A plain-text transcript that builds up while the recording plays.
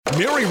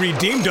Mary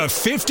redeemed a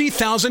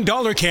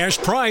 $50,000 cash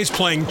prize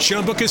playing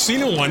Chumba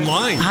Casino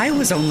online. I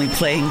was only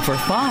playing for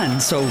fun,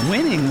 so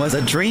winning was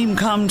a dream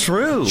come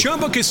true.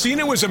 Chumba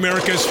Casino is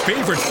America's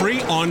favorite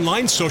free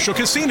online social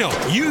casino.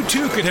 You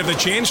too could have the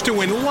chance to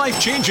win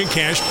life-changing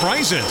cash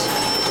prizes.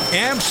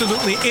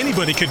 Absolutely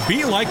anybody could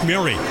be like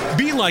Mary.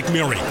 Be like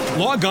Mary.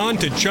 Log on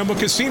to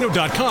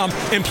ChumbaCasino.com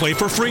and play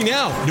for free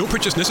now. No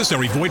purchase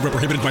necessary. Void where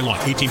prohibited by law.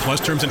 18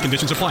 plus terms and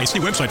conditions apply. See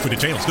website for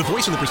details. The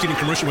voice in the preceding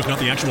commercial was not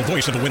the actual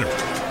voice of the winner.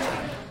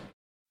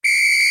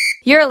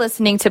 You're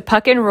listening to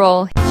Puck and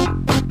Roll.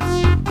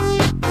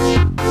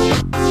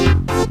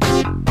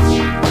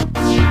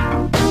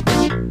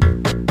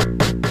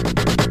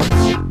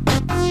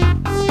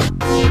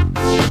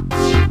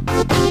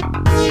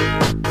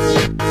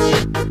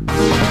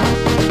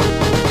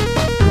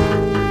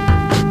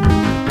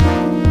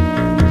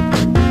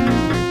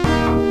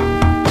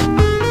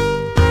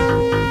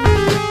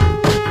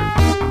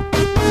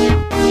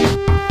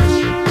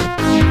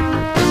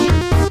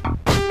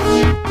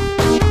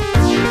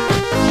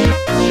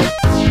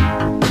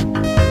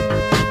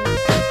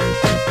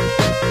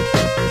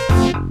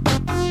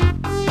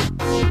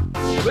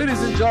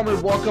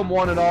 Welcome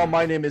one and all.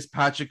 My name is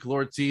Patrick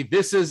Lorty.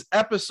 This is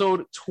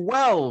episode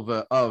 12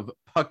 of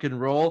Puck and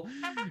Roll.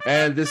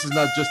 And this is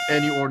not just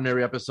any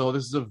ordinary episode.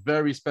 This is a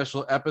very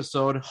special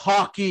episode.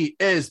 Hockey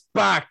is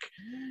back.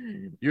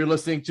 You're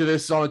listening to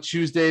this on a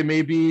Tuesday,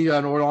 maybe,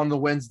 or on the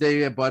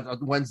Wednesday. But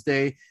on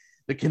Wednesday,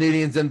 the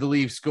Canadians and the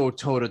Leafs go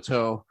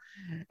toe-to-toe.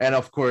 And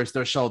of course,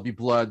 there shall be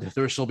blood.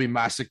 There shall be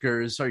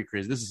massacres. Are you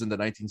crazy? This is in the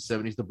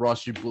 1970s. The Broad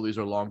Street Bullies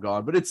are long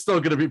gone, but it's still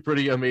going to be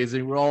pretty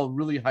amazing. We're all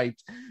really hyped,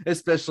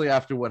 especially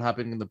after what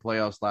happened in the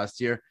playoffs last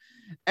year.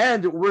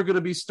 And we're going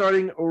to be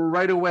starting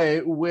right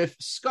away with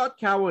Scott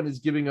Cowan is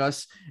giving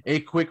us a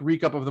quick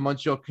recap of the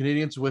Montreal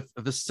Canadiens with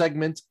the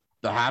segment,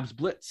 The Habs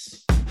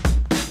Blitz.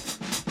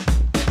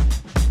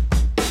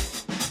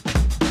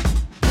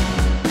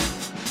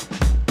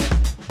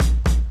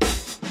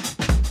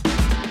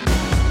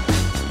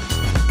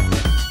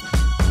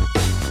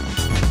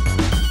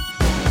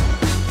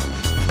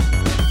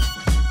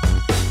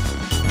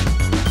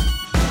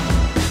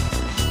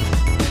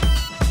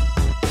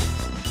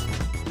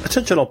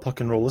 Attention all Puck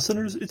and Roll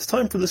listeners, it's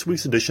time for this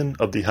week's edition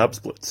of the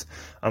Habs Blitz.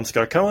 I'm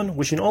Scott Cowan,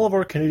 wishing all of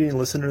our Canadian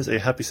listeners a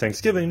happy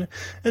Thanksgiving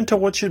and to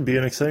what should be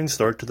an exciting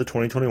start to the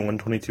 2021-22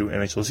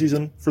 NHL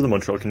season for the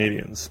Montreal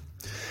Canadiens.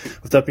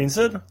 With that being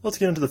said, let's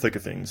get into the thick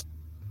of things.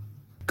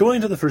 Going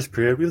into the first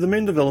period, we have the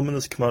main development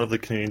that's come out of the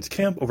Canadiens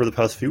camp over the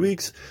past few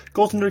weeks,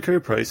 goaltender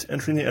Carey Price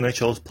entering the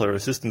NHL's Player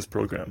Assistance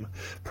Program.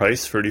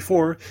 Price,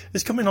 34,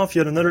 is coming off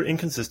yet another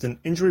inconsistent,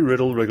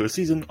 injury-riddled regular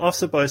season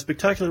offset by a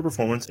spectacular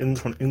performance in the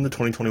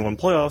 2021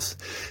 playoffs,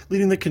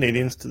 leading the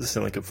Canadiens to the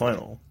Stanley Cup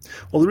final.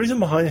 While the reason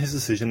behind his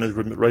decision has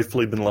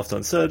rightfully been left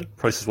unsaid,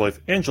 Price's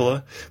wife,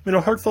 Angela, made a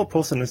heartfelt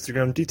post on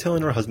Instagram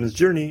detailing her husband's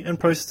journey, and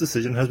Price's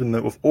decision has been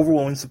met with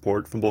overwhelming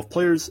support from both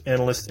players,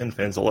 analysts, and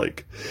fans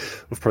alike.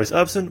 With Price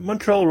absent,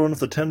 Montreal run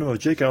with the tandem of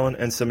Jake Allen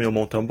and Samuel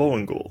Montembeault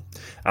in goal.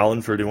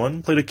 Allen,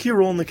 31, played a key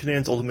role in the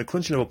Canadiens' ultimate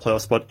clinching of a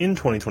playoff spot in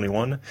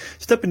 2021,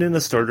 stepping in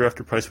as starter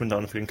after Price went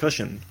down with a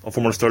concussion. A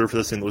former starter for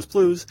the St. Louis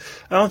Blues,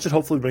 Allen should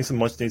hopefully bring some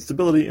much-needed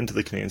stability into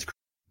the Canadiens.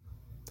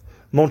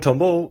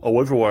 Montembeault, a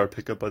waiver wire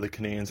pickup by the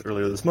Canadiens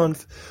earlier this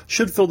month,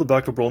 should fill the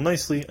backup role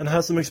nicely and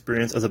has some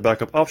experience as a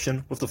backup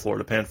option with the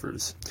Florida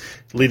Panthers.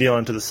 Leading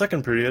on to the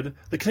second period,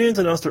 the Canadiens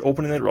announced their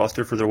opening night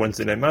roster for their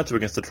Wednesday night matchup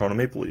against the Toronto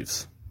Maple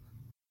Leafs.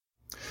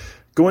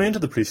 Going into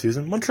the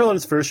preseason, Montreal had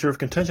its fair share of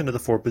contention at the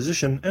forward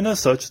position, and as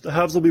such, the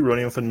Habs will be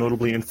running with a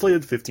notably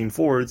inflated 15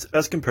 forwards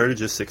as compared to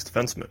just 6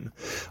 defensemen.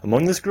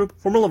 Among this group,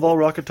 former Laval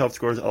Rocket top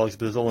scorers Alex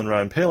Bizzle and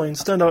Ryan Poehling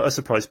stand out as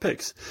surprise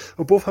picks,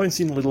 with both having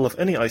seen little of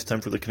any ice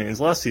time for the Canadiens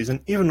last season,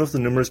 even with the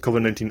numerous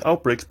COVID-19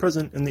 outbreaks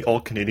present in the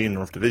All-Canadian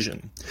North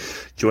Division.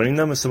 Joining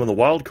them as some of the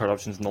wild card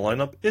options in the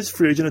lineup is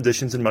free agent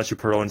additions in Mathieu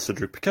Perreault and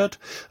Cedric Paquette,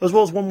 as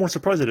well as one more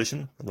surprise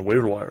addition from the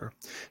waiver wire.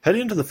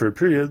 Heading into the third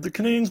period, the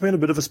Canadiens made a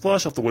bit of a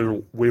splash off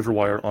the waiver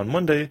wire on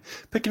Monday,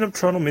 picking up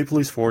Toronto Maple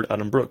Leafs forward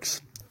Adam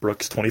Brooks.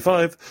 Brooks,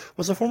 25,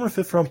 was a former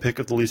 5th-round pick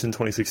of the Leafs in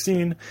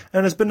 2016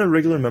 and has been a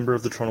regular member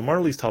of the Toronto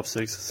Marlies top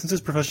 6 since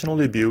his professional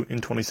debut in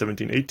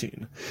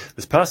 2017-18.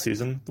 This past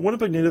season, the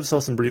Winnipeg native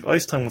saw some brief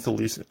ice time with the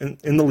Leafs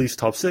in the Leafs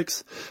top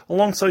 6,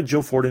 alongside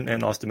Joe Forden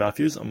and Austin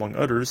Matthews, among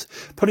others,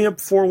 putting up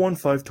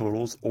 4-1-5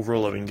 totals over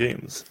 11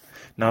 games.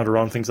 Now to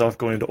round things off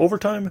going into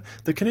overtime,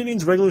 the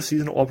Canadiens' regular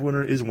season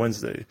opener is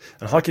Wednesday,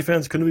 and hockey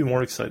fans couldn't be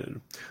more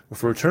excited.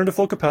 With a return to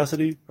full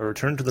capacity, a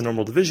return to the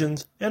normal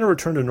divisions, and a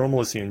return to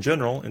normalcy in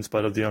general, in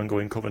spite of the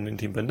ongoing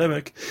COVID-19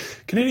 pandemic,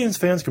 Canadiens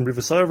fans can breathe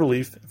a sigh of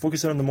relief,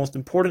 focusing on the most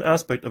important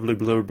aspect of Le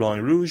Bleu Blanc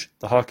et Rouge,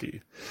 the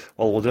hockey.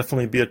 While it will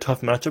definitely be a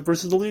tough matchup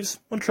versus the Leafs,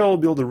 Montreal will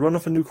be able to run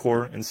off a new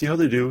core and see how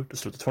they do to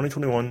start the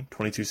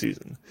 2021-22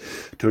 season.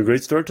 To a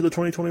great start to the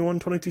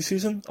 2021-22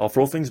 season, I'll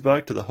throw things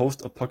back to the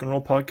host of Puck and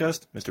Roll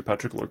podcast, Mr.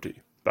 Patrick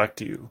Lorty. Back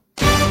to you.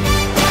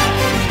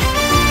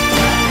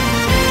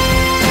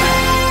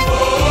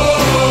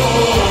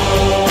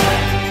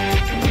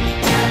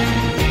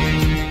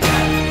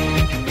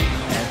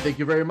 Thank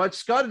you very much,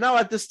 Scott. Now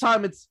at this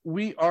time,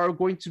 we are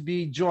going to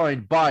be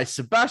joined by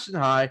Sebastian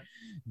High,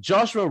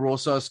 Joshua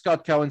Rosa,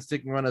 Scott Cowan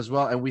sticking around as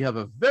well, and we have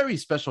a very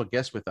special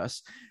guest with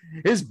us.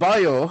 His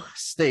bio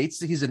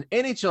states he's an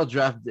NHL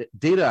draft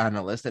data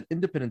analyst at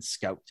Independent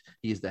Scout.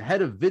 He is the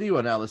head of video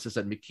analysis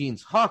at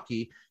McKeen's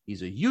Hockey.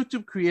 He's a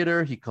YouTube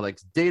creator. He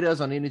collects data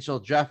on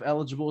NHL draft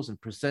eligibles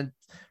and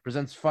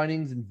presents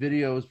findings and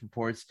videos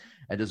reports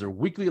and does a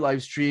weekly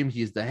live stream.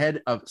 He is the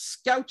head of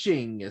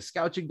Scouching.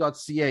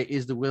 Scouching.ca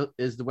is the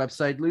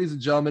website. Ladies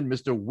and gentlemen,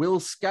 Mr. Will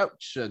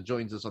Scouch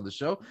joins us on the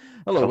show.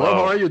 Hello, Will.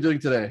 How are you doing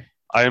today?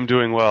 I am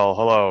doing well.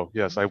 Hello.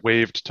 Yes, I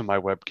waved to my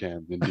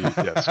webcam. Indeed.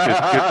 Yes.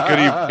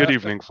 Good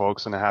evening,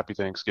 folks, and a happy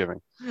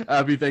Thanksgiving.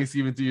 Happy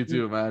Thanksgiving to you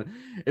too, man.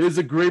 It is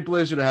a great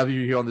pleasure to have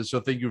you here on the show.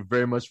 Thank you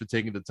very much for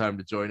taking the time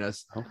to join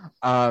us.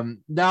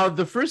 Now,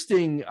 the first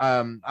thing,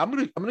 I'm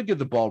gonna get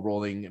the ball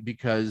rolling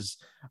because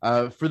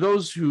for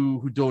those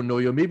who don't know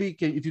you,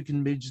 if you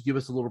can maybe just give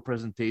us a little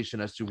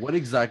presentation as to what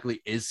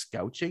exactly is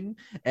Scouching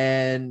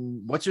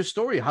and what's your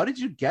story? How did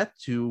you get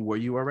to where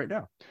you are right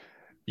now?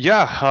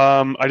 Yeah,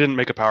 I didn't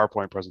make a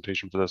PowerPoint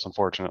presentation for this,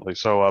 unfortunately.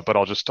 So, but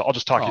I'll just talk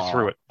you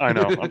through it. I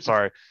know, I'm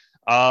sorry.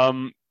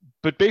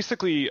 But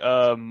basically,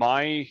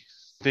 my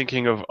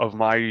thinking of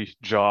my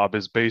job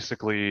is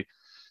basically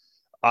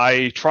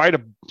I try to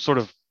sort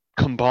of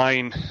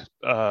combine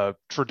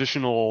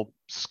traditional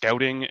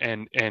scouting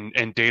and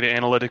data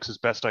analytics as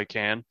best I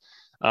can,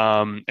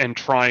 and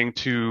trying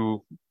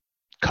to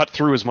cut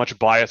through as much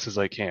bias as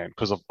I can,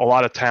 because a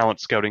lot of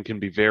talent scouting can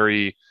be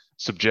very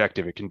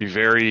subjective. It can be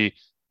very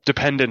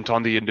dependent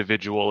on the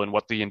individual and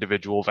what the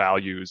individual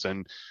values.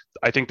 And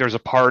I think there's a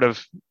part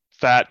of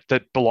that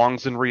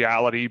belongs in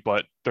reality,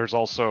 but there's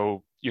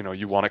also,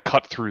 you want to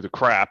cut through the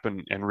crap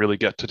and really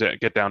get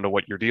down to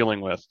what you're dealing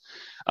with.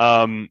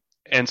 And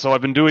so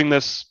I've been doing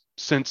this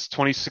since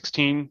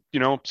 2016,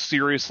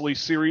 seriously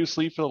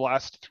for the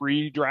last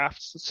 3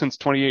 drafts since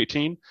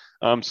 2018.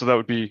 So that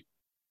would be,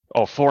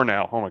 4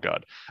 now. Oh my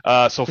God.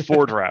 So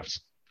 4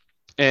 drafts.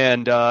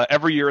 And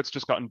every year it's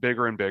just gotten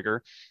bigger and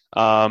bigger.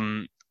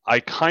 I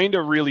kind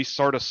of really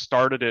sort of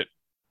started it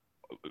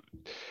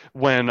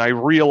when I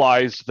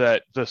realized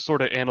that the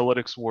sort of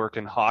analytics work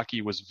in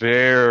hockey was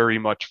very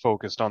much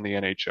focused on the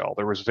NHL.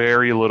 There was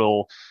very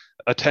little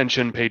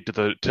attention paid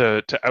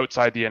to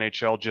outside the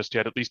NHL just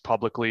yet, at least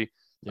publicly.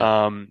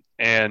 Yeah.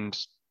 And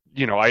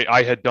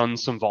I had done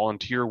some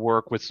volunteer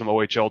work with some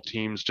OHL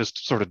teams,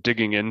 just sort of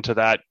digging into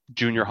that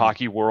junior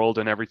hockey world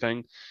and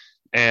everything.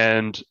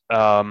 And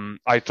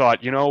I thought,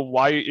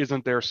 why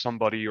isn't there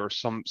somebody or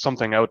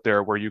something out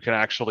there where you can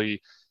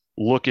actually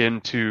look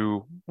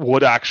into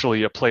what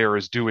actually a player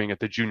is doing at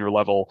the junior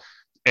level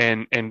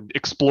and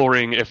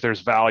exploring if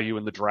there's value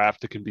in the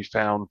draft that can be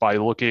found by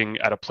looking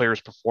at a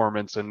player's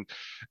performance and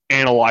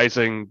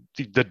analyzing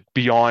the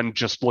beyond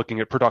just looking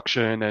at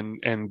production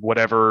and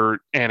whatever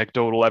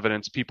anecdotal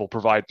evidence people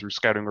provide through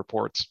scouting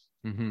reports.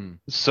 Mm-hmm.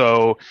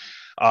 So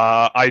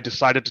I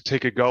decided to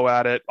take a go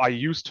at it. I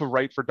used to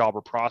write for Dobber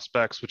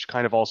Prospects, which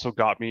kind of also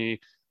got me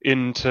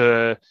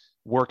into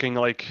working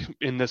like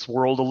in this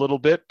world a little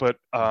bit. But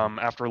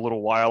after a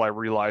little while, I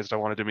realized I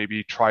wanted to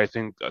maybe try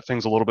things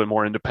a little bit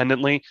more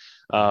independently,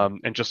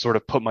 and just sort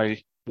of put my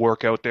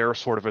work out there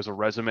sort of as a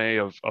resume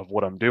of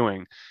what I'm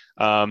doing.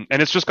 And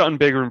it's just gotten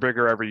bigger and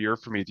bigger every year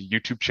for me. The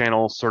YouTube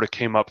channel sort of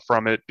came up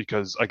from it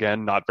because,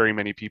 again, not very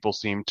many people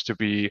seemed to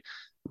be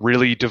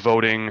really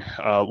devoting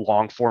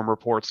long form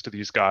reports to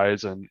these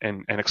guys and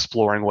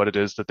exploring what it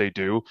is that they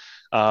do.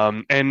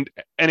 And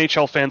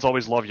NHL fans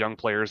always love young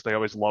players. They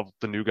always love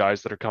the new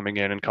guys that are coming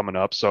in and coming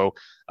up. So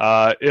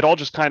it all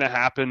just kind of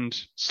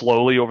happened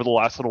slowly over the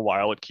last little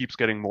while. It keeps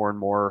getting more and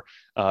more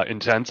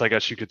intense, I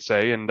guess you could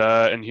say.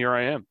 And here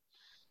I am.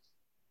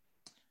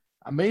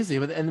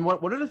 Amazing. And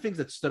one of the things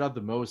that stood out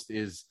the most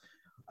is,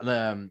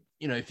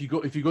 if you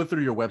go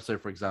through your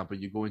website, for example,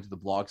 you go into the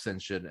blog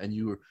section and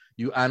you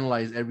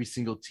analyze every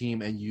single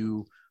team and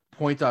you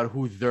point out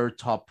who their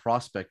top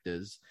prospect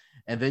is,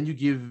 and then you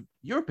give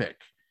your pick,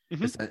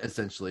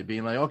 essentially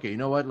being like, okay, you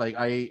know what, like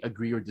I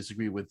agree or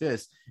disagree with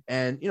this.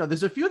 And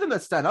there's a few of them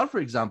that stand out. For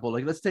example,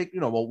 like let's take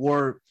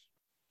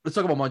let's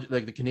talk about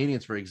like the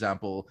Canadians, for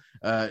example.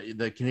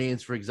 The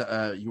Canadians,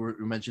 you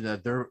mentioned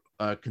that their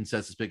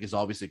consensus pick is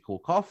obviously Cole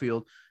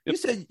Caulfield. Yep. You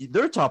said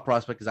their top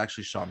prospect is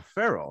actually Sean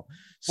Farrell.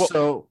 Well,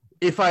 so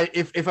if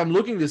I'm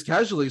looking this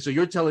casually, so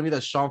you're telling me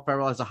that Sean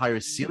Farrell has a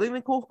higher ceiling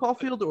than Cole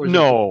Caulfield, or is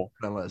no?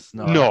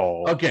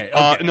 No. Okay.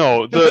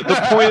 No.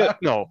 The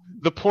point.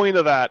 The point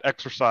of that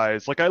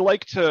exercise, like I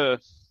like to.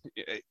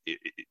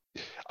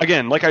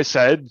 Again, like I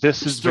said,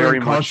 this is very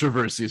much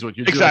controversy is what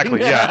you're exactly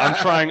doing. Yeah,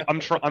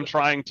 I'm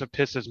trying to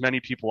piss as many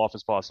people off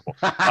as possible.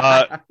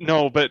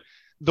 No, but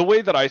the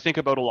way that I think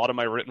about a lot of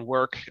my written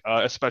work,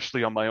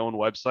 especially on my own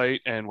website,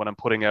 and when I'm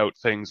putting out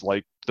things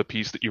like the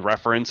piece that you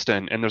referenced,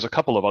 and there's a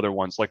couple of other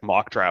ones like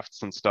mock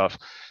drafts and stuff.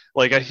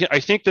 Like I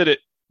think that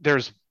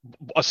there's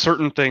a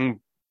certain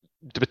thing.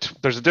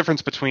 There's a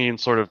difference between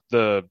sort of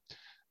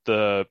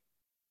the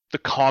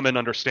common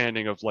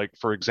understanding of, like,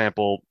 for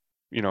example,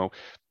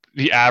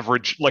 the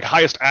average, like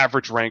highest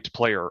average ranked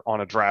player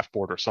on a draft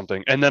board or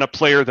something, and then a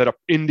player that an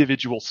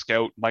individual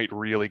scout might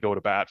really go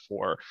to bat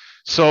for.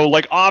 So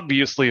like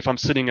obviously if I'm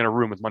sitting in a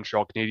room with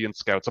Montreal Canadiens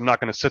scouts, I'm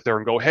not going to sit there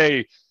and go,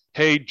 hey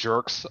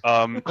jerks,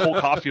 Cole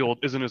Caulfield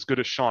isn't as good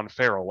as Sean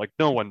Farrell. Like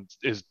no one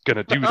is going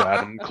to do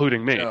that,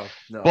 including me.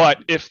 No.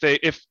 But if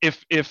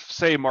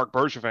say Marc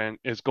Bergevin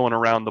is going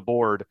around the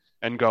board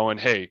and going,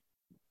 hey,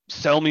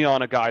 sell me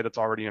on a guy that's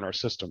already in our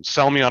system.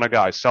 Sell me on a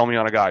guy. Sell me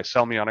on a guy.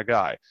 Sell me on a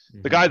guy.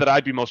 Mm-hmm. The guy that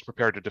I'd be most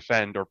prepared to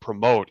defend or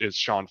promote is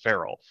Sean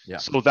Farrell. Yeah.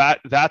 So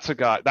that's a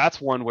guy.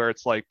 That's one where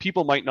it's like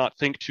people might not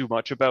think too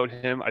much about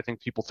him. I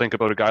think people think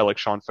about a guy like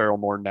Sean Farrell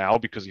more now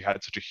because he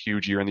had such a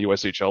huge year in the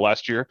USHL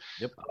last year.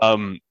 Yep.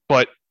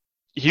 But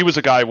he was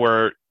a guy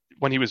where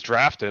when he was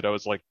drafted, I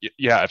was like,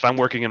 yeah, if I'm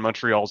working in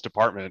Montreal's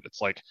department,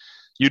 it's like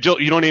you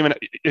don't even.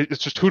 It's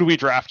just who do we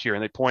draft here?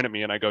 And they point at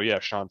me, and I go, yeah,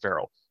 Sean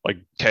Farrell. Like,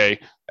 okay.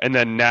 And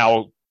then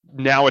now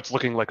it's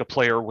looking like a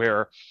player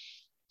where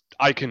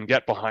I can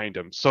get behind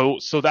him. So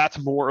that's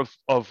more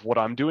of what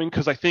I'm doing,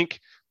 because I think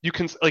you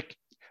can, like,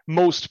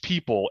 most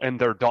people and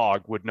their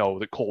dog would know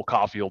that Cole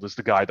Caulfield is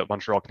the guy that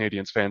Montreal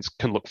Canadiens fans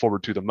can look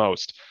forward to the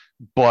most.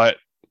 But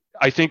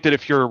I think that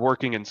if you're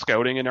working in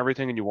scouting and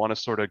everything and you want to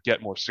sort of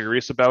get more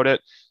serious about it,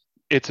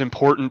 it's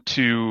important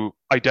to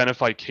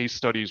identify case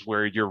studies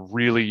where you're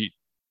really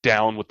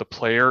down with the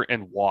player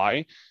and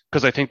why,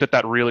 because I think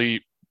that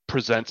really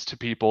presents to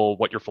people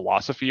what your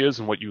philosophy is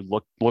and what you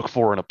look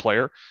for in a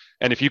player.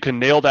 And if you can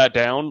nail that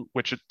down,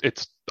 which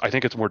I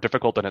think it's more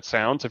difficult than it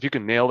sounds. If you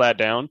can nail that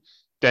down,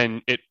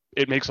 then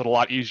it makes it a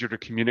lot easier to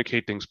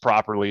communicate things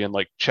properly and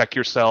like check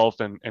yourself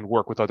and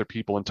work with other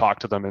people and talk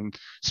to them and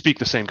speak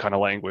the same kind of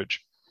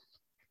language.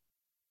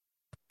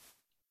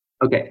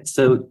 Okay,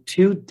 so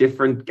two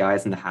different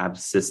guys in the Habs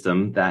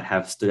system that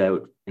have stood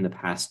out in the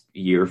past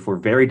year for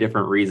very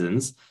different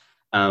reasons,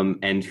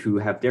 and who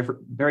have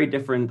very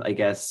different, I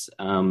guess,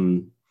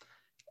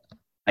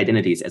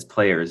 identities as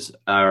players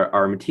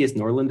are Matthias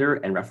Norlinder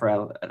and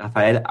Rafael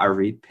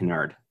Harvey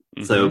Pinard.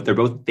 Mm-hmm. So they're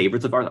both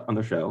favorites of ours on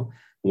the show.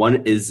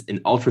 One is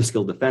an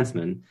ultra-skilled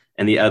defenseman,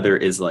 and the other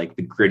is like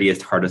the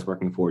grittiest, hardest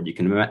working forward you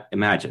can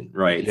imagine,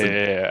 right?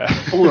 Yeah.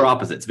 Like polar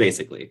opposites,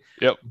 basically.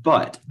 Yep.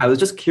 But I was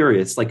just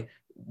curious, like,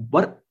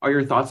 what are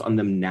your thoughts on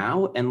them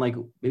now? And like,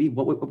 maybe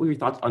what were your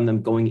thoughts on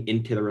them going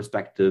into their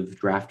respective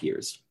draft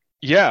years?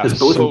 Yeah. Because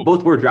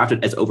both were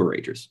drafted as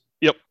overagers.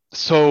 Yep.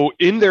 So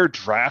in their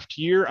draft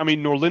year, I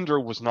mean,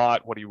 Norlinder was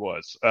not what he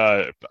was,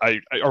 or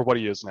what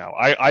he is now.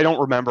 I don't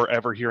remember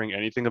ever hearing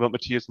anything about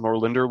Matthias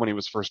Norlinder when he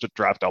was first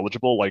draft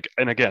eligible. Like,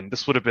 and again,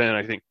 this would have been,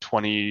 I think,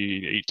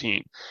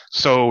 2018.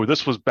 So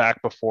this was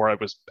back before I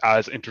was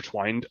as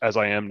intertwined as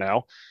I am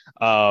now.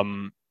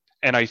 And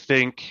I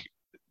think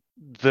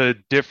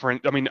it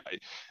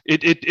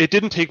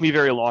didn't take me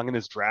very long in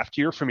his draft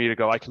year for me to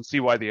go, I can see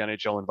why the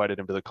NHL invited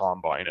him to the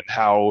combine, and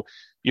how,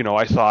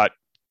 I thought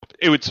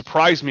it would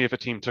surprise me if a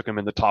team took him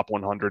in the top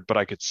 100, but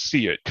I could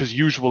see it, because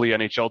usually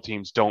NHL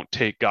teams don't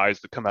take guys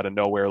that come out of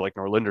nowhere like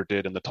Norlinder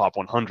did in the top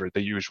 100.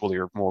 They usually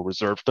are more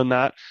reserved than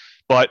that.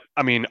 But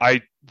I mean,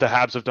 the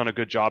Habs have done a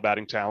good job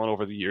adding talent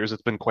over the years.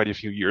 It's been quite a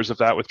few years of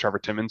that with Trevor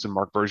Timmins and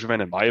Marc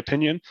Bergevin, in my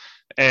opinion.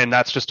 And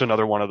that's just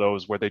another one of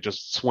those where they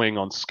just swing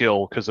on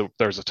skill because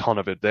there's a ton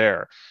of it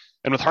there.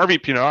 And with Harvey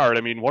Pinard,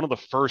 I mean, one of the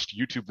first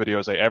YouTube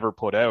videos I ever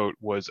put out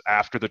was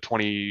after the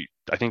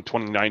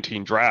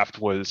 2019 draft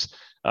was,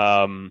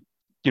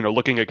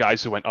 looking at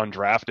guys who went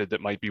undrafted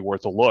that might be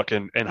worth a look.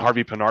 And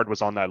Harvey Pinard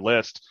was on that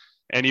list.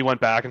 And he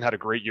went back and had a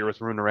great year with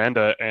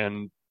Rouyn-Noranda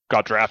and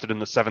got drafted in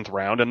the 7th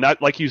round. And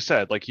that, like you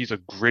said, like, he's a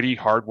gritty,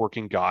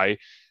 hardworking guy.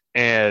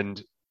 And,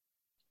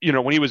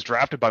 when he was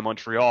drafted by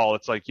Montreal,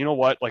 it's like, you know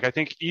what? Like, I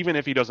think even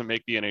if he doesn't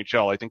make the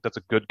NHL, I think that's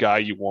a good guy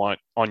you want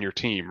on your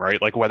team,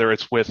 right? Like, whether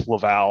it's with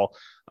Laval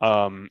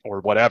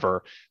or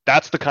whatever,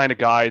 that's the kind of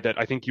guy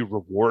that I think you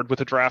reward with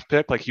a draft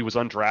pick. Like, he was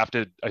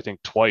undrafted, I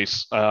think,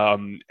 twice.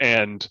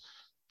 And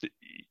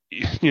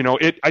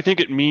I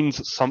think it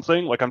means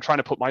something. Like, I'm trying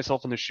to put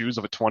myself in the shoes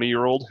of a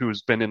 20-year-old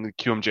who's been in the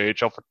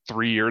QMJHL for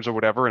 3 years or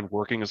whatever, and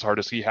working as hard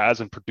as he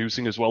has and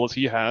producing as well as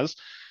he has,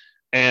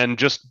 and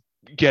just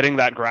getting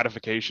that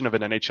gratification of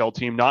an NHL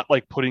team, not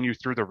like putting you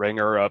through the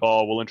ringer of,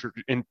 oh, we'll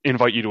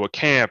invite you to a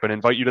camp and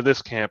invite you to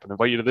this camp and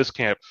invite you to this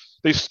camp.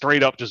 They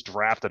straight up just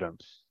drafted him.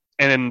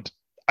 And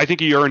I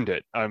think he earned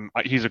it.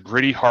 He's a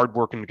gritty,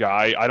 hardworking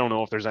guy. I don't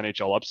know if there's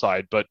NHL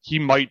upside, but he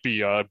might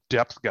be a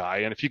depth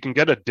guy. And if you can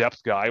get a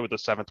depth guy with a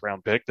 7th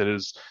round pick that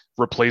is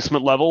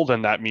replacement level,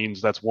 then that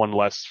means that's one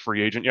less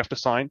free agent you have to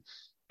sign.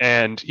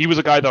 And he was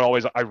a guy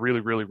that I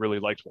really, really, really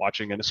liked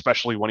watching. And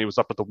especially when he was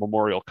up at the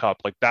Memorial Cup,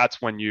 like, that's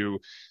when you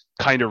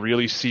kind of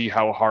really see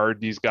how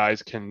hard these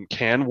guys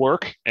can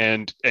work.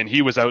 And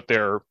he was out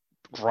there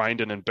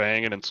grinding and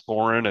banging and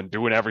scoring and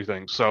doing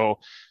everything. So,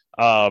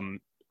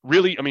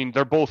 really, I mean,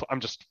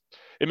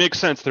 it makes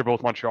sense they're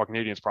both Montreal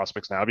Canadiens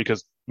prospects now,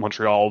 because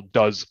Montreal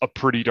does a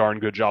pretty darn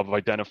good job of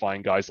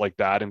identifying guys like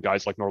that and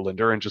guys like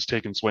Norlinder and just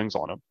taking swings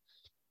on them.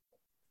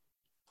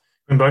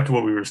 And back to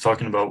what we were just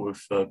talking about with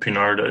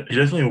Pinard, he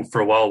definitely for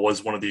a while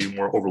was one of the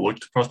more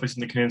overlooked prospects in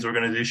the Canadiens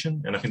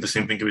organization, and I think the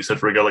same thing can be said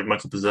for a guy like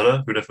Michael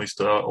Pezzetta, who definitely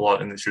stood out a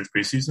lot in this year's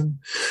preseason.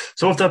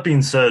 So with that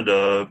being said,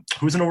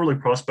 who's an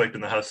overlooked prospect in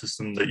the Habs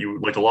system that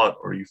you like a lot,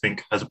 or you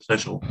think has a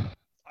potential?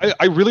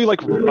 I really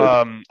like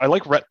I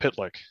like Rhett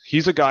Pitlick.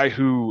 He's a guy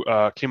who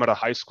came out of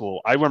high school.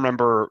 I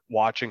remember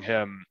watching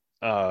him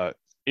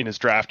in his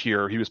draft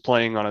year. He was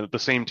playing on the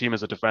same team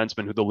as a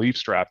defenseman who the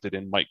Leafs drafted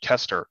in Mike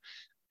Kester.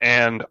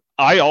 And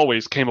I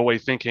always came away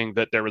thinking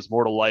that there was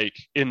more to like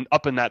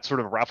up in that sort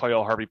of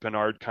Raphael Harvey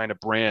Pinard kind of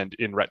brand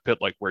in Rhett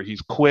Pitlick, where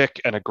he's quick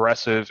and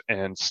aggressive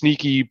and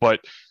sneaky, but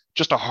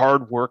just a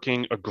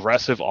hardworking,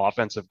 aggressive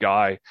offensive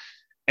guy.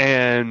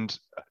 And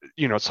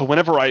so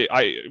whenever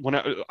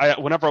whenever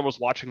I was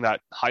watching that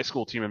high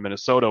school team in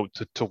Minnesota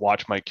to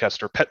watch Mike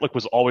Kester, Pitlick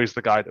was always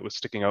the guy that was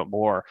sticking out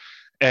more.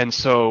 And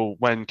so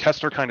when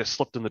Kester kind of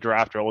slipped in the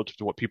draft relative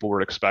to what people were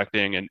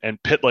expecting,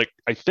 and Pitlick,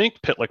 I think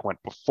Pitlick went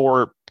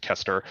before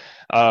Kester,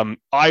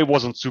 I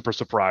wasn't super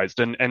surprised.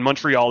 And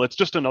Montreal, it's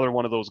just another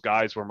one of those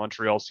guys where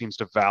Montreal seems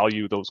to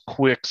value those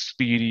quick,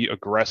 speedy,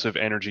 aggressive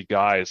energy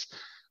guys.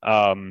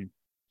 And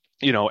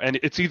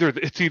it's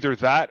either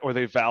that or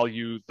they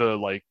value the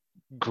like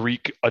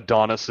Greek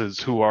Adonises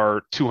who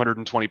are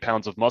 220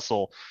 pounds of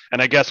muscle.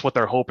 And I guess what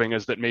they're hoping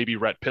is that maybe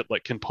Rhett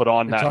Pitlick can put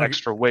on that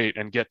extra weight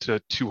and get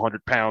to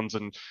 200 pounds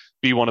and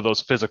be one of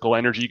those physical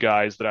energy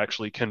guys that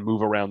actually can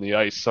move around the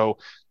ice. So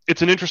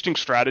it's an interesting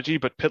strategy,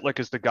 but Pitlick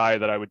is the guy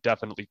that I would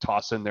definitely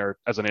toss in there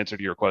as an answer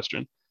to your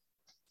question.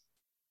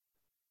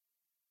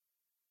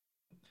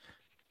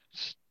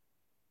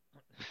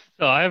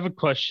 So I have a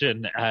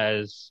question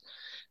as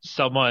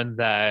someone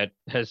that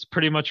has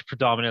pretty much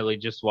predominantly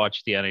just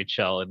watched the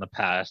NHL in the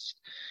past,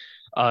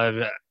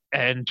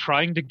 and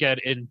trying to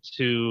get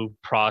into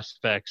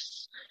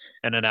prospects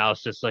and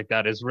analysis like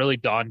that is really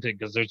daunting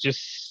because there's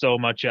just so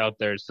much out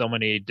there, so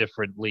many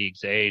different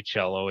leagues,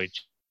 AHL,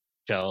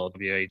 OHL,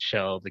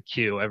 WHL, the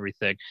Q,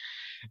 everything.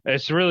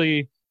 It's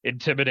really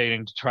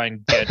intimidating to try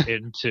and get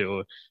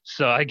into.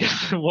 So I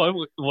guess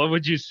what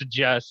would you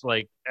suggest?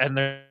 And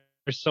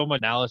there's so much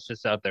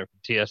analysis out there from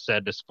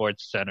TSN to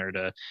Sports Center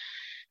to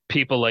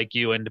people like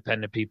you,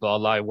 independent people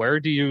online. Where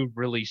do you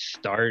really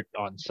start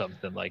on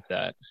something like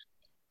that?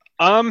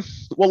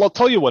 Well, I'll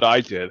tell you what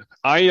I did.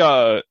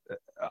 I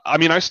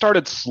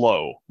started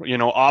slow.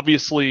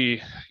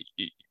 Obviously,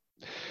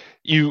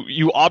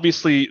 you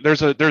obviously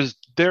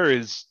there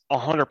is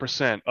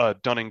 100% a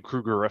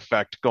Dunning-Kruger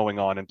effect going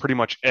on in pretty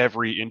much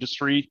every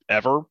industry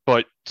ever,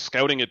 but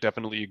scouting, it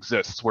definitely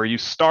exists, where you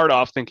start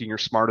off thinking you're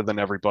smarter than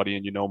everybody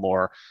and you know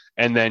more,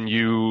 and then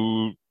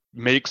you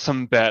make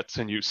some bets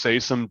and you say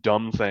some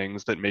dumb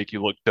things that make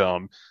you look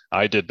dumb.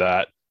 I did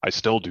that. I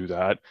still do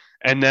that.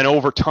 And then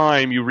over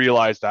time, you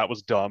realize that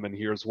was dumb and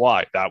here's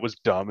why. That was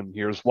dumb and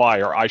here's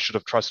why. Or I should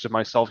have trusted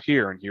myself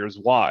here and here's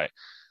why.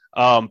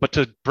 But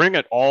to bring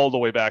it all the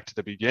way back to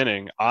the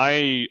beginning,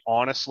 I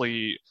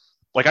honestly,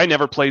 I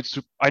never played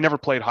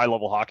high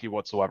level hockey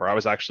whatsoever. I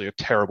was actually a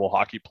terrible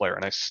hockey player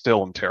and I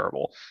still am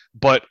terrible,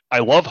 but I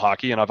love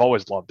hockey and I've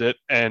always loved it.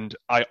 And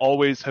I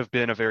always have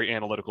been a very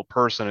analytical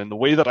person. And the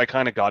way that I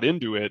kind of got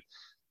into it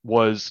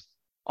was,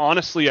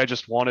 honestly, I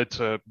just wanted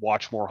to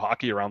watch more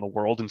hockey around the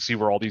world and see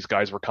where all these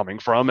guys were coming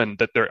from. And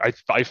that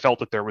I felt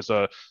that there was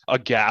a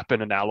gap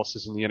in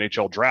analysis in the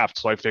NHL draft.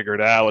 So I figured,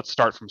 let's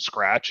start from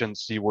scratch and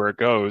see where it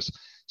goes.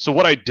 So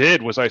what I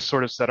did was I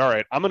sort of said, all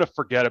right, I'm going to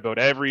forget about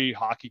every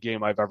hockey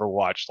game I've ever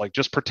watched.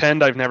 Just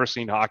pretend I've never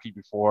seen hockey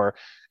before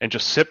and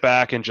just sit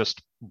back and just,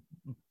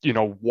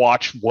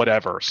 watch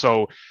whatever.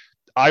 So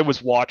I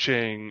was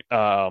watching,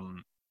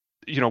 one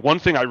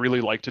thing I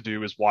really like to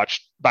do is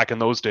watch, back in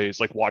those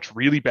days, watch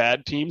really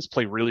bad teams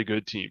play really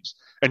good teams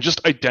and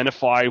just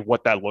identify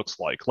what that looks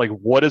like.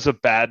 What is a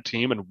bad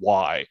team and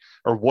why?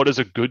 Or what is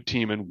a good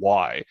team and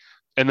why?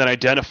 And then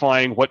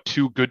identifying what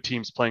two good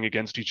teams playing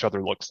against each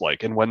other looks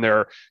like. And when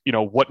they're,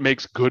 what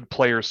makes good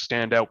players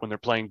stand out when they're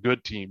playing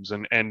good teams,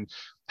 and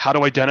how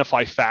to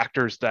identify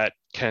factors that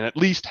can at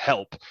least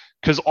help.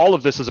 Because all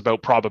of this is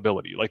about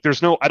probability.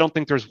 I don't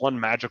think there's one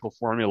magical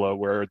formula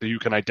where you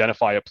can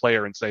identify a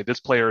player and say, this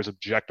player is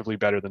objectively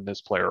better than this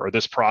player, or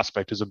this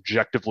prospect is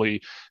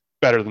objectively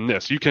better than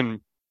this. You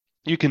can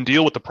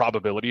deal with the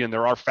probability, and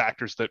there are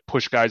factors that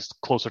push guys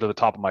closer to the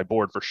top of my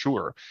board for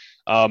sure.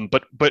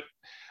 But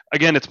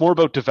again, it's more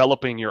about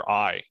developing your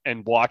eye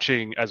and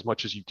watching as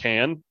much as you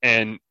can.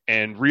 And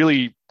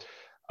really,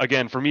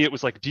 again, for me, it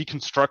was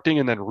deconstructing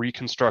and then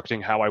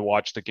reconstructing how I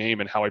watch the game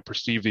and how I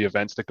perceive the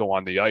events that go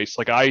on the ice.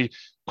 I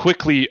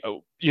quickly,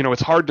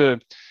 it's hard to,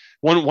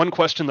 one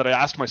question that I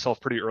asked myself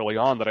pretty early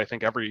on that I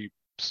think every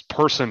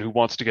person who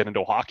wants to get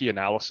into hockey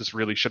analysis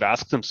really should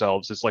ask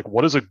themselves is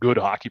what does a good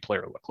hockey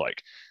player look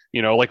like?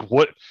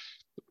 What,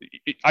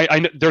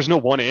 I there's no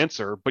one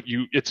answer, but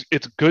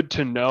it's good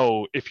to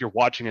know if you're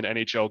watching an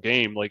NHL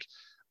game,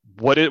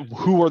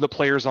 who are the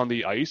players on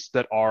the ice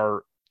that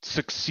are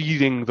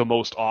succeeding the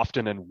most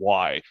often and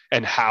why,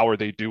 and how are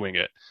they doing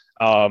it?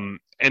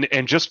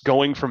 And just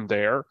going from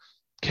there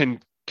can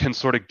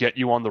sort of get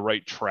you on the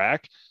right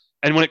track.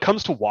 And when it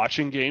comes to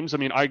watching games, I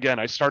mean,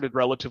 I started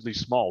relatively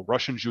small.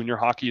 Russian junior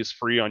hockey is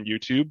free on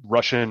YouTube.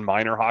 Russian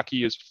minor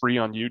hockey is free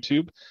on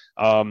YouTube.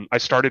 I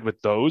started with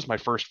those. My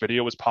first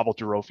video was Pavel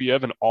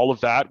Dorofeyev, and all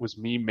of that was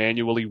me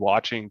manually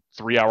watching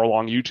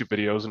 3-hour-long YouTube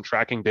videos and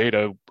tracking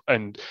data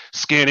and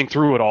scanning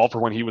through it all for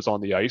when he was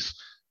on the ice.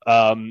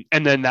 And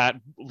then that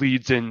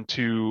leads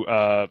into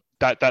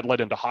that led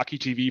into Hockey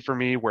TV for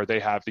me, where they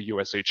have the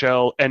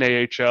USHL,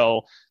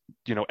 NAHL,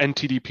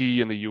 NTDP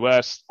in the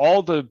US,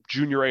 all the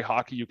junior A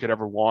hockey you could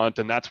ever want.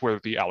 And that's where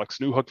the Alex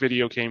Newhook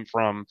video came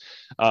from.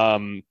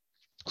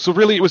 So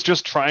really it was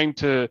just trying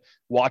to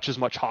watch as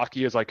much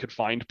hockey as I could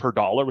find per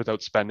dollar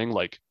without spending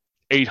like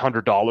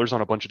 $800 on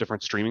a bunch of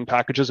different streaming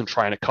packages and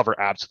trying to cover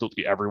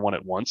absolutely everyone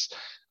at once.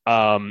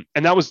 And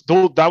that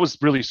was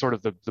really sort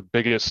of the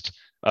biggest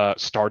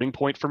starting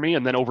point for me.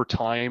 And then over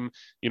time,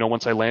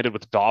 once I landed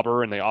with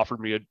Dauber and they offered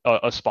me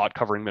a spot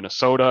covering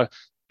Minnesota,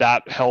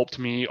 that helped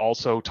me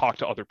also talk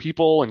to other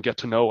people and get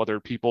to know other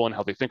people and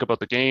how they think about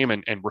the game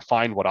and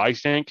refine what I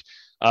think.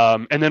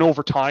 And then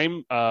over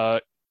time,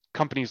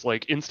 companies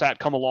like Instat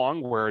come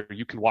along where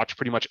you can watch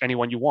pretty much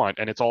anyone you want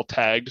and it's all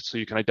tagged so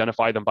you can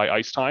identify them by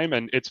ice time,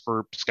 and it's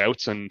for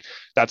scouts, and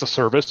that's a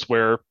service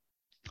where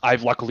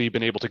I've luckily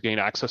been able to gain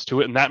access to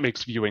it, and that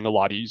makes viewing a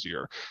lot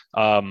easier.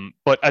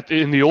 But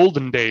in the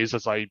olden days,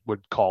 as I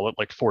would call it,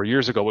 like 4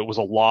 years ago, it was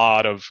a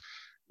lot of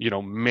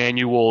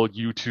manual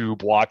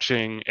YouTube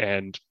watching,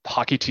 and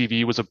Hockey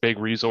TV was a big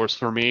resource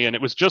for me. And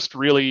it was just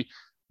really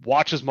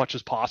watch as much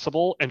as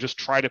possible and just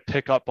try to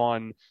pick up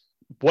on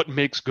what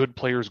makes good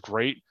players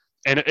great.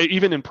 And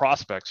even in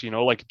prospects,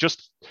 like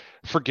just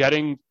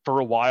forgetting for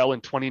a while in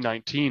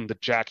 2019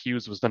 that Jack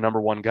Hughes was the number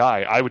one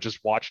guy. I would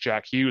just watch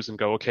Jack Hughes and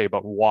go, okay,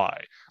 but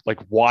why? Like,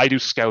 why do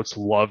scouts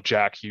love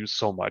Jack Hughes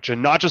so much?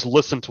 And not just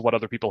listen to what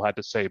other people had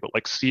to say, but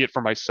like see it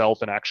for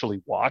myself and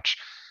actually watch.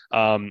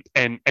 And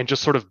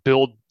just sort of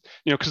build,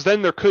 because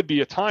then there could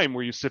be a time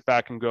where you sit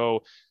back and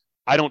go,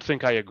 I don't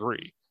think I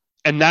agree.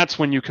 And that's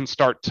when you can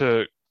start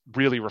to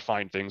really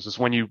refine things, is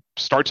when you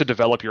start to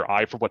develop your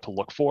eye for what to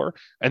look for.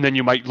 And then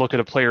you might look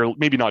at a player,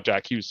 maybe not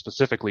Jack Hughes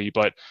specifically,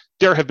 but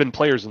there have been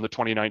players in the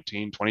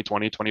 2019,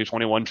 2020,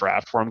 2021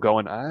 draft where I'm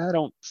going, I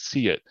don't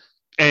see it.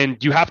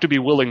 And you have to be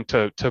willing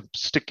to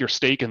stick your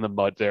stake in the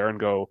mud there and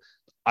go,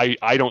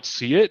 I don't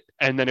see it.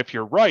 And then if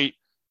you're right,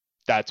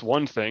 that's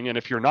one thing. And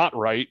if you're not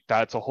right,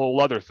 that's a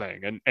whole other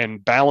thing.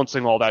 And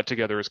balancing all that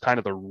together is kind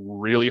of the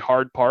really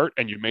hard part,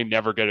 and you may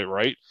never get it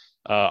right.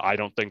 I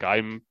don't think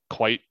I'm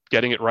quite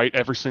getting it right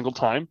every single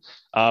time.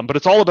 But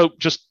it's all about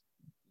just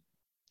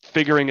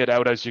figuring it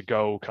out as you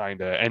go,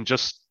 kind of. And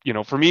just,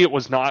 for me, it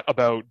was not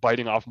about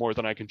biting off more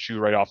than I can chew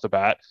right off the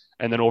bat.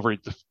 And then over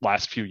the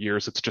last few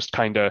years, it's just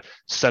kind of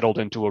settled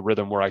into a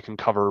rhythm where I can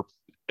cover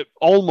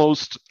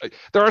almost.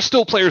 There are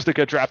still players that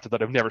get drafted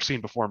that I've never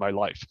seen before in my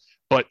life,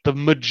 but the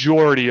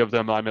majority of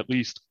them, I'm at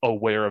least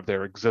aware of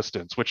their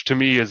existence, which to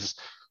me is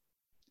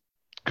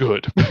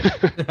good.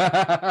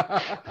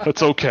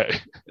 That's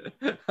okay.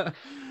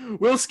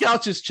 Will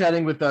Scout is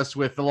chatting with us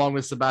along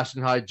with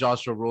Sebastian Hyde,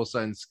 Joshua Rosa,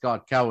 and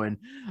Scott Cowan.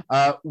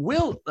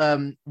 Will,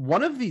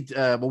 one of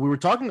the we were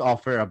talking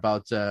off air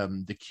about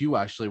the Q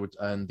actually,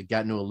 and the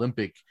Gatineau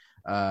Olympic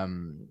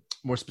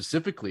more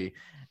specifically,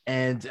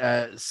 and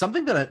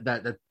something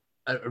that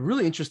a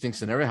really interesting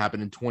scenario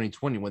happened in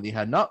 2020 when they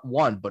had not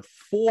one but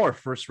 4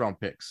 first-round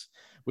picks,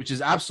 which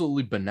is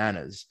absolutely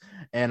bananas.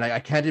 And I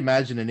can't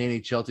imagine an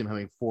NHL team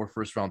having 4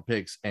 first-round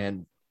picks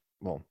and,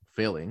 well,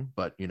 failing.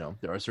 But,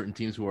 there are certain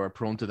teams who are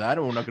prone to that,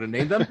 and we're not going to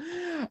name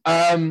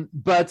them.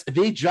 But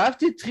they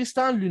drafted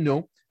Tristan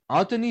Luneau,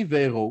 Anthony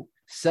Vero,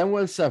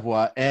 Samuel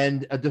Savoie,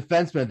 and a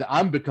defenseman that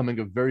I'm becoming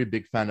a very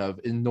big fan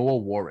of is Noah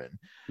Warren.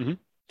 Mm-hmm.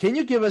 Can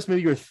you give us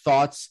maybe your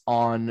thoughts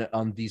on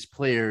these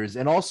players,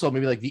 and also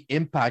maybe like the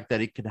impact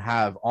that it could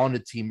have on a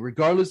team,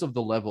 regardless of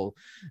the level,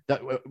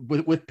 that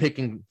with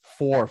picking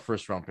 4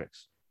 first-round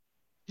picks?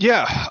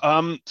 Yeah.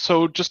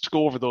 So just to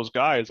go over those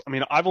guys, I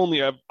mean, I've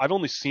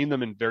only seen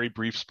them in very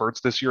brief spurts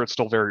this year. It's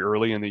still very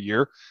early in the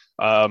year.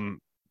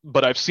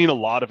 But I've seen a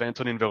lot of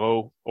Antonin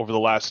Vero over the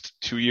last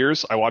 2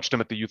 years. I watched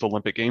him at the Youth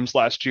Olympic Games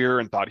last year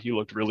and thought he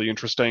looked really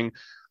interesting.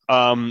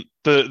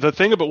 The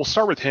thing about, we'll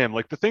start with him.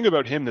 Like, the thing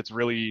about him that's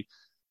really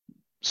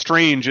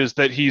strange is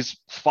that he's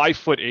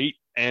 5'8",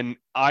 and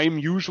I'm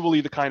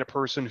usually the kind of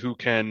person who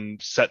can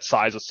set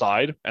size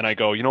aside and I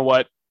go, you know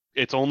what,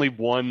 it's only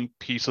one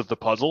piece of the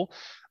puzzle.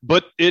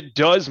 But it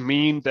does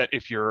mean that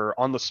if you're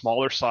on the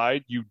smaller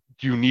side, you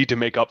need to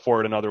make up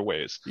for it in other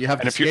ways. You have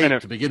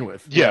to begin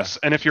with. Yes.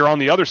 And if you're on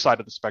the other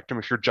side of the spectrum,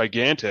 if you're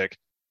gigantic,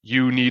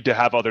 you need to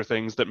have other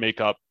things that make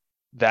up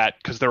that,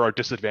 because there are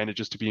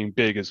disadvantages to being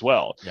big as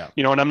well. Yeah.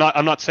 And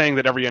I'm not saying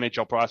that every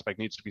NHL prospect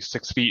needs to be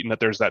 6 feet and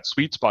that there's that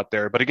sweet spot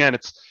there. But again,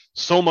 it's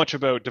so much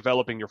about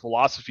developing your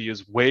philosophy,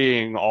 is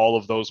weighing all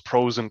of those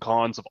pros and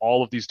cons of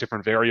all of these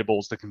different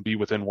variables that can be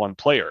within one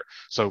player.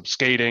 So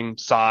skating,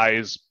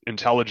 size,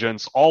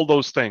 intelligence, all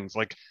those things.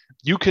 Like,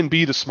 you can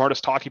be the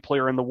smartest hockey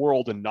player in the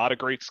world and not a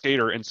great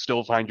skater and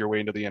still find your way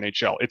into the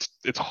NHL.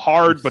 It's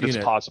hard, but it's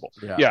possible.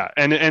 Yeah.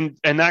 And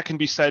that can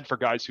be said for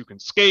guys who can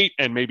skate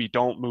and maybe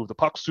don't move the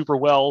puck super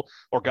well,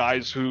 or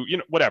guys who,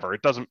 whatever.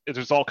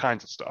 There's all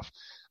kinds of stuff.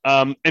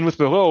 And with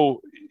Veron,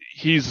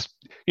 he's,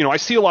 I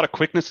see a lot of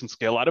quickness and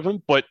skill out of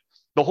him, but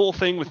the whole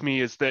thing with me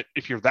is that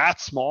if you're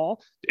that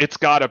small, it's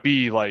got to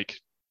be like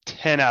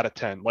 10 out of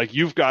 10. Like,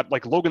 you've got,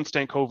 like, Logan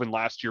Stankoven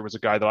last year was a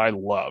guy that I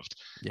loved.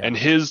 Yeah. And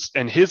his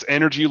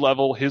energy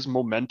level, his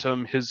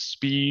momentum, his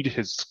speed,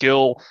 his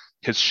skill,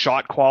 his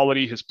shot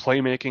quality, his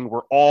playmaking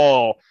were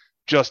all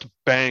just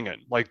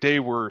banging. Like, they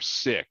were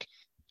sick.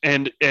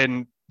 And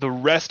the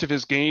rest of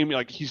his game,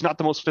 like, he's not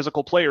the most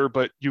physical player,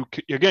 but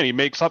he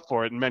makes up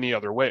for it in many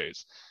other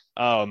ways.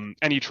 And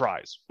he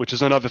tries, which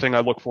is another thing I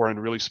look for in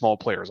really small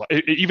players.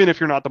 Even if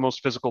you're not the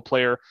most physical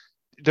player,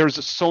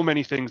 there's so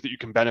many things that you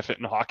can benefit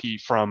in hockey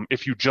from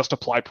if you just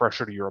apply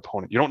pressure to your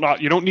opponent. You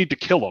don't need to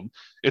kill them.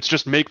 It's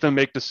just make them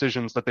make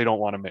decisions that they don't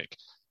want to make.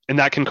 And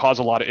that can cause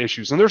a lot of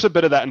issues. And there's a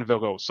bit of that in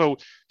Veron. So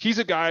he's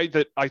a guy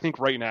that I think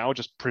right now,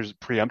 just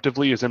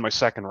preemptively, is in my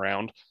second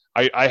round.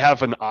 I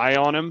have an eye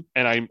on him,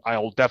 and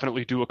I'll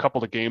definitely do a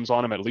couple of games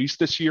on him at least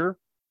this year.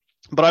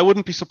 But I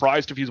wouldn't be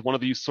surprised if he's one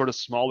of these sort of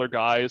smaller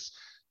guys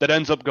that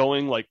ends up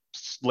going like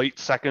late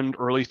second,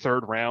 early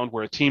third round,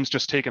 where a team's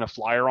just taking a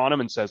flyer on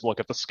him and says, look,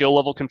 if the skill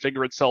level can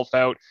figure itself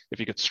out, if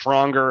he gets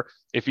stronger,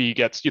 if he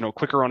gets,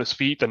 quicker on his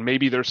feet, then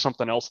maybe there's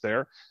something else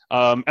there.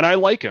 And I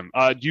like him.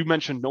 You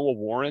mentioned Noah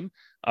Warren.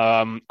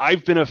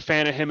 I've been a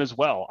fan of him as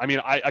well. I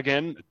mean,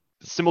 again,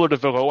 similar to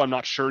Veron, I'm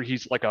not sure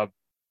he's like a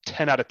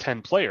 10 out of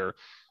 10 player,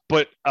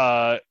 but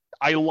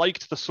I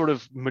liked the sort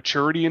of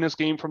maturity in his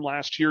game from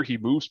last year. He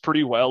moves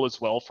pretty well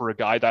as well for a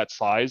guy that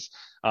size.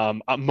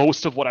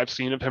 Most of what I've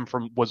seen of him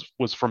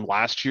was from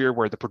last year,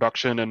 where the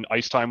production and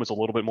ice time was a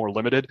little bit more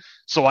limited.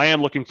 So I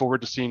am looking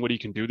forward to seeing what he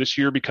can do this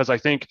year, because I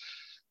think,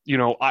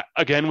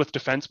 again, with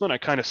defensemen, I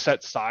kind of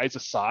set size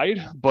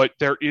aside, but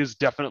there is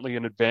definitely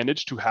an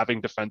advantage to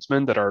having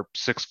defensemen that are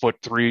 6'3",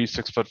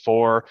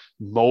 6'4",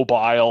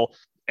 mobile,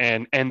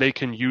 and they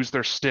can use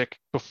their stick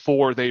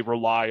before they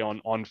rely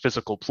on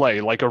physical play.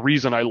 Like, a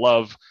reason I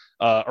love,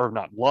 or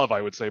not love,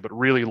 I would say, but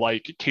really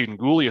like Caden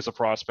Gooley as a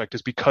prospect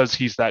is because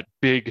he's that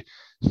big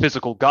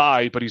physical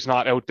guy, but he's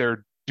not out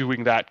there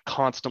doing that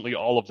constantly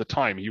all of the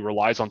time. He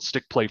relies on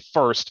stick play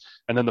first,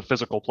 and then the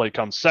physical play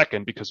comes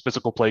second, because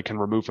physical play can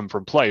remove him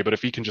from play. But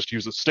if he can just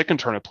use a stick and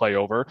turn a play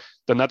over,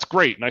 then that's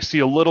great. And I see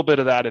a little bit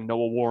of that in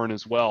Noah Warren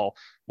as well,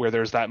 where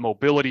there's that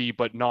mobility,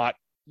 but not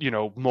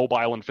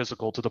mobile and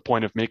physical to the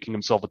point of making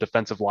himself a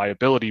defensive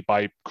liability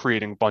by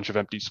creating a bunch of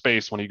empty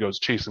space when he goes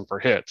chasing for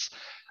hits.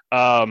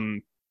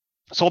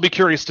 So I'll be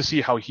curious to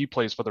see how he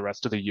plays for the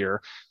rest of the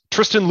year.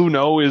 Tristan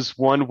Luneau is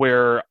one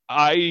where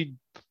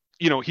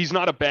he's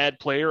not a bad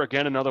player.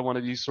 Again, another one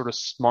of these sort of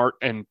smart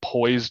and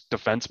poised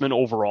defensemen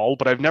overall,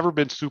 but I've never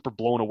been super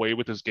blown away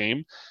with his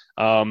game.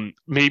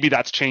 Maybe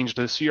that's changed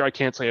this year. I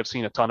can't say I've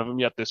seen a ton of him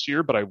yet this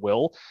year, but I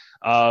will.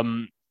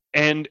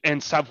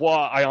 And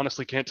Savoie, I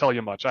honestly can't tell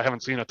you much. I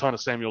haven't seen a ton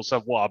of Samuel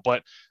Savoie,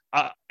 but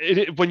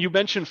when you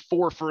mention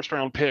 4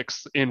 first-round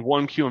picks in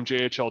one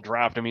QMJHL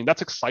draft, I mean,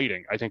 that's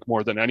exciting, I think,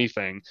 more than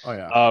anything. Oh,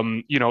 yeah.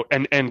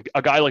 And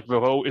a guy like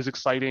Veron is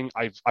exciting.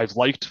 I've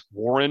liked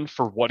Warren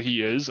for what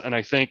he is, and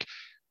I think,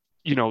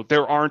 the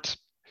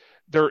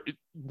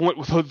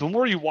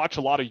more you watch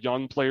a lot of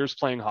young players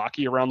playing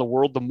hockey around the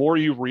world, the more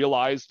you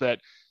realize that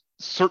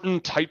certain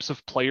types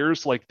of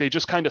players, like, they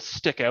just kind of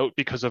stick out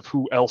because of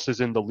who else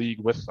is in the league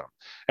with them.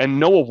 And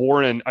Noah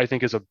Warren, I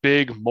think, is a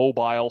big,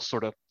 mobile,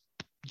 sort of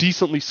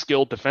decently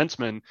skilled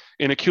defenseman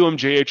in a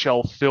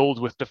QMJHL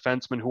filled with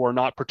defensemen who are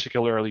not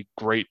particularly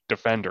great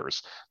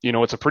defenders.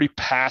 It's a pretty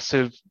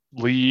passive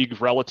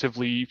league,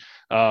 relatively.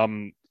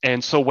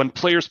 And so when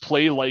players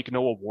play like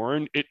Noah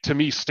Warren, it, to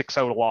me, sticks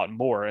out a lot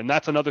more. And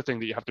that's another thing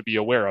that you have to be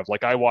aware of.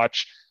 Like, I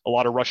watch a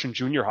lot of Russian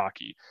junior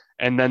hockey.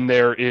 And then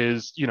there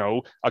is,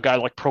 a guy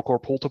like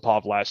Prokhor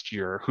Poltapov last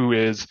year, who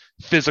is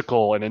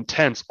physical and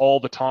intense all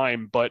the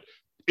time, but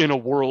in a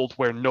world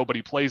where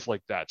nobody plays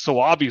like that. So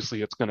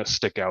obviously it's going to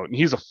stick out. And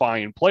he's a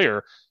fine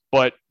player.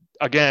 But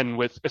again,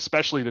 with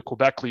especially the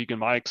Quebec League, in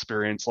my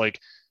experience, like,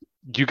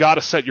 you got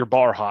to set your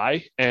bar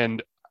high.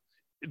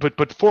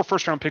 But 4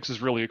 first-round picks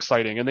is really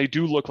exciting, and they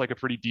do look like a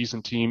pretty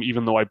decent team,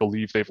 even though I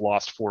believe they've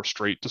lost 4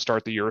 straight to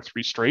start the year,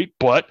 3 straight.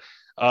 But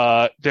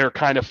they're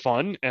kind of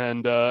fun,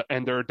 and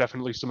there are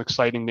definitely some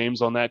exciting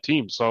names on that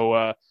team. So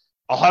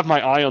I'll have my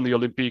eye on the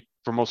Olympique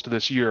for most of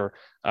this year.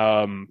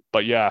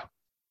 But yeah,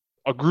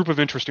 a group of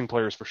interesting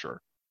players for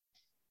sure.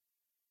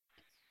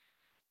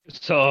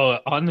 So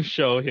on the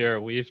show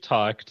here, we've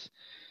talked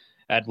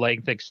at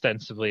length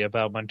extensively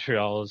about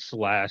Montreal's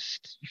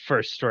last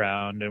first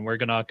round, and we're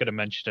not going to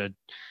mention it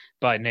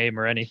by name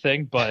or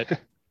anything, but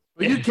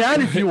you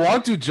can if you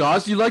want to,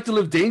 Josh. You like to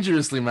live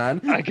dangerously, man.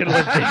 I can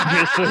live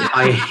dangerously.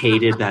 I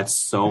hated that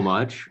so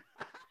much.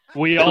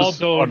 We all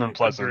don't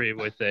agree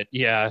with it.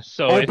 Yeah.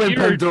 So open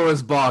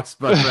Pandora's box,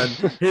 my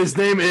friend. His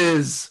name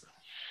is.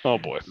 Oh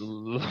boy.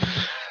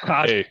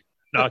 Hey.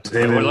 Not His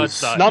name let's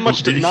is- not. Not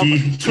much to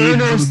He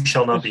Turner's- who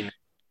shall not be named.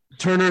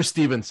 Turner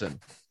Stevenson.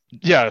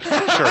 Yeah,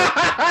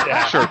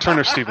 sure. Sure,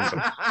 Turner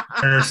Stevenson.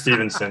 Turner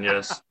Stevenson,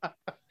 yes.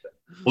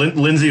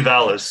 Lindsay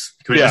Vallis.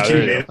 Could we Yeah, just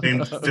there keep you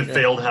naming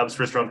failed Habs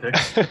first round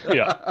picks?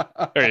 Yeah,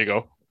 there you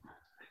go.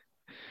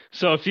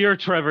 So if you're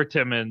Trevor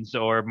Timmons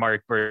or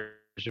Mark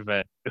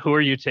Bergevin, who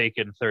are you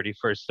taking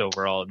 31st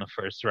overall in the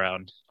first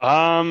round?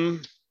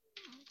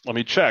 Let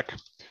me check.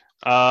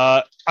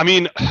 I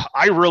mean,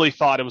 I really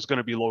thought it was going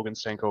to be Logan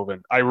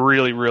Stankoven. I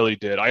really, really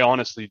did. I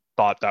honestly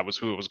thought that was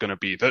who it was going to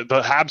be. The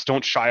Habs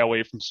don't shy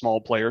away from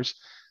small players,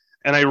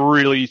 and I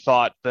really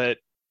thought that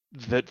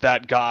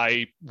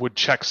guy would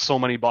check so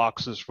many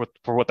boxes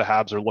for what the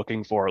Habs are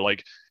looking for.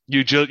 Like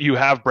you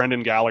have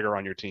Brendan Gallagher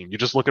on your team. You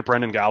just look at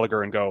Brendan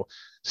Gallagher and go,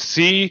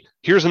 see,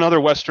 here's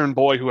another Western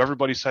boy who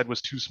everybody said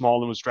was too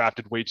small and was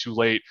drafted way too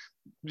late.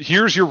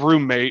 Here's your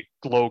roommate,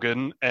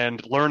 Logan,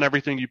 and learn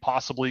everything you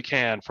possibly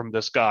can from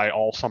this guy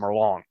all summer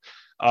long.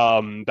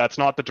 That's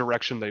not the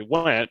direction they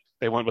went.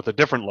 They went with a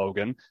different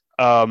Logan.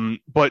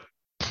 But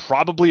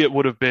probably it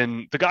would have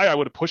been the guy I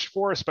would have pushed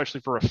for,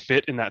 especially for a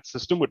fit in that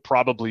system, would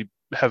probably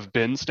have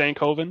been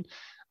Stankoven.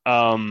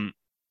 Aatu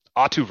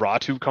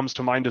Ratu comes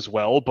to mind as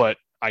well, but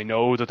I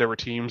know that there were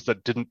teams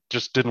that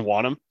didn't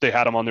want him. They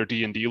had him on their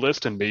D&D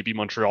list, and maybe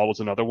Montreal was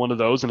another one of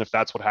those. And if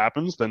that's what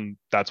happens, then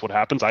that's what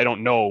happens. I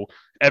don't know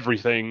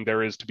everything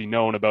there is to be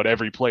known about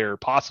every player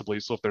possibly.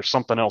 So if there's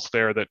something else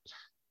there that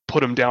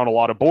put him down a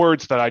lot of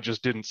boards that I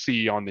just didn't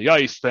see on the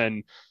ice,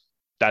 then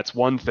that's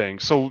one thing.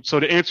 So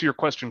to answer your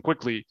question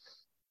quickly,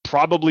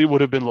 probably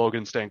would have been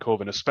Logan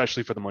Stankoven,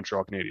 especially for the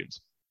Montreal Canadiens.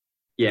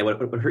 Yeah,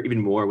 what hurt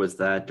even more was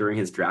that during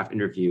his draft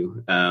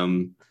interview,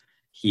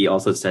 he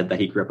also said that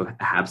he grew up a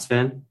Habs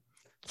fan.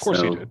 Of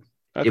course he did.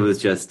 It was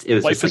just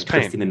life just is like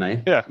pain. twisting the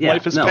knife. Yeah,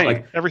 life is pain.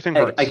 Like, everything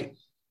hurts.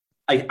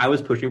 I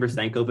was pushing for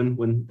Stankoven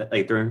when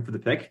during for the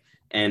pick,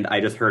 and I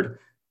just heard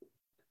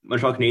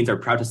Montreal Canadiens are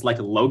proud to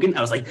select Logan.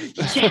 I was like,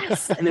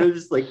 yes, and it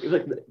was like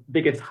the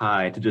biggest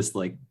high to just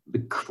like the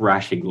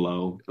crashing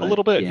low. A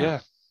little bit, yeah.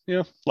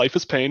 Life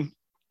is pain.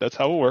 That's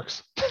how it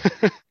works.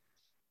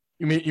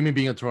 You mean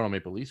being a Toronto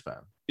Maple Leafs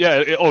fan?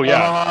 Yeah. Oh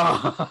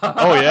yeah.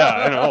 Oh yeah.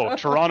 I know.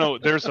 Toronto.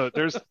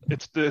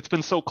 It's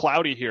been so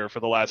cloudy here for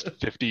the last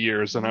 50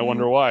 years, and I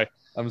wonder why.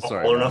 I'm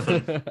sorry. All or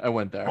nothing. I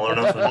went there. All or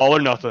nothing. All or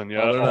nothing.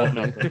 Yeah. All or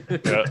nothing.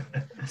 Yeah.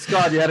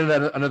 Scott, you had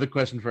another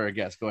question for our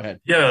guest. Go ahead.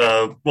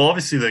 Yeah, well,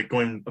 obviously, like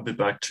going a bit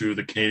back to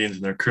the Canadiens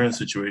and their current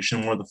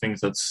situation, one of the things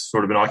that's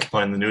sort of been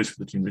occupying the news for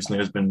the team recently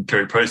has been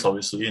Carey Price,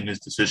 obviously, and his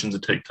decision to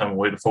take time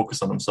away to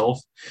focus on himself,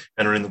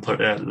 entering the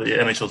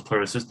NHL's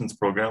Player Assistance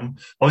Program.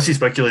 Obviously,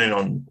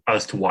 speculating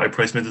as to why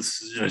Price made this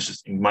decision is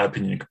just, in my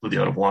opinion, completely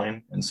out of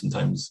line, and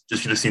sometimes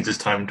just he just needs his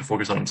time to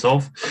focus on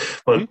himself.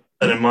 But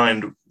that in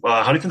mind,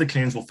 how do you think the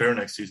Canadiens will fare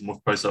next season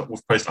with Price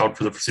out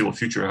for the foreseeable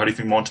future? How do you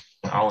think Montreal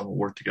and Allen will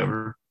work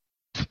together?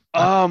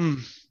 I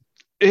mean,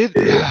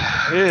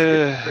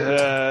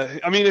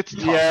 it's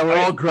tough.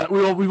 Yeah,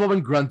 we've all been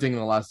grunting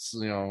the last,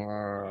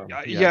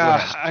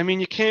 I mean,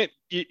 you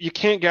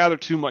can't gather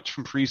too much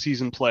from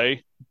preseason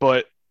play,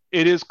 but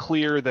it is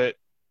clear that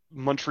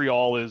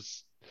Montreal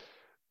is.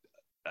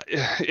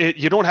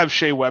 You don't have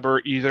Shea Weber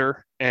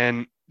either,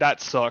 and that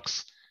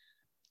sucks.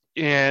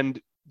 And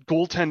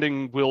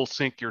goaltending will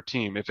sink your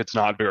team if it's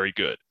not very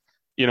good.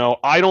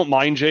 I don't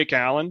mind Jake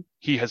Allen.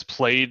 He has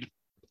played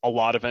a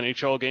lot of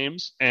NHL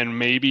games, and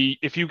maybe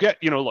if you get,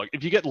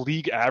 if you get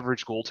league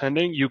average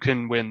goaltending, you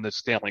can win the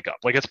Stanley Cup.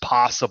 Like, it's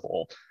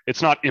possible.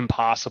 It's not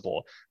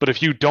impossible. But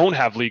if you don't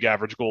have league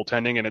average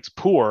goaltending and it's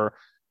poor,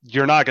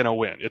 you're not going to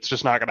win. It's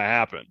just not going to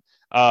happen.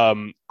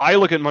 I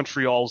look at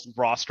Montreal's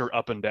roster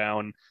up and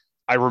down.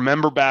 I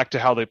remember back to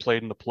how they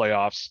played in the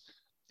playoffs.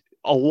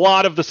 A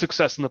lot of the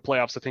success in the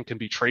playoffs, I think, can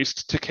be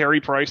traced to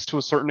Carey Price to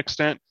a certain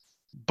extent.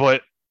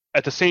 But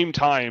at the same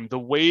time, the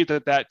way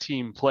that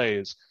team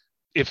plays,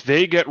 if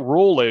they get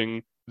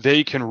rolling,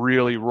 they can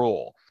really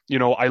roll.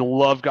 I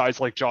love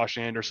guys like Josh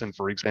Anderson,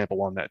 for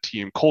example, on that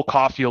team. Cole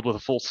Caulfield with a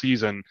full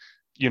season,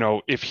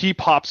 if he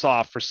pops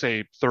off for,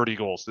 say, 30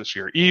 goals this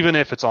year, even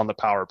if it's on the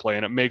power play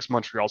and it makes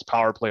Montreal's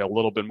power play a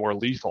little bit more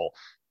lethal,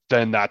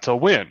 then that's a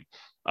win.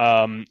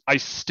 I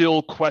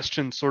still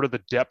question sort of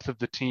the depth of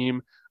the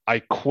team. I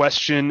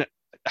question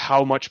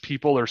how much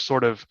people are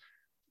sort of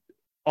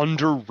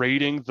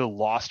underrating the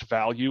lost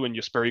value in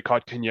Jesperi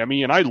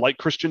Kotkaniemi. And I like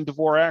Christian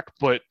Dvorak,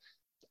 but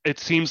it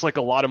seems like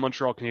a lot of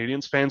Montreal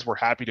Canadiens fans were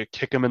happy to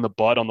kick him in the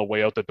butt on the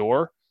way out the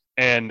door.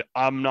 And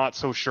I'm not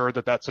so sure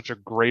that that's such a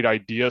great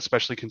idea,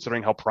 especially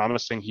considering how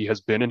promising he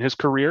has been in his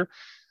career.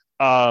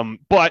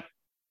 But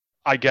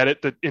I get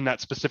it that in that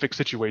specific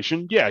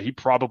situation, yeah, he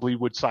probably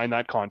would sign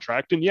that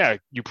contract. And yeah,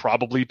 you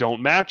probably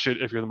don't match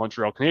it if you're the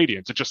Montreal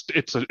Canadiens.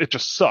 It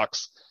just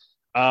sucks.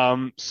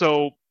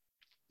 So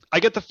I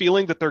get the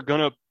feeling that they're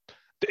going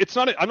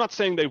to, I'm not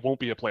saying they won't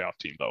be a playoff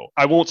team though.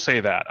 I won't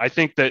say that. I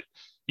think that,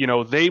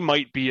 they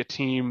might be a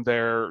team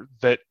there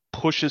that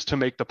pushes to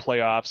make the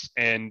playoffs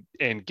and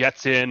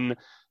gets in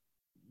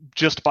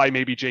just by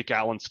maybe Jake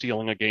Allen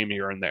stealing a game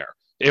here and there,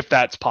 if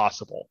that's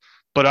possible.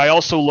 But I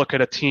also look at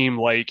a team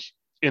like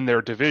in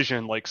their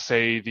division, like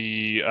say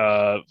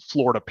the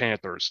Florida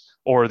Panthers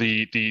or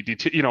the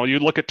you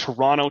look at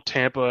Toronto,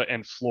 Tampa,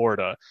 and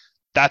Florida.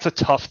 That's a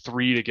tough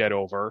 3 to get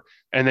over.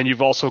 And then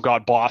you've also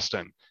got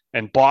Boston.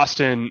 And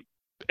Boston,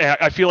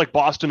 I feel like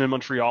Boston and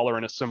Montreal are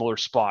in a similar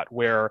spot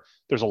where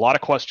there's a lot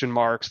of question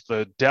marks.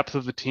 The depth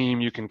of the team,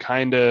 you can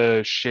kind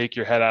of shake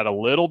your head at a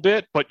little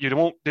bit, but you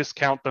don't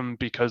discount them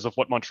because of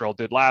what Montreal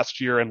did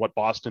last year and what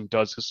Boston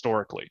does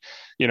historically.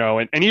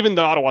 And even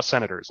the Ottawa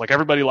Senators, like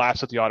everybody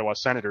laughs at the Ottawa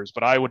Senators,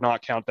 but I would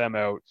not count them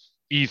out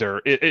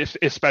either,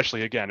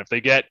 especially, again, if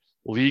they get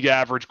league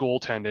average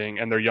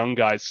goaltending and their young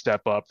guys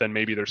step up, then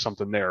maybe there's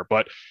something there.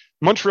 But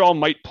Montreal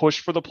might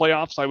push for the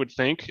playoffs, I would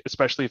think,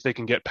 especially if they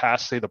can get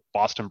past, say, the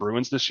Boston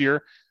Bruins this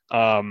year.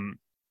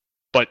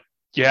 But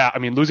yeah, I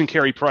mean, losing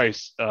Carey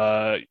Price,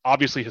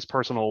 obviously his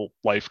personal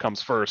life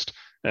comes first.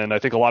 And I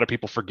think a lot of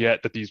people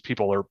forget that these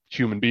people are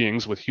human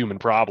beings with human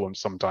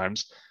problems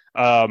sometimes.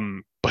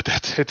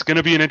 But it's going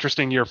to be an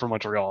interesting year for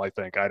Montreal, I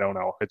think. I don't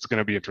know. It's going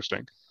to be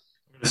interesting.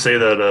 To say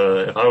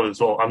that if I was,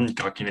 I'm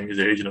Hockey Nick's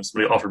agent, if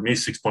somebody offered me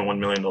 $6.1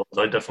 million,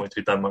 I'd definitely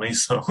take that money.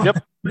 So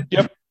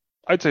Yep.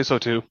 I'd say so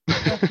too.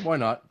 Why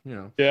not?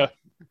 Yeah.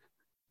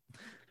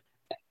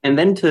 And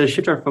then to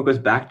shift our focus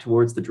back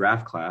towards the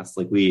draft class,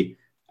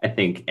 I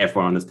think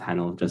everyone on this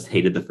panel just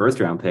hated the first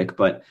round pick,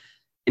 but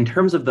in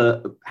terms of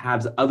the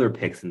Habs' other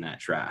picks in that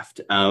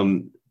draft,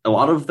 a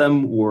lot of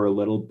them were a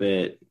little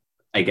bit,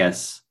 I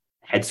guess,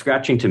 head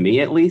scratching to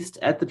me, at least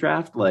at the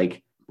draft.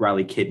 Like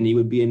Riley Kidney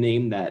would be a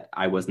name that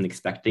I wasn't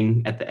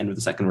expecting at the end of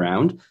the second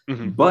round,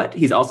 but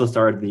he's also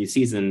started the new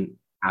season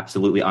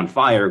absolutely on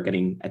fire,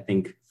 getting, I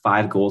think,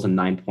 5 goals and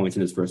 9 points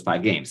in his first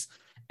 5 games.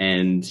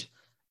 And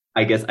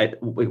I guess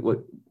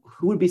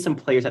who would be some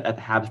players that the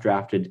Habs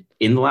drafted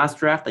in the last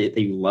draft that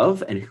you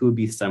love, and who would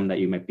be some that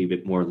you might be a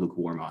bit more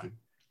lukewarm on?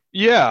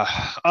 Yeah.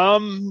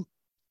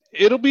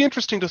 It'll be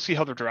interesting to see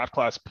how the draft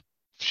class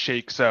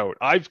shakes out.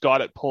 I've got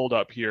it pulled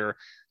up here.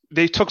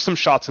 They took some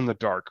shots in the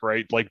dark,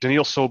 right? Like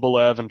Daniil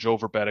Sobolev and Joe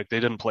Vrbetic, they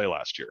didn't play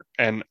last year.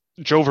 And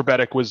Joe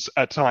Vrbetic was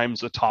at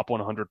times a top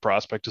 100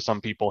 prospect to some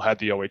people had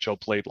the OHL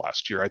played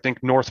last year. I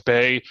think North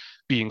Bay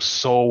being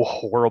so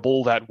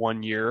horrible that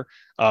one year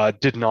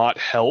did not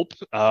help.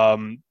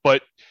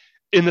 But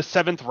in the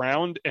 7th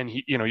round, and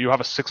you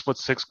have a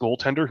 6'6"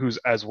 goaltender who's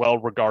as well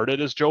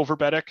regarded as Joe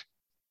Vrbetic.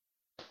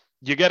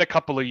 You get a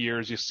couple of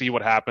years, you see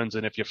what happens,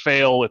 and if you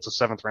fail, it's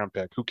a 7th round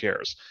pick. Who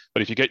cares?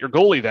 But if you get your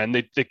goalie, then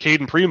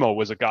Caden Primo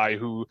was a guy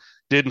who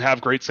didn't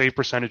have great save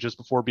percentages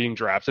before being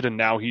drafted, and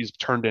now he's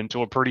turned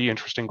into a pretty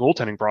interesting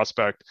goaltending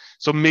prospect.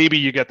 So maybe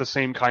you get the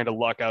same kind of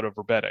luck out of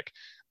Vrbetic.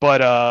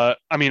 But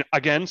I mean,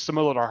 again,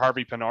 similar to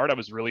Harvey Pinard, I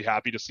was really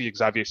happy to see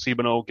Xavier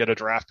Simoneau get a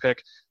draft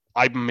pick.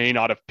 I may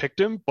not have picked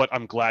him, but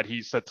I'm glad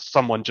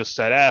someone just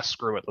said,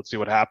 screw it, let's see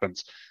what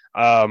happens.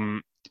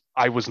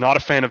 I was not a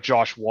fan of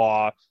Josh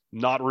Waugh.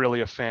 Not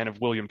really a fan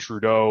of William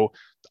Trudeau.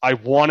 I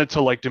wanted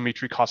to like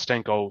Dmitry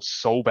Kostenko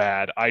so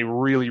bad. I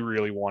really,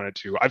 really wanted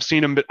to.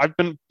 I've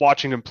been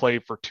watching him play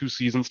for 2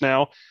 seasons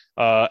now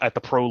at the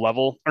pro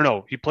level. Or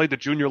no, he played the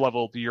junior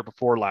level the year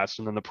before last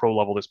and then the pro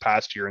level this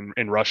past year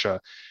in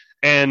Russia.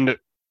 And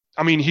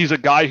I mean, he's a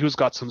guy who's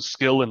got some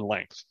skill and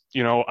length.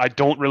 I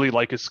don't really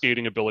like his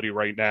skating ability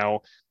right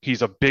now.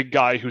 He's a big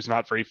guy who's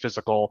not very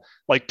physical.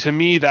 Like, to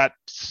me, that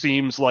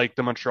seems like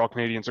the Montreal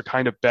Canadiens are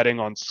kind of betting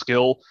on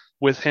skill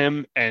with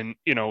him. And,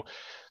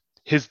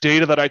 his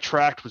data that I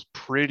tracked was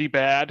pretty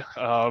bad.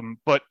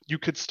 But you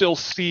could still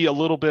see a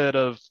little bit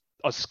of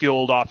a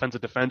skilled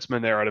offensive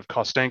defenseman there out of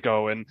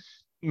Kostenko. And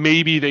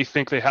maybe they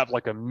think they have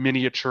like a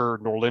miniature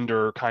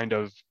Norlinder kind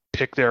of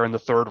pick there in the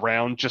 3rd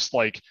round, just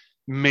like,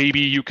 maybe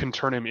you can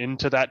turn him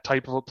into that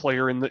type of a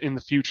player in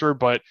the future,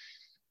 but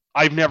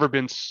I've never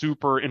been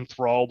super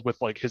enthralled with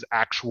like his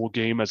actual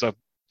game as a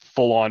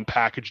full-on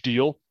package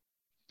deal.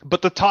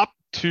 But the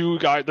two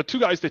guys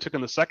they took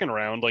in the 2nd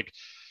round, like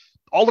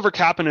Oliver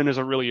Kapanen is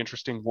a really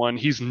interesting one.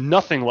 He's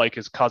nothing like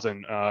his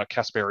cousin,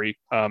 Kasperi,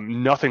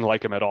 nothing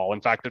like him at all.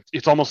 In fact,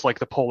 it's almost like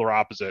the polar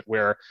opposite,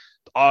 where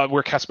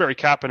Kasperi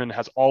Kapanen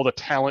has all the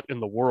talent in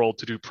the world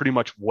to do pretty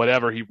much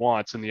whatever he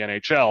wants in the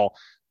NHL.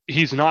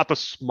 He's not the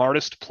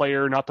smartest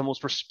player, not the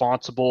most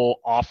responsible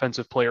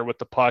offensive player with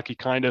the puck. He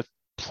kind of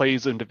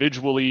plays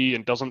individually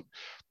and doesn't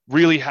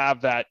really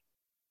have that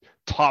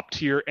top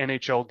tier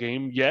NHL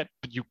game yet,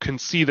 but you can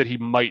see that he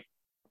might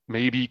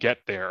maybe get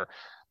there.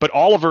 But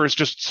Oliver is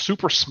just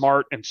super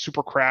smart and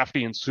super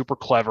crafty and super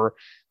clever.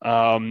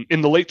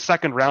 In the late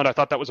 2nd round, I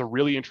thought that was a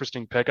really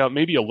interesting pickup,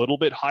 maybe a little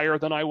bit higher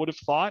than I would have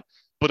thought,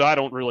 but I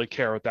don't really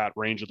care at that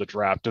range of the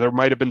draft. There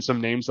might have been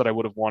some names that I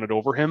would have wanted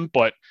over him,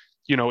 but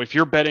if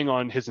you're betting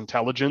on his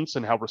intelligence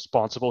and how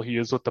responsible he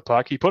is with the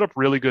puck, he put up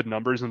really good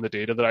numbers in the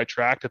data that I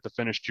tracked at the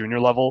Finnish junior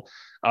level.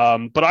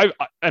 But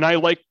I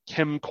like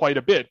him quite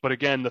a bit. But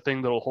again, the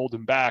thing that'll hold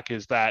him back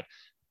is that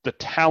the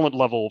talent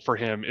level for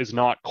him is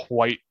not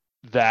quite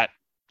that,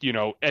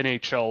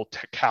 NHL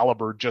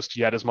caliber just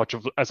yet as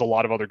a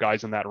lot of other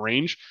guys in that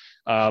range.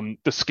 The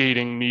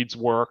skating needs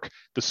work.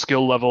 The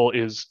skill level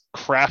is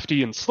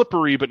crafty and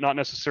slippery, but not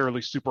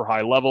necessarily super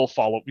high level.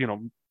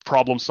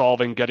 problem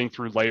solving, getting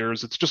through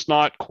layers. It's just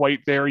not quite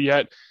there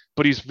yet,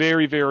 but he's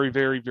very, very,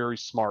 very, very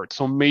smart.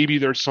 So maybe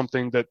there's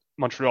something that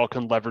Montreal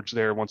can leverage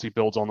there once he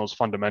builds on those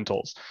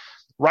fundamentals.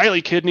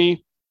 Riley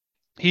Kidney,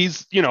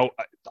 he's,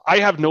 I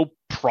have no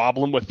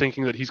problem with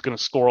thinking that he's going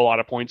to score a lot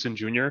of points in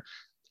junior.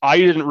 I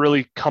didn't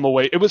really come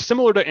away. It was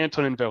similar to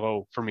Antonin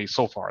Véro for me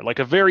so far, like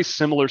a very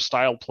similar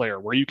style player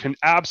where you can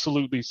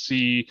absolutely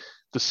see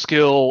the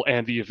skill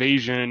and the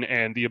evasion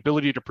and the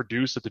ability to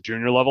produce at the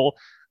junior level.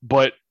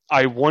 But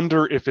I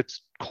wonder if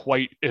it's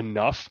quite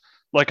enough.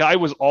 Like I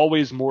was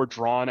always more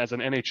drawn as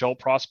an NHL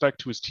prospect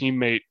to his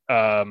teammate.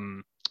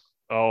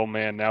 Oh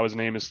man, now his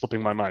name is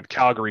slipping my mind.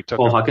 Calgary took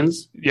Cole him.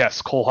 Huckins?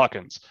 Yes, Cole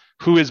Huckins,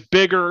 who is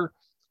bigger.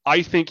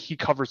 I think he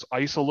covers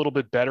ice a little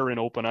bit better in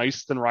open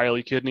ice than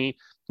Riley Kidney.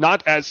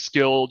 Not as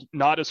skilled,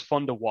 not as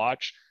fun to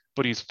watch,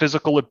 but he's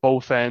physical at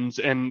both ends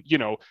and,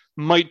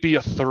 might be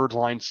a third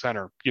line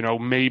center,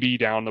 maybe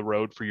down the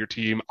road for your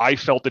team. I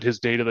felt that his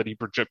data that he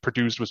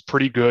produced was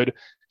pretty good.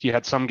 He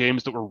had some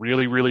games that were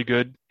really, really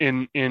good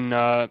in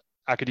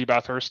Acadie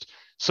Bathurst.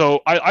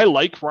 So I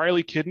like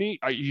Riley Kidney.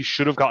 He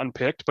should have gotten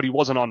picked, but he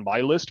wasn't on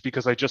my list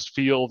because I just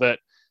feel that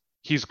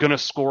he's going to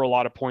score a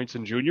lot of points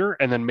in junior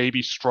and then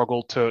maybe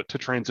struggle to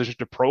transition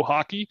to pro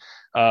hockey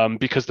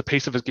because the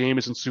pace of his game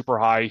isn't super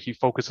high. He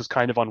focuses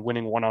kind of on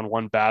winning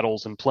one-on-one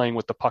battles and playing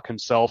with the puck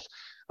himself.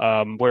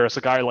 Whereas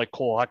a guy like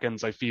Cole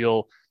Huckins, I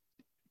feel,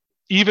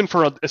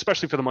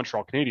 especially for the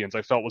Montreal Canadiens,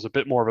 I felt was a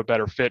bit more of a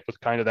better fit with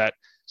kind of that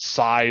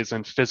size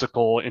and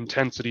physical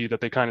intensity that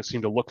they kind of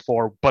seem to look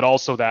for, but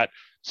also that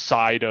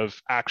side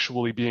of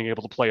actually being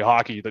able to play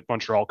hockey that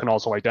Montreal can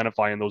also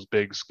identify in those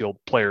big skilled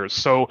players.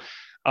 So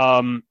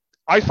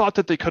I thought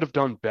that they could have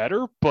done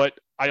better, but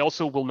I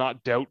also will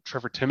not doubt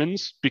Trevor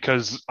Timmins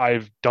because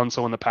I've done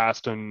so in the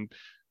past and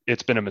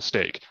it's been a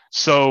mistake.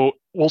 So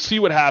we'll see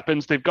what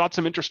happens. They've got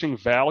some interesting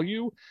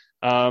value,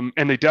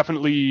 and they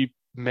definitely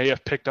may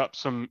have picked up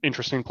some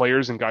interesting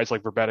players and guys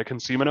like Verbetic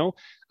and Simoneau,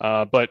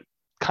 but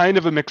kind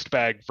of a mixed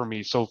bag for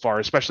me so far,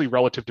 especially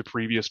relative to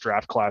previous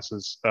draft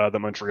classes that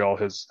Montreal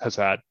has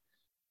had.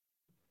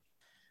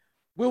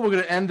 Well, we're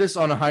going to end this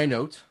on a high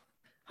note.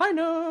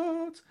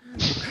 We're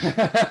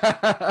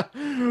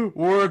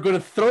going to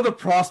throw the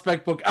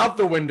prospect book out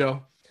the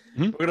window.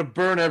 Mm-hmm. We're going to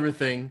burn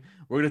everything.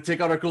 We're going to take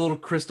out our little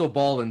crystal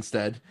ball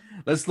instead.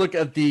 Let's look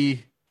at the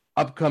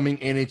upcoming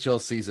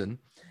NHL season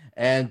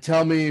and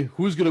tell me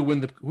who's going to win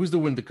the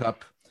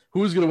cup,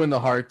 who's going to win the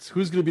Hart,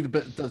 who's going to be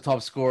the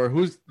top scorer,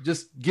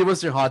 just give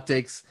us your hot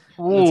takes.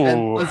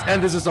 Let's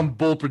end this with some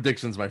bold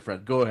predictions, my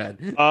friend. Go ahead.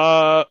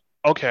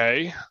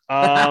 Okay.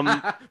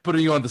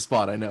 Putting you on the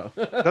spot, I know.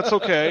 That's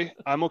okay.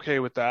 I'm okay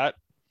with that.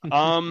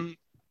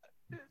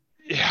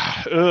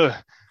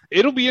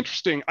 It'll be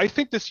interesting. I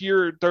think this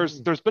year there's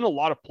been a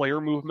lot of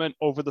player movement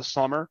over the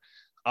summer.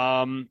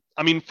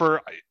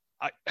 For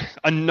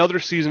another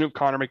season of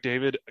Connor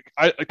McDavid,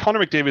 Connor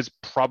McDavid is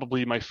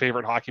probably my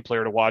favorite hockey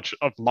player to watch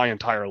of my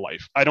entire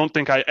life. I don't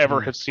think I ever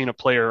have seen a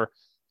player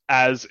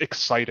as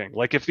exciting.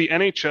 Like if the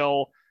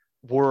NHL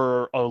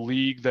were a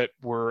league that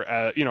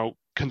were,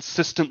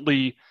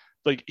 consistently,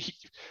 like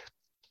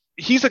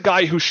he's a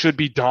guy who should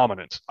be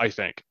dominant, I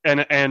think.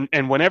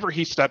 And whenever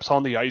he steps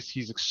on the ice,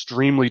 he's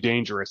extremely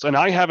dangerous. And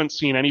I haven't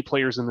seen any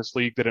players in this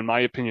league that, in my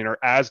opinion, are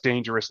as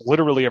dangerous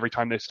literally every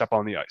time they step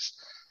on the ice.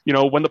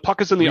 When the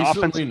puck is in the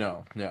offense,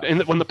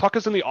 and when the puck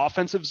is in the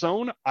offensive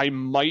zone, I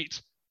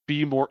might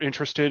be more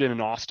interested in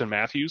an Austin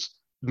Matthews,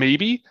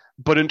 maybe.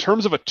 But in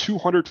terms of a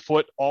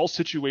 200-foot all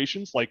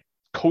situations, like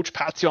coach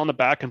pats you on the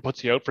back and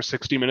puts you out for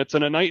 60 minutes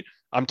in a night,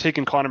 I'm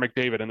taking Connor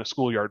McDavid in a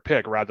schoolyard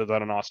pick rather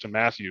than an Austin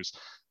Matthews.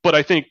 But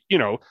I think,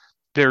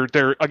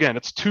 they're again,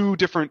 it's two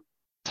different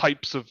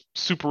types of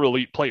super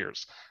elite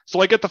players.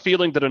 So I get the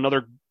feeling that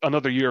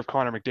another year of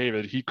Connor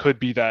McDavid, he could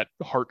be that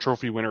Hart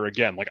Trophy winner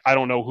again. Like, I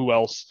don't know who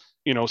else,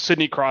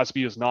 Sidney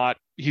Crosby is not,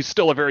 he's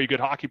still a very good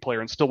hockey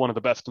player and still one of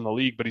the best in the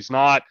league, but he's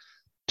not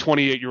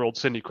 28-year-old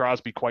Sidney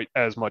Crosby quite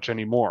as much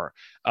anymore.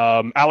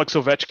 Alex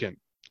Ovechkin,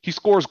 he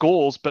scores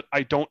goals, but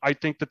I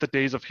think that the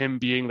days of him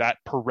being that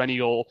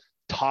perennial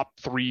top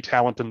 3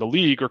 talent in the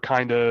league are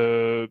kind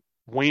of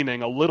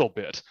waning a little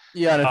bit.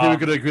 Yeah, and I think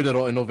we're going to agree that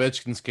in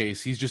Ovechkin's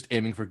case, he's just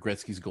aiming for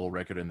Gretzky's goal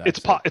record in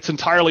that. It's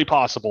entirely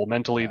possible.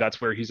 Mentally,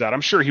 that's where he's at.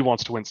 I'm sure he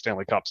wants to win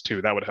Stanley Cups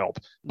too. That would help.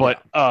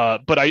 But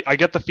I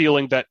get the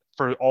feeling that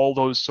for all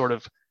those sort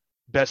of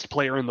best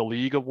player in the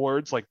league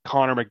awards, like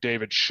Connor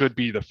McDavid should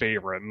be the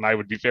favorite, and I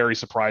would be very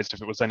surprised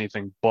if it was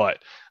anything but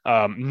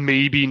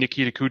maybe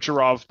Nikita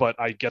Kucherov. But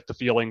I get the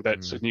feeling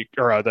that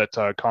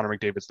Connor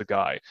McDavid's the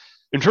guy.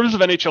 In terms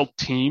of NHL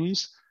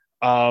teams,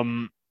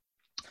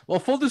 well,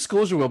 full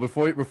disclosure, Will,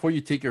 before you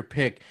take your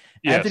pick,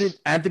 yes.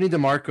 Anthony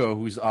DeMarco,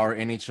 who's our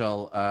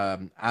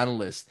NHL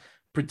analyst,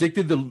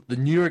 predicted the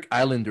New York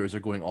Islanders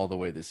are going all the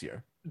way this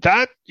year.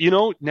 That,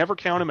 never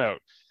count him out.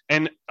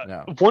 And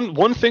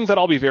one thing that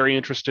I'll be very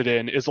interested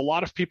in is a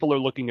lot of people are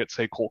looking at,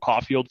 say, Cole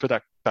Caulfield for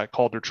that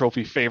Calder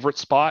Trophy favorite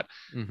spot.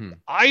 Mm-hmm.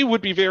 I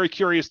would be very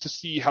curious to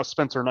see how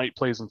Spencer Knight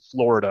plays in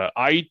Florida.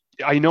 I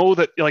know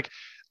that, like,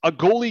 a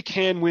goalie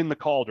can win the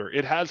Calder.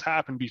 It has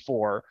happened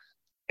before.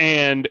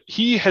 And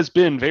he has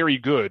been very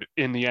good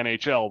in the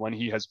NHL when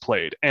he has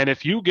played. And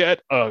if you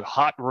get a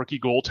hot rookie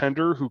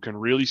goaltender who can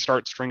really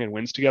start stringing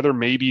wins together,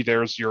 maybe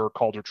there's your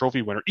Calder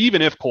Trophy winner,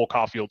 even if Cole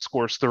Caulfield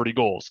scores 30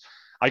 goals.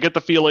 I get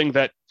the feeling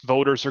that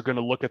voters are going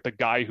to look at the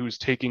guy who's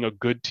taking a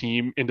good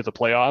team into the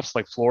playoffs,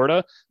 like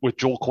Florida, with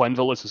Joel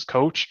Quenneville as his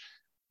coach,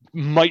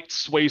 might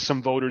sway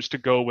some voters to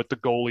go with the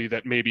goalie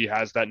that maybe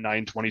has that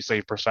 .920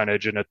 save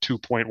percentage and a 2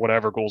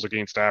 whatever goals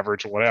against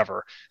average or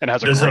whatever, and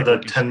has a does have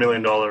that $10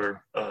 million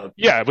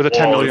with a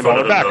 $10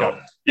 million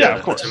backup. Yeah,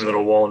 of course. The $10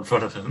 million wall in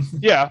front of him.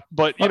 Yeah,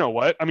 but you know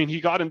what? I mean, he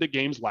got into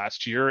games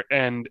last year,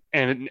 and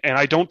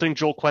I don't think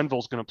Joel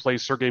Quenneville's going to play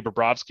Sergei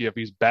Bobrovsky if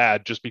he's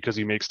bad just because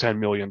he makes $10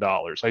 million.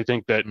 I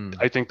think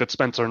that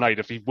Spencer Knight,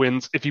 if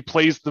he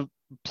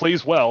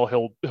plays well,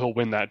 he'll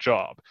win that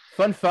job.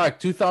 Fun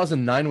fact: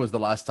 2009 was the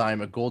last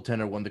time a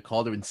goaltender won the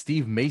Calder, and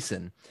Steve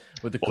Mason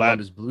with the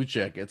Columbus Blue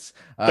Jackets.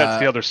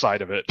 That's the other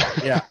side of it.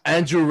 Yeah,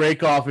 Andrew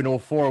Rakoff in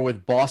 2004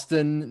 with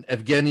Boston,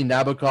 Evgeny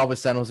Nabokov with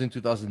San Jose in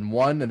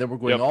 2001, and then we're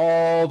going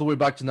all the way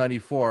back to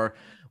 94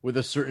 with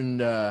a certain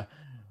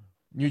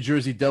New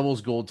Jersey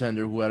Devils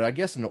goaltender who had, I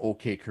guess, an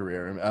okay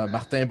career.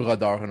 Martin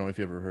Brodeur. I don't know if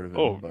you ever heard of him.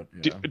 Oh, but,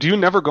 yeah. Do you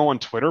never go on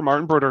Twitter?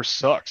 Martin Brodeur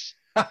sucks.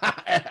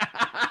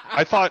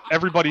 I thought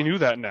everybody knew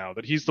that now,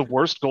 that he's the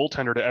worst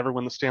goaltender to ever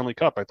win the Stanley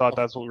Cup. I thought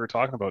that's what we were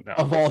talking about now.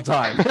 Of all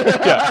time.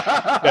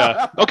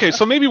 Yeah. Okay,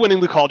 so maybe winning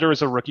the Calder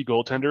as a rookie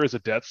goaltender is a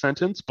death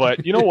sentence,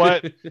 but you know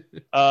what?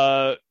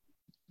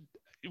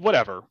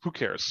 Whatever. Who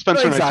cares?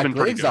 Spencer Knight's been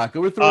pretty good.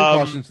 We're throwing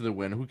caution to the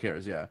wind. Who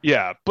cares? Yeah.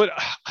 Yeah, but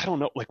I don't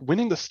know. Like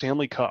winning the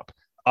Stanley Cup.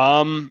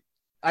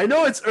 I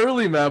know it's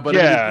early, man, but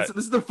yeah.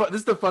 this is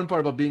the fun part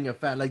about being a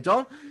fan. Like,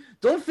 don't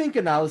think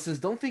analysis.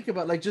 Don't think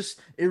about, like,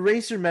 just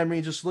erase your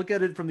memory. Just look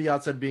at it from the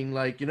outside, being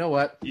like, you know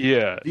what?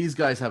 Yeah, these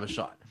guys have a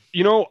shot.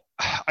 You know,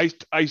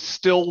 I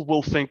still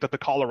will think that the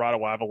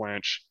Colorado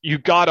Avalanche. You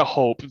gotta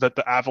hope that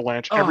the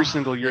Avalanche every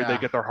single year they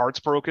get their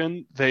hearts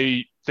broken.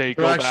 They're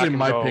go actually back and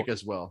my go, pick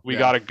as well. We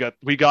gotta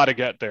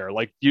get there.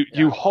 Like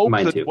you hope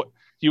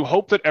you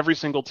hope that every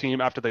single team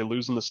after they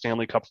lose in the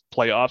Stanley Cup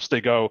playoffs, they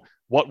go,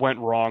 what went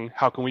wrong?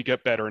 How can we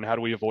get better? And how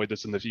do we avoid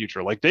this in the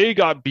future? Like they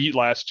got beat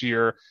last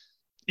year.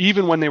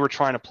 Even when they were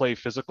trying to play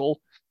physical,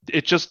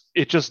 it just,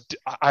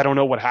 I don't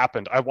know what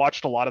happened. I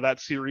watched a lot of that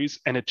series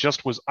and I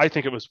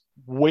think it was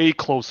way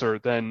closer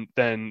than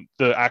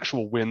the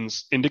actual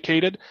wins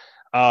indicated.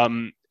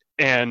 And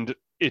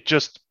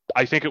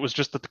I think it was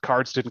just that the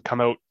cards didn't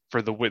come out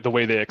for the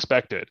way they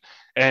expected.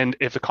 And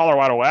if the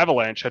Colorado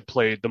Avalanche had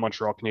played the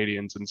Montreal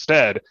Canadiens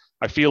instead,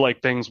 I feel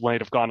like things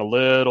might have gone a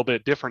little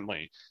bit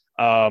differently.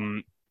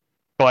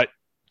 But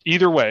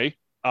either way,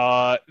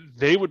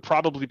 they would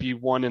probably be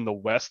one in the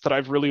West that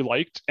I've really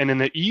liked. And in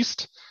the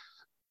East,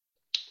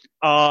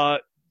 I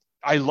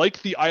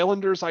like the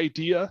Islanders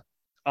idea.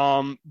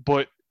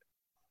 But,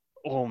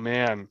 oh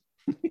man,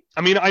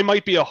 I mean, I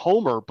might be a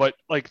homer, but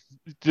like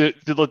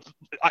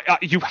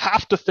you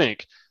have to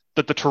think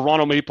that the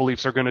Toronto Maple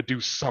Leafs are going to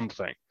do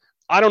something.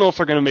 I don't know if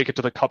they're going to make it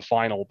to the Cup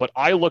final, but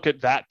I look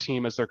at that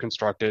team as they're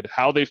constructed,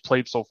 how they've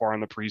played so far in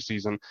the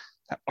preseason,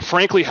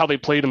 frankly, how they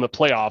played in the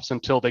playoffs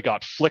until they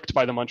got flicked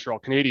by the Montreal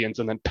Canadiens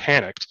and then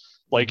panicked.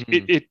 Like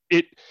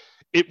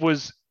it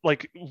was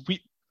like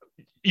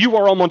you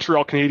are all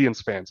Montreal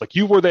Canadiens fans. Like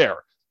you were there.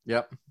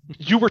 Yep.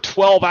 You were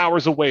 12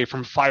 hours away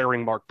from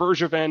firing Marc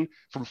Bergevin,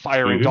 from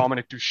firing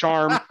Dominic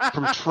Ducharme,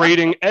 from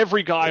trading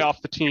every guy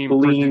off the team.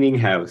 Cleaning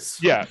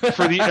house. Yeah,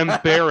 for the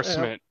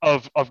embarrassment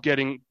of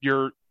getting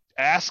your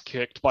ass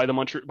kicked by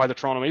the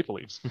Toronto Maple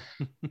Leafs.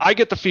 I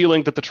get the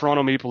feeling that the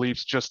Toronto Maple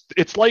Leafs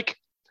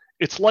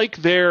it's like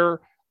they're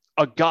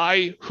a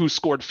guy who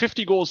scored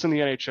 50 goals in the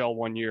NHL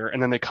one year,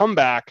 and then they come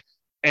back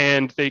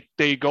and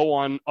they go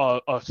on a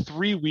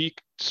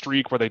 3-week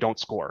streak where they don't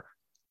score.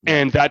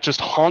 And that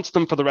just haunts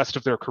them for the rest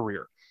of their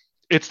career.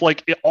 It's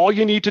like all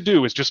you need to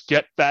do is just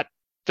get that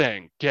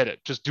thing, get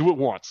it, just do it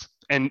once,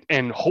 and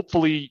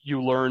hopefully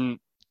you learn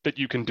that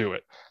you can do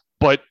it.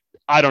 But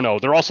I don't know.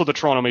 They're also the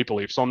Toronto Maple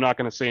Leafs, so I'm not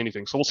going to say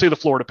anything. So we'll say the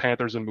Florida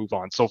Panthers and move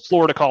on. So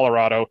Florida,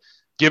 Colorado,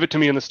 give it to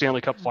me in the Stanley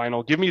Cup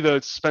final. Give me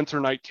the Spencer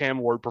Knight, Cam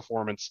Ward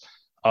performance,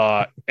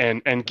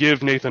 and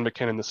give Nathan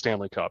MacKinnon the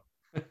Stanley Cup.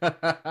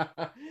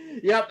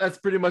 Yep, that's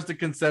pretty much the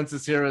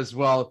consensus here as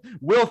well.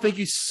 Will, thank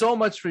you so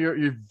much for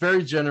your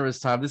very generous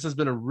time. This has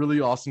been a really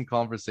awesome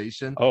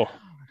conversation. Oh,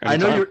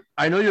 anytime.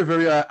 I know you're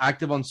very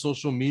active on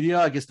social media.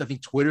 I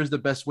think Twitter is the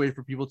best way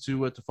for people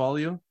to follow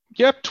you.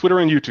 Yep, Twitter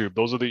and YouTube.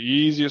 Those are the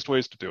easiest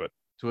ways to do it.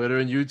 Twitter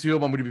and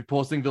YouTube. I'm going to be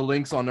posting the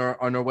links on our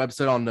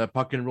website on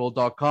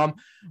puckandroll.com.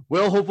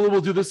 Will, hopefully we'll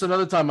do this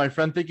another time, my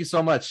friend. Thank you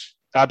so much.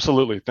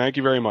 Absolutely. Thank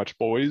you very much,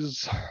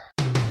 boys.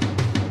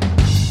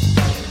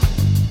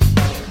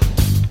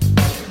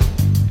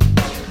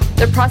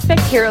 The Prospect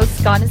Heroes,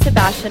 Scott and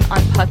Sebastian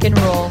on Puck and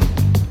Roll.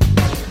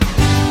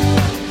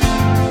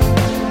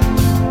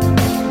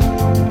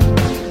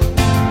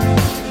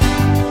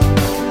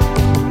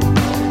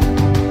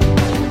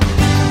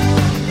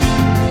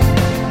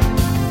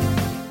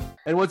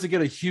 And once once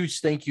again, a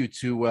huge thank you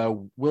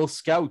to Will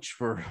Scouch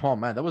for, oh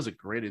man, that was a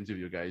great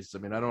interview, guys. I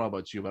mean, I don't know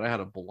about you, but I had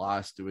a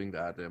blast doing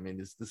that. I mean,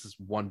 this is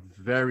one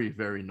very,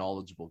 very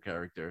knowledgeable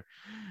character.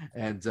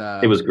 And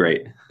it was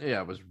great. Yeah,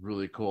 it was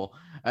really cool.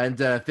 And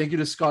thank you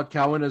to Scott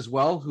Cowan as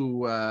well,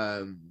 who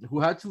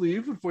had to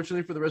leave,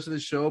 unfortunately, for the rest of the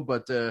show,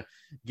 but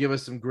give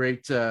us some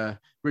great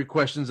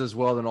questions as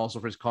well, and also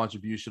for his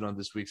contribution on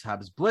this week's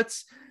Habs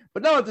Blitz.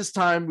 But now at this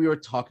time, we are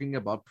talking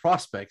about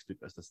prospects,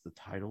 because that's the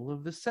title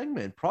of this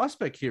segment,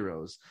 Prospect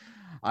Heroes.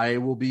 I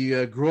will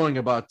be growing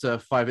about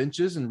 5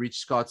 inches and reach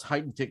Scott's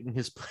height and taking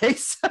his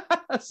place,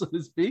 so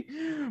to speak.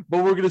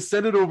 But we're going to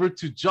send it over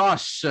to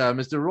Josh.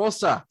 Mr.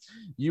 Rosa,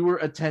 you were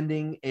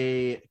attending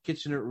a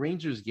Kitchener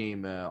Rangers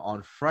game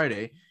on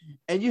Friday,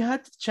 and you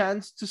had the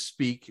chance to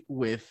speak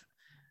with,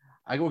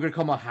 we're going to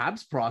call him a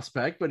Habs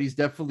prospect, but he's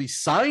definitely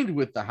signed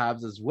with the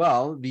Habs as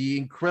well. The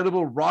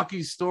incredible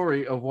Rocky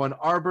story of one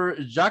Arber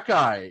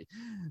Xhekaj.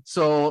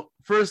 So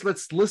first,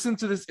 let's listen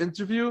to this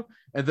interview,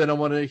 and then I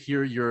want to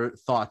hear your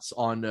thoughts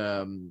on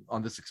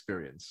this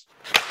experience.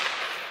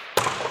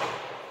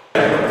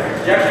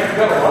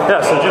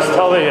 Yeah, so just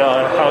tell me,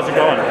 how's it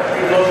going?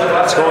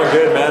 It's going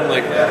good, man.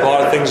 Like a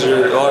lot of things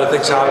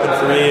happened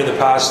for me in the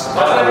past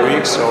couple of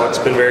weeks, so it's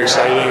been very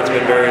exciting. It's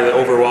been very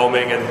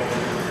overwhelming, and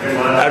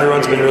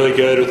everyone's been really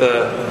good with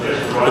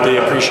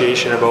the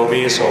appreciation about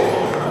me. So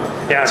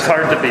yeah, it's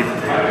hard to be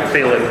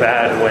feeling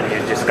bad when you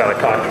just got a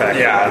contract.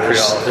 Yeah,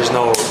 there's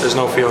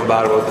no feeling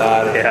bad about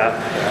that.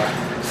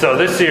 Yeah. So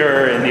this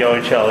year in the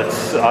OHL,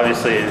 it's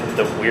obviously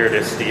the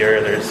weirdest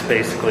year. There's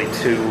basically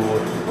 2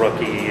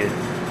 rookie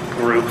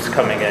groups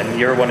coming in.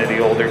 You're one of the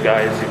older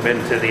guys. You've been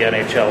to the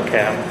NHL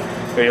camp.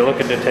 Are you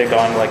looking to take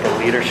on like a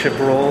leadership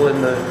role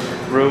in the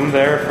room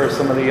there for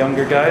some of the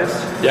younger guys?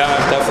 Yeah,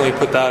 I've definitely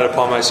put that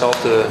upon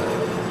myself to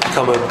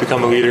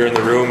become a leader in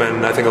the room,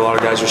 and I think a lot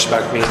of guys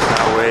respect me in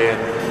that way.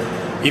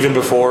 And even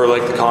before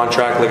like the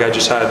contract, like I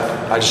just had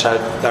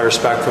that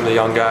respect from the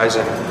young guys,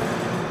 and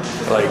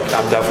like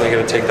I'm definitely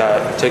going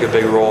to take a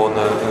big role in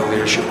the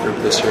leadership group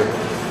this year.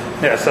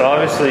 Yeah, so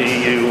obviously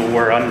you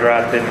were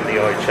undrafted in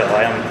the OHL.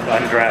 I am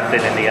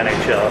undrafted in the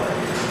NHL.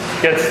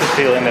 Gets the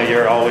feeling that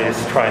you're always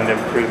trying to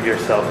improve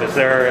yourself. Is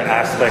there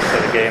aspects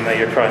of the game that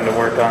you're trying to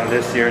work on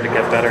this year to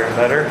get better and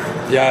better?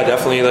 Yeah,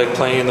 definitely. Like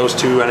playing those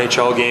 2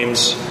 NHL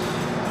games,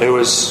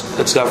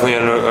 it's definitely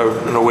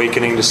an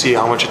awakening to see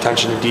how much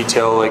attention to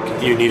detail like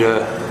you need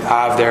to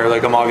have there.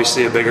 Like I'm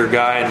obviously a bigger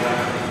guy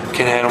and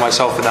can handle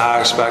myself in that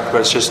aspect,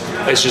 but it's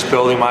just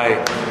building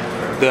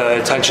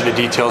the attention to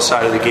detail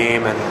side of the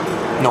game and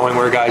knowing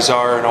where guys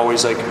are, and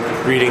always like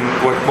reading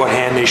what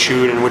hand they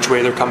shoot and which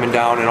way they're coming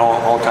down, and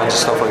all kinds of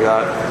stuff like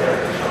that.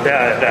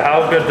 Yeah,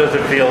 how good does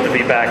it feel to be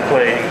back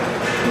playing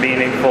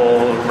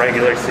meaningful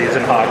regular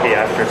season hockey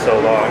after so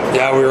long?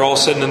 Yeah, we were all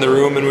sitting in the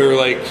room and we were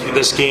like,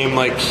 this game,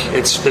 like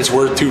it's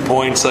worth 2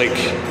 points. Like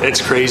it's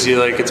crazy.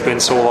 Like it's been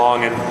so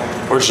long, and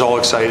we're just all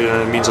excited,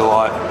 and it means a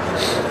lot.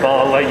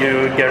 Well, I'll let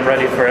you get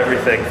ready for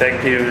everything.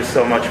 Thank you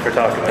so much for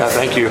talking to us. Yeah,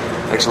 thank you.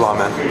 Thanks a lot,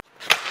 man.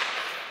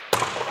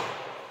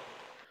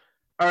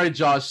 All right,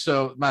 Josh.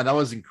 So, man, that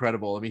was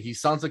incredible. I mean, he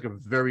sounds like a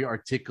very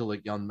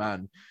articulate young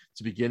man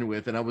to begin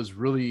with, and I was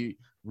really,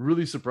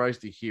 really surprised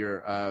to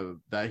hear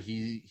that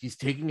he's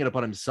taking it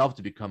upon himself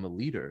to become a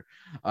leader.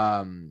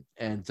 And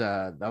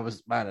that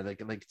was, man,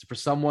 like for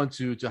someone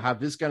to have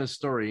this kind of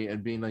story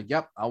and being like,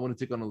 "Yep, I want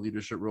to take on a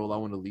leadership role. I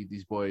want to lead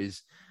these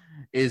boys,"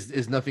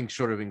 is nothing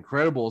short of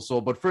incredible. So,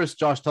 but first,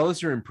 Josh, tell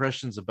us your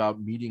impressions about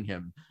meeting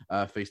him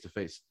face to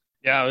face.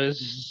 Yeah, it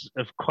was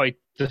quite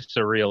the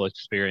surreal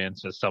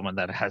experience as someone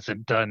that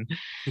hasn't done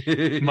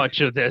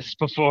much of this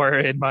before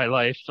in my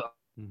life.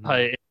 Mm-hmm.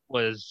 It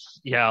was,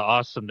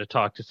 awesome to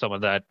talk to someone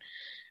that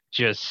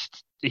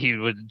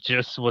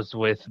was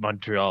with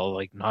Montreal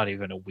like not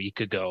even a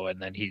week ago,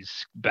 and then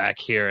he's back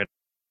here, and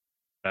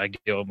I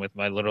go him with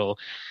my little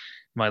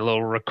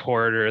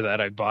recorder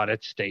that I bought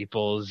at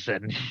Staples,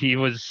 and he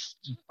was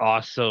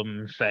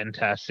awesome,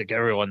 fantastic.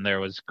 Everyone there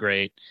was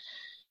great,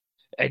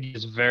 and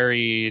he's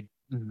very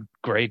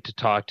great to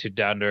talk to,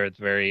 down to earth,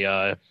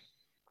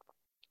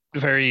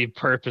 very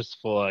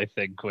purposeful, I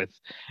think, with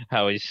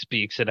how he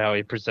speaks and how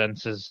he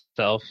presents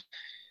himself,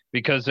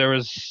 because there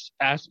was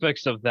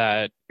aspects of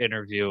that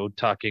interview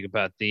talking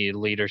about the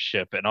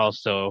leadership, and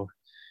also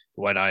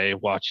when I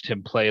watched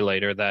him play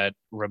later, that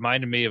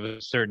reminded me of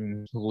a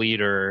certain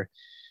leader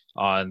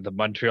on the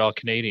Montreal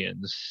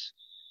Canadiens.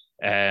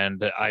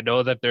 And I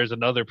know that there's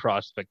another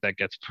prospect that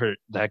gets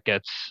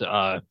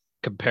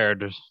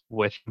compared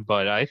with him,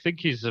 but I think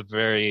he's a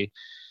very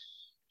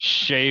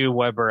Shea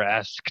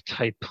Weber-esque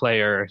type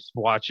player.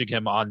 Watching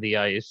him on the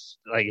ice,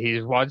 like,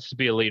 he wants to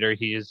be a leader.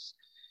 He's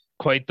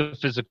quite the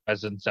physical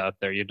presence out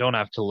there. You don't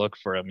have to look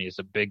for him. He's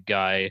a big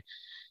guy,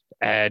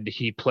 and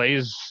he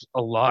plays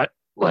a lot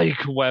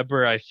like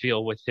Weber, I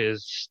feel, with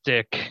his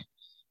stick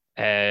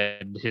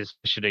and his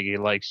positioning. He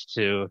likes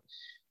to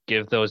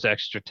give those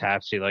extra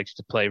taps. He likes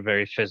to play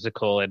very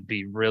physical and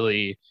be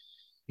really,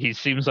 he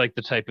seems like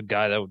the type of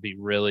guy that would be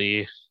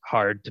really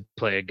hard to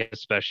play against,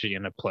 especially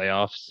in a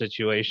playoff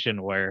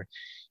situation where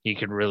he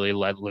can really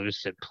let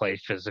loose and play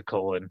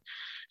physical and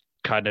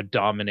kind of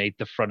dominate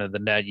the front of the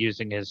net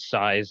using his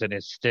size and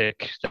his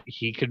stick.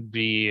 He could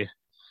be,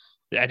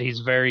 and he's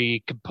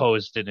very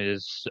composed in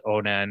his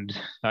own end.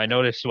 I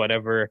noticed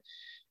whenever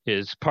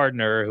his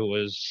partner, who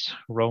was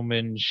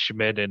Roman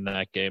Schmidt in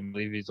that game, I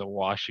believe he's a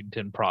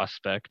Washington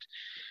prospect,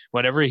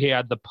 whenever he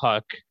had the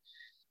puck,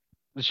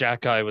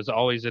 Xhekaj was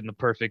always in the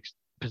perfect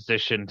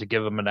position to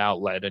give him an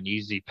outlet, an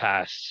easy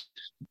pass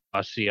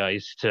across the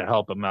ice to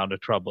help him out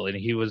of trouble. And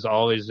he was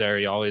always there.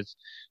 He always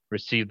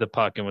received the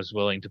puck and was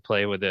willing to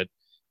play with it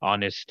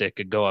on his stick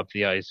and go up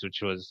the ice,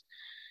 which was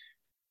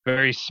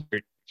very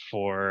smart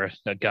for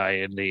a guy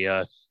in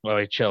the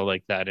OHL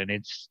like that. And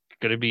it's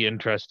going to be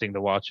interesting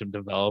to watch him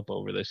develop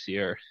over this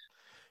year.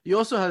 You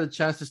also had a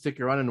chance to stick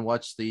around and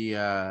watch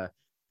the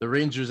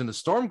Rangers and the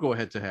Storm go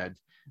head to head.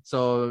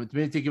 So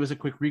maybe give us a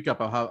quick recap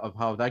of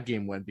how that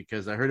game went,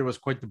 because I heard it was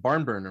quite the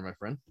barn burner, my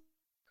friend.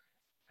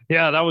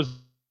 Yeah, that was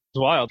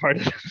wild. Part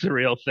of the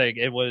surreal thing.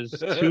 It was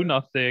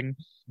 2-0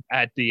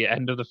 at the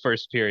end of the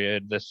first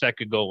period. The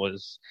second goal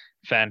was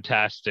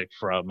fantastic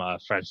from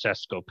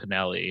Francesco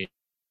Pinelli,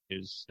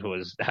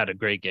 who had a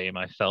great game,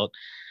 I felt.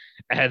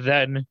 And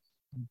then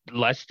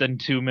less than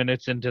 2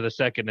 minutes into the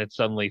second, it's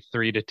suddenly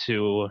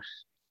 3-2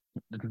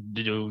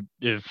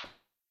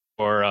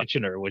 for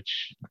Kitchener,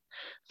 which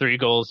 3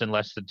 goals in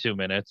less than 2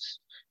 minutes,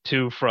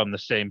 2 from the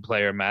same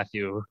player,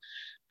 Matthew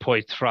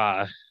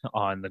Poitras,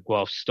 on the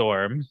Guelph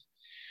Storm.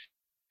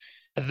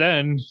 And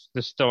then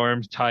the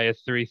Storm tie at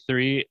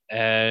 3-3,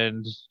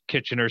 and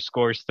Kitchener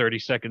scores 30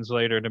 seconds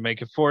later to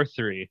make it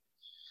 4-3.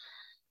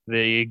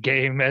 The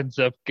game ends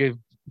up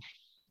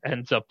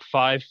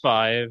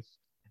 5-5,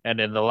 and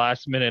in the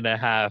last minute and a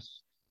half,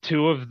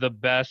 2 of the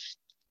best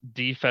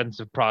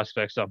defensive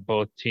prospects on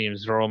both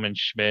teams, Roman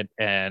Schmidt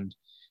and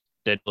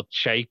Daniel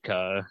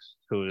Chayka,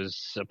 who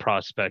is a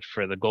prospect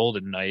for the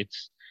Golden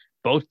Knights,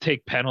 both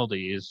take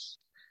penalties.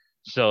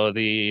 So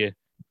the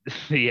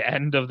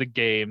end of the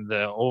game,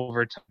 the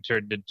overtime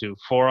turned into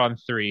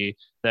 4-on-3,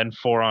 then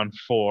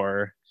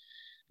 4-on-4,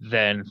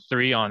 then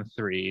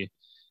 3-on-3,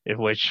 in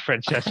which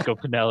Francesco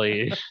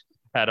Pinelli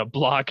had a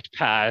blocked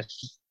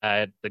pass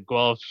at the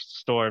Guelph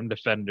Storm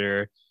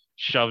defender,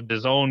 shoved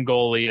his own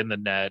goalie in the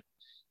net,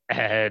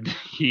 and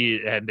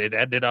it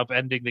ended up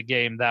ending the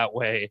game that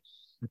way.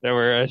 There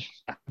were a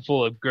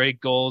handful of great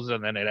goals,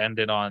 and then it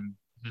ended on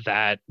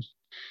that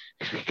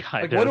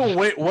kind of.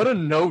 What a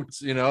note,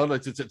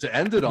 like to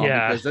end it on,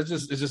 Yeah. because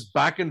it's just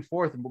back and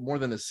forth more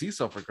than a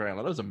seesaw, for crying out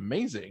loud. That was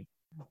amazing.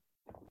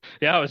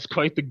 Yeah, it was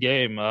quite the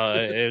game.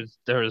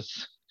 There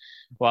was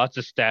lots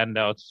of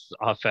standouts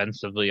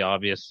offensively.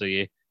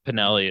 Obviously,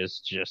 Pinelli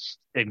is just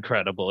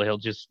incredible. He'll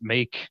just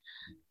make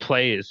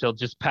plays. He'll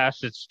just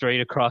pass it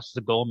straight across the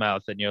goal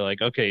mouth, and you're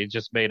like, okay, he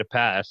just made a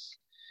pass.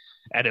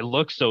 And it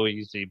looks so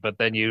easy, but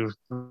then you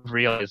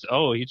realize,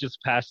 oh, he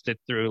just passed it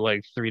through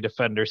like 3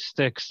 defender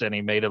sticks, and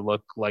he made it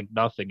look like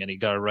nothing, and he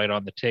got it right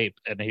on the tape,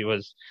 and he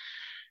was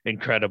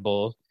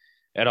incredible.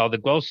 And on the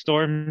Guelph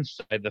Storm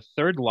side, the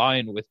third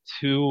line with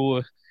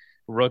 2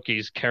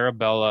 rookies,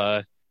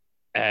 Carabella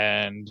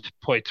and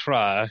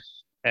Poitras,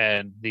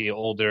 and the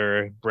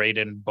older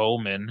Braden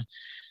Bowman,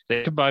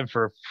 they combined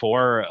for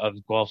 4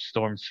 of Guelph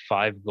Storm's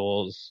 5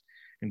 goals,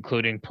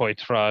 including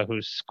Poitras,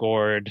 who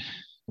scored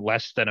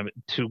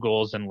 2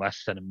 goals in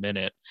less than a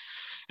minute,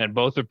 and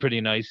both are pretty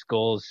nice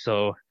goals.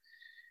 So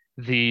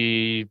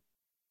the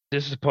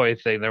disappointing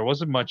thing, there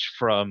wasn't much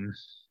from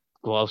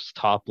Guelph's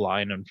top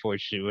line,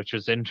 unfortunately, which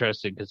was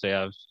interesting because they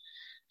have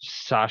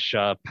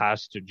Sasha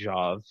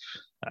Pastojov,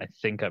 I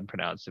think I'm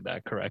pronouncing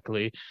that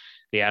correctly,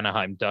 the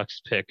Anaheim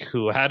Ducks pick,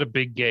 who had a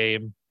big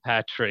game,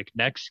 hat trick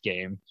next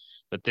game,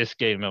 but this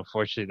game,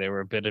 unfortunately, they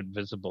were a bit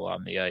invisible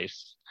on the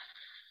ice.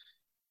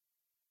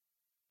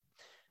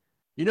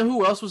 You know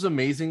who else was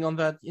amazing in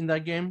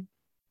that game?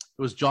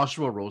 It was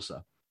Joshua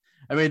Rosa.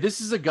 I mean, this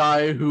is a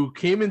guy who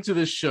came into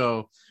this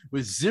show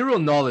with zero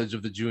knowledge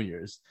of the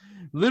juniors.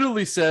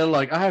 Literally said,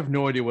 like, I have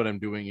no idea what I'm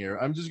doing here.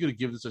 I'm just going to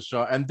give this a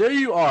shot. And there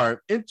you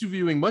are,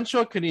 interviewing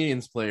Montreal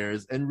Canadiens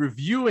players and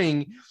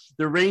reviewing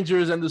the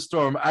Rangers and the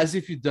Storm as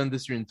if you've done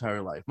this your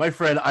entire life. My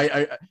friend,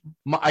 I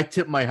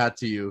tip my hat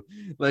to you.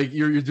 Like,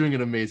 you're doing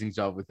an amazing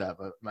job with that,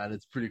 but man,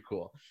 it's pretty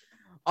cool.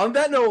 On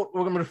that note,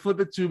 we're going to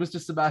flip it to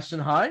Mr. Sebastian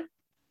High.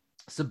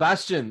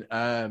 Sebastian,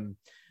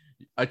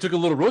 I took a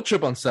little road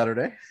trip on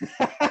Saturday.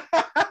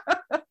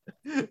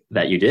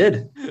 That you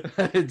did.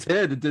 I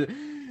did.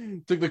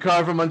 Took the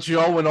car from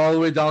Montreal, went all the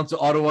way down to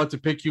Ottawa to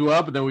pick you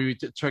up, and then we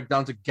trekked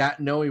down to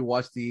Gatineau. We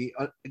watched the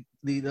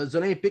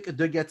Olympiques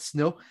de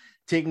Gatineau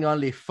taking on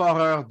les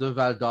Foreurs de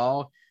Val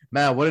d'Or.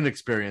 Man, what an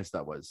experience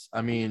that was.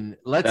 I mean,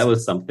 that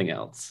was something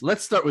else.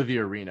 Let's start with the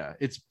arena.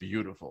 It's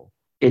beautiful.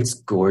 It's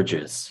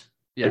gorgeous.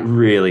 Yeah. It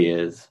really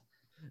is.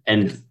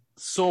 And it's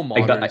so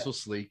modern, so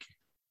sleek.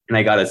 And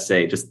I gotta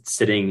say, just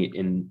sitting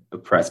in a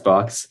press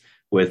box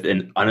with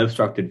an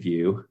unobstructed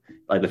view,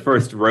 like the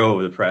first row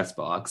of the press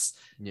box.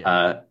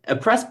 A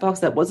press box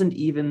that wasn't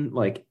even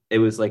like, it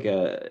was like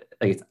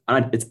it's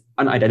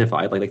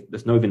unidentified. Like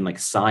there's no even like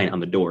sign on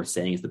the door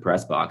saying it's the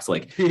press box.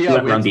 Like we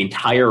went around the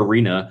entire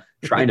arena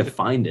trying to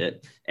find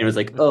it, and it was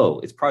like, oh,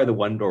 it's probably the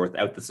one door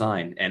without the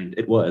sign, and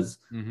it was.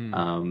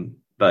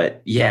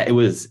 But yeah,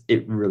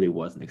 it really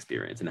was an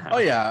experience and a half. Oh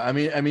yeah, I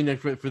mean,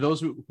 for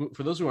those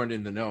who aren't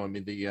in the know, I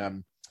mean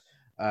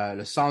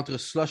the Centre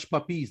Slush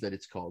Puppies that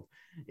it's called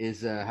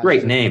is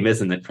great name,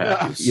 isn't it,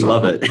 Pat? You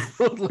love it.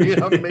 Absolutely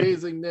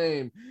amazing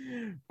name.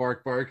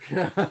 Bark.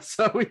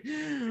 So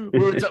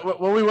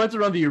when we went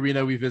around the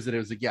arena, we visited. It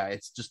was like, yeah,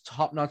 it's just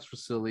top-notch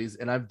facilities,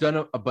 and I've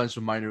done a bunch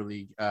of minor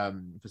league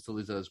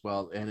facilities as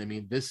well. And I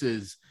mean, this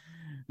is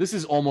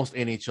almost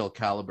NHL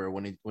caliber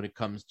when it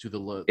comes to the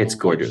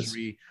gorgeous.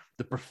 Luxury,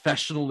 the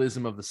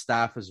professionalism of the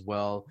staff as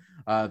well,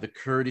 the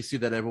courtesy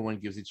that everyone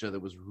gives each other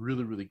was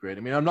really, really great.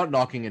 I mean, I'm not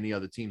knocking any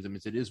other teams. I mean,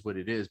 it is what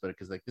it is, but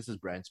because like this is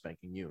brand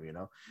spanking new, you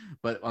know.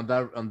 But on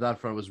that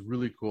front, it was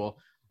really cool.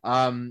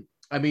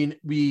 I mean,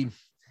 we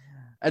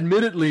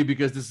admittedly,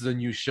 because this is a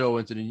new show,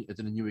 it's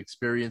a new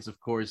experience. Of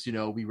course, you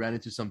know, we ran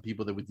into some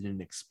people that we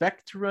didn't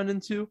expect to run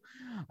into.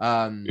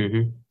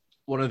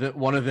 One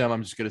of them,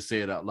 I'm just gonna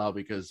say it out loud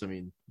because I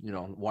mean, you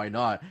know, why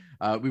not?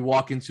 We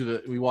walk into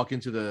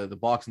the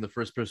box, and the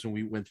first person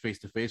we went face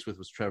to face with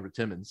was Trevor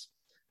Timmins,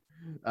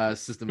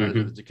 system manager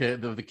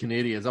of the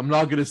Canadians. I'm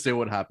not gonna say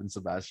what happened,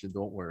 Sebastian.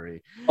 Don't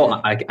worry.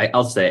 Oh,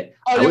 I'll say.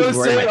 I was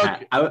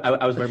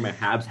wearing my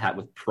Habs hat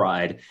with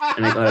pride,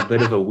 and I got a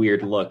bit of a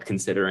weird look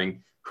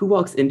considering who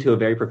walks into a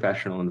very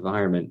professional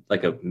environment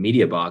like a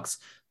media box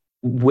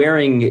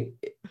wearing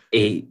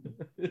a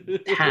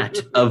hat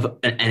of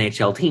an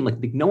NHL team.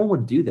 Like no one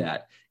would do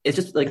that. It's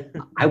just like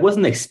I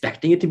wasn't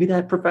expecting it to be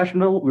that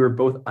professional. We were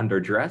both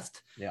underdressed.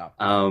 Yeah.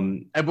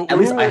 At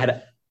least I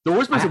had. The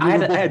worst part is we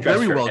were both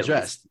very well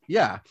dressed.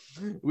 Yeah,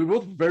 we were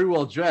both very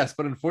well dressed,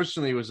 but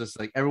unfortunately, it was just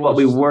like everyone. Well,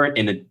 we weren't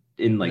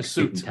in like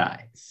suit and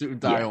tie. Suit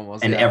and tie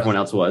almost, and everyone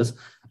else was.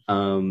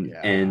 And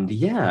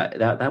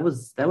that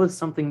was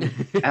something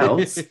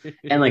else.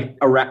 And like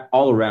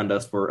all around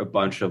us were a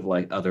bunch of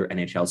like other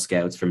NHL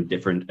scouts from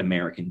different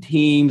American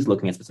teams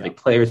looking at specific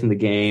players in the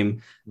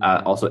game.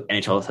 Also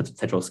NHL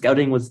Central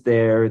Scouting was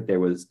there. There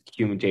was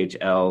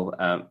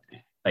QMJHL,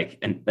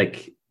 like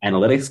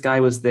analytics guy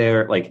was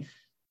there. Like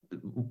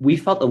we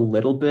felt a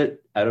little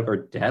bit out of our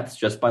depths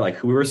just by like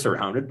who we were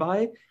surrounded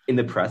by in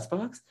the press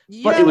box,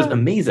 but it was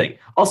amazing.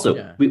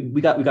 Also,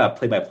 we got a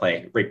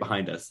play-by-play right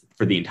behind us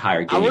for the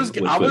entire game.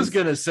 I was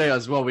gonna say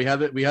as well. We had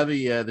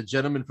the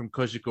gentleman from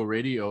Cogeco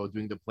Radio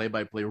doing the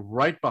play-by-play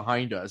right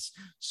behind us.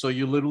 So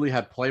you literally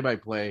had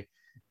play-by-play,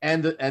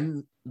 and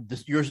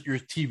your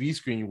TV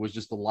screen was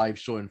just a live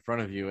show in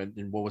front of you,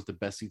 and what was the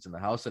best seats in the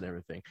house and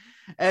everything.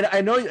 And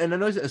I know,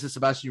 as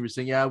Sebastian, you were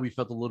saying, we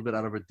felt a little bit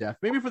out of our depth,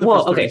 maybe for the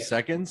first 30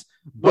 seconds.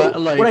 But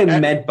like, what I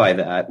meant by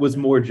that was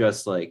more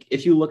just like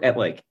if you look at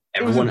like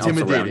everyone else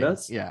around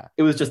us,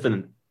 it was just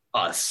an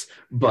us,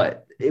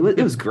 but it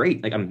was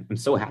great. Like I'm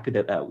so happy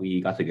that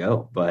we got to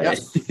go, but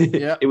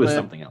it was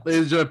something else.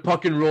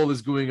 Puck and roll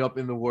is going up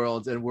in the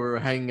world, and we're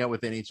hanging out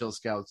with NHL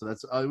scouts, so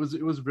that's it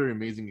was a very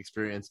amazing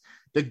experience.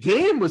 The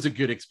game was a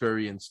good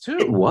experience too.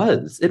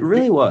 It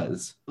really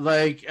was.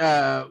 Like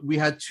we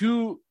had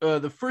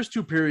the first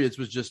two periods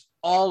was just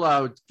all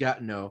out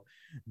Gatineau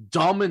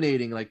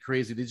dominating like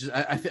crazy. They just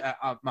I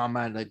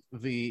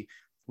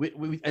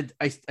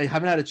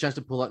haven't had a chance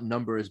to pull out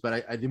numbers,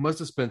 but they must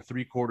have spent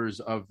 3/4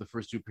 of the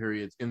first two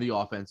periods in the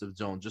offensive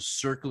zone,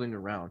 just circling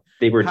around.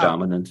 They were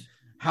dominant.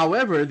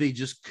 However, they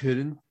just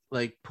couldn't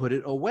like put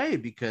it away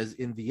because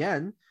in the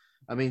end,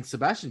 I mean,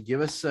 Sebastian,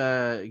 give us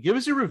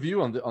your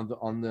review on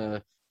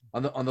the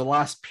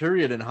last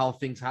period and how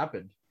things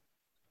happened.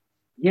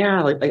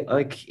 Yeah,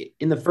 like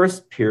in the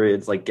first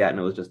periods, like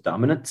Gatineau was just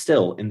dominant.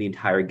 Still, in the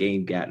entire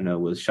game, Gatineau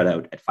was shut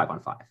out at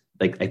 5-on-5.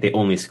 Like they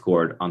only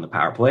scored on the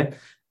power play.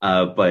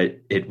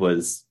 But it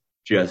was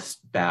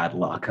just bad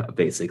luck,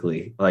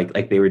 basically.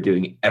 Like they were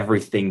doing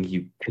everything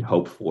you could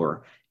hope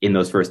for in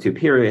those first two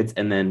periods,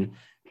 and then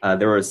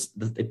there was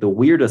the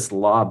weirdest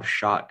lob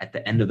shot at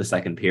the end of the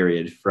second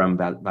period from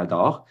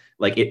Val-d'Or.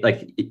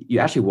 You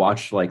actually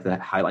watched like the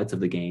highlights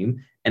of the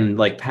game, and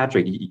like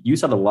Patrick, you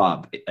saw the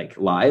lob like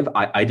live.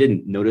 I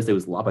didn't notice it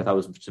was lob. I thought it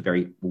was just a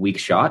very weak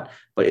shot,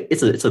 but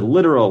it's a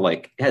literal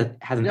like it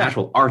has an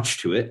actual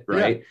arch to it,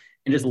 right? Yeah.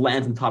 And just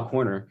lands in the top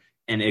corner.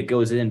 And it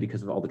goes in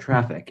because of all the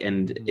traffic.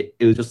 And it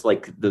was just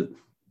like the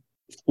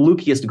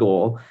flukiest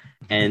goal.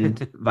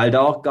 And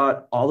Val-d'Or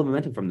got all the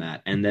momentum from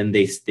that. And then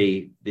they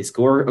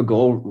score a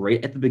goal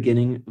right at the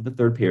beginning of the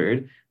third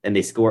period. And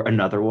they score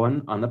another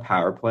one on the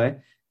power play.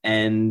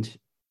 And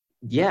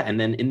and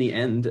then in the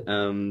end,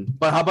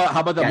 but how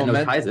about that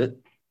momentum? Ties it.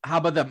 How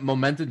about that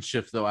momentum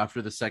shift though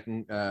after the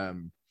second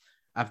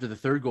after the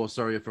third goal,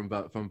 from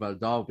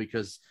Val-d'Or,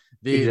 because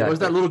there was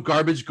that little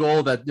garbage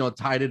goal that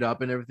tied it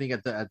up and everything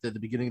at the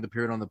beginning of the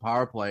period on the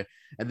power play,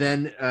 and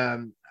then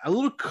a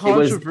little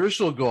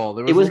controversial goal.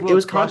 It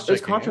was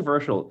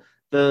controversial.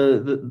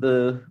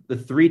 The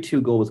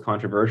 3-2 goal was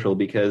controversial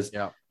because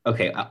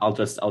Okay, I'll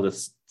just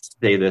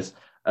say this.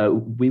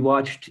 We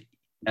watched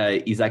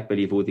Isaac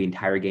Béliveau the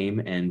entire game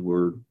and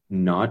were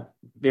not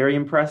very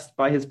impressed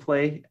by his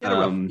play.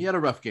 He had a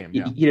rough game.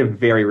 Yeah. He had a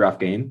very rough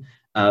game,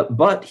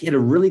 but he had a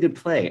really good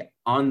play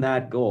on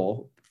that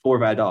goal for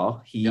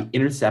Vador. He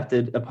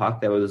intercepted a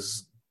puck that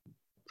was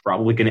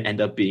probably going to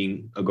end up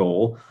being a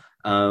goal,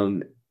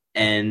 and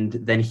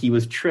then he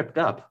was tripped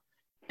up,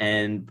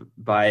 and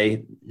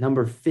by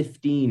number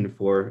 15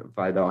 for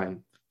Vador,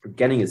 I'm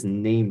forgetting his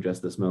name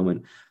just this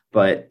moment,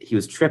 but he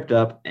was tripped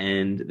up,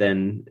 and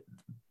then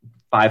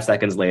 5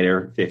 seconds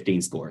later,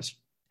 15 scores.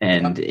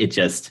 And it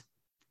just,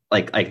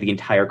 like the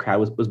entire crowd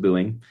was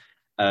booing.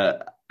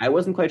 I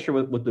wasn't quite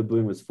sure what the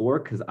booing was for,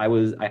 because I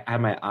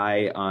had my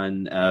eye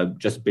on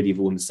just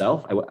Béliveau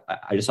himself.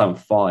 I just saw him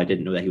fall. I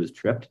didn't know that he was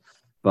tripped.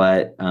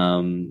 But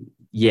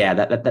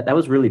that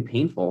was really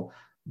painful.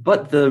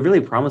 But the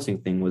really promising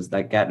thing was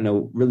that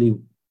Gatineau really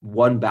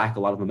won back a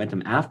lot of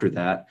momentum after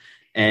that.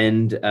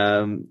 And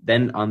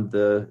then on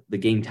the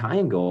game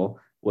tying goal,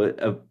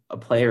 a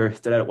player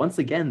stood out once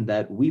again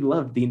that we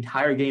loved the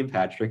entire game,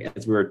 Patrick,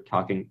 as we were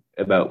talking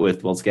about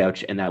with Will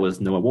Scouch, and that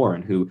was Noah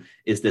Warren, who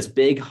is this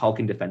big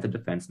hulking defensive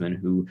defenseman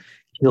who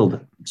killed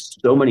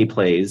so many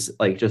plays,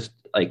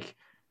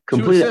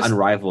 completely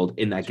unrivaled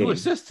in that game. 2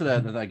 assists to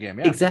that game,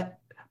 yeah. Exactly.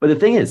 But the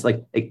thing is,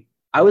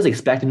 I was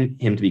expecting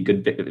him to be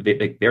good,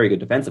 very good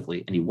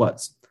defensively, and he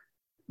was.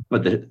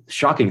 But the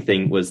shocking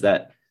thing was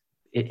that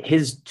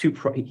his two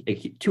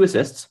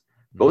assists,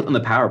 both on the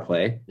power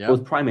play,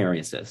 both primary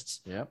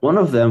assists. Yep. One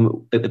of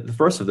them, the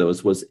first of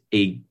those, was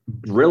a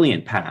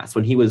brilliant pass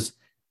when he was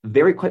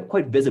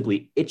quite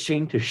visibly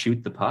itching to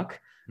shoot the puck,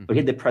 but he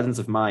had the presence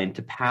of mind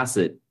to pass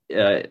it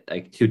to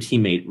a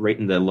teammate right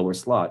in the lower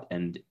slot,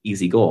 and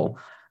easy goal.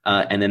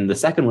 And then the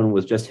second one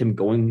was just him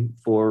going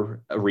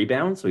for a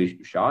rebound. So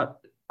he shot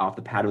off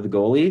the pad of the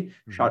goalie,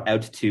 shot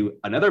out to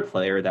another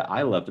player that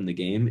I loved in the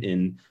game,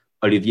 in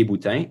Olivier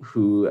Boutin,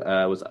 who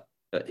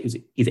he's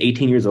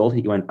 18 years old.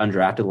 He went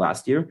undrafted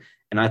last year,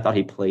 and I thought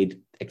he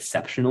played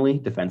exceptionally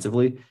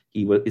defensively.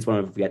 He's one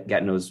of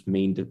Gatineau's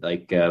main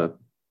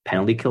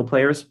penalty kill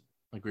players.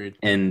 Agreed.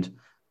 And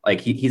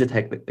he's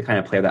the kind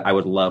of player that I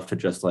would love to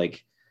just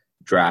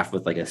draft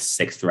with a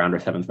 6th round or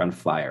 7th round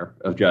flyer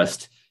of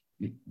just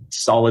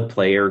solid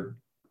player,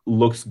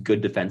 looks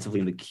good defensively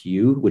in the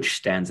queue, which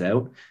stands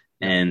out,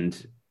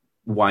 and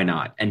why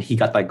not? And he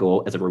got that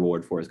goal as a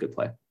reward for his good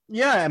play.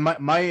 Yeah, and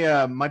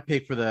my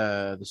pick for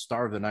the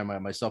star of the night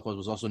myself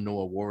was also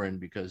Noah Warren,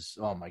 because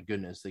oh my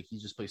goodness, he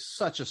just plays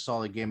such a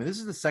solid game, and this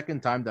is the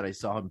second time that I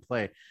saw him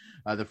play.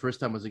 The first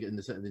time was in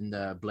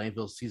the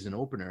Blainville season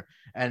opener,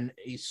 and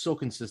he's so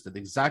consistent.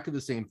 Exactly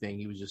the same thing.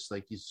 He was just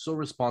he's so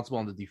responsible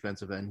on the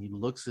defensive end.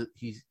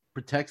 He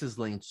protects his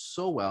lane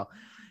so well.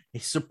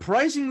 He's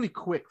surprisingly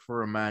quick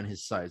for a man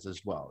his size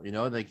as well.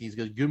 He's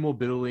got good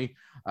mobility,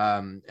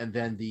 and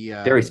then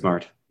very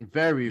smart.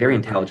 Very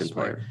intelligent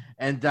player.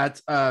 And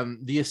that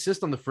the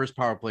assist on the first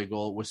power play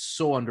goal was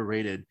so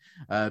underrated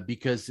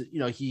because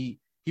he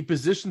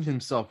positioned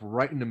himself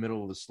right in the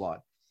middle of the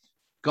slot,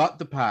 got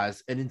the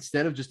pass, and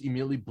instead of just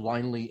immediately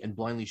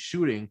blindly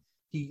shooting,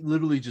 he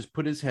literally just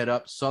put his head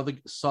up, saw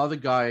the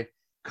guy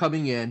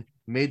coming in,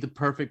 made the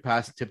perfect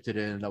pass, tipped it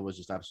in, and that was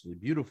just absolutely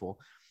beautiful.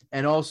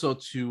 And also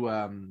to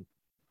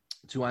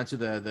answer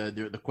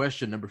the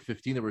question, number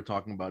 15 that we're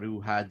talking about,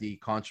 who had the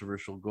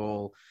controversial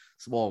goal,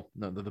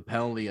 the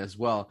penalty as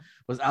well,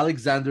 was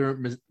Alexander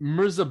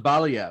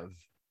Mirzabaliev,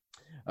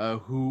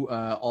 who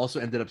also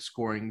ended up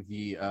scoring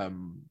the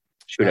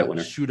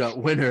shootout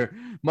winner,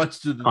 much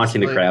to the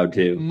haunting the crowd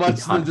too,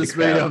 much to the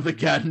dismay of the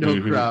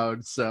Gatineau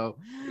crowd. So,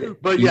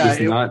 but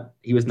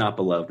he was not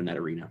beloved in that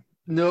arena.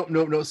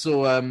 No.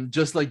 So,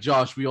 just like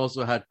Josh, we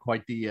also had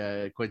quite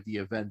the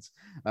events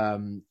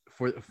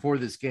for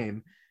this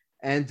game.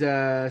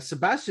 And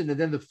Sebastian, and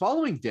then the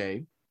following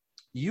day,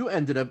 you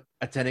ended up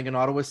attending an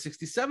Ottawa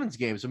 67s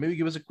game. So maybe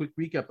give us a quick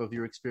recap of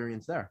your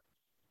experience there.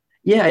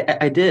 Yeah,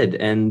 I did.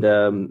 And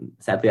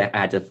sadly, I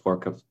had to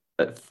fork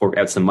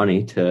out some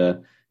money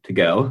to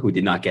go. We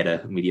did not get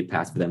a media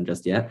pass for them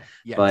just yet.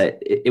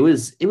 But it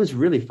was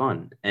really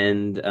fun.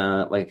 And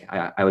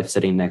I was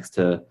sitting next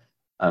to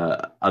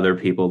other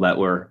people that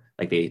were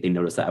they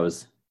noticed that I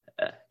was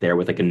there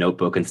with a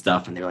notebook and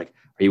stuff, and they were like,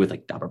 "Are you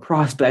with Dobber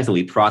Prospects,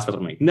 Elite Prospects?"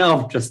 I'm like,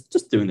 "No,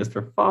 just doing this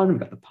for fun. We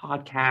got the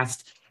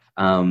podcast."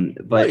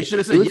 But you should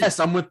have said, "Yes,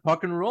 I'm with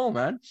Puck and Roll,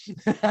 man."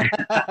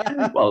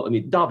 Well,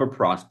 Dobber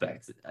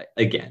Prospects,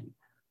 again,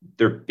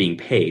 they're being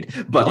paid,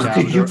 but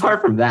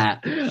apart from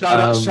that,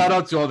 shout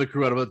out to all the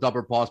crew out of the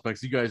Dobber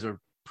Prospects. You guys are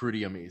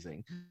pretty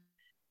amazing.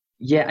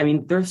 Yeah,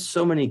 there's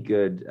so many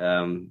good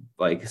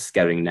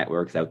scouting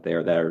networks out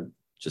there that are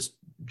just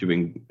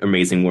doing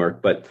amazing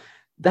work, but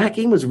that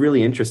game was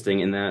really interesting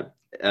in that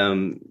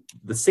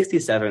the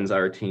 67s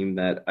are a team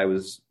that I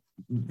was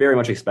very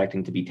much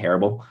expecting to be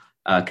terrible,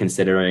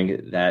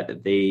 considering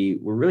that they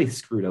were really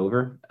screwed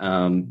over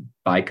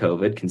by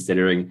COVID,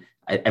 considering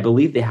I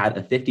believe they had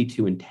a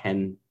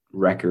 52-10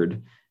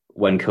 record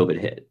when COVID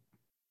hit.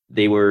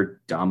 They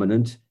were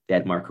dominant. They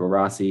had Marco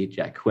Rossi,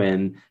 Jack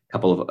Quinn, a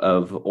couple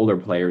of older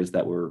players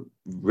that were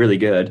really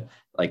good,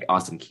 like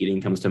Austin Keating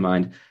comes to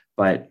mind.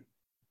 But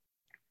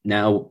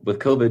now with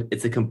COVID,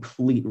 it's a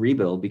complete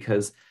rebuild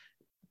because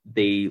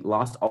they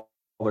lost all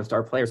their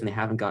star players and they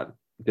haven't got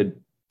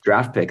good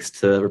draft picks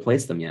to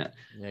replace them yet.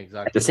 Yeah,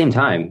 exactly. At the same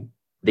time,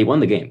 they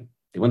won the game.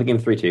 They won the game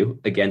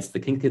 3-2 against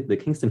the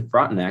Kingston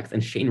Frontenacs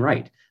and Shane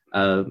Wright.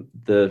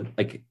 The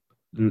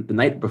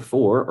night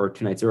before or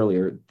 2 nights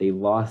earlier, they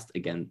lost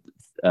against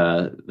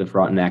the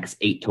Frontenacs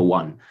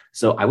 8-1.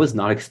 So I was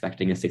not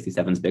expecting a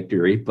 67s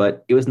victory,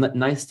 but it was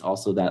nice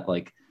also that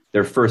like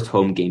their first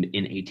home game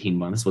in 18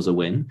 months was a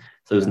win.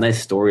 So it was a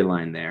nice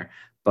storyline there.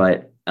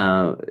 But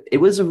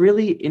it was a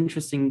really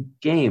interesting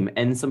game,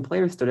 and some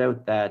players stood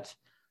out that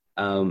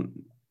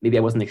maybe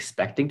I wasn't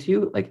expecting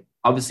to. Like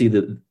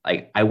obviously,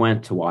 I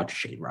went to watch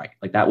Shane Wright.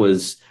 Like that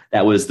was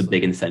the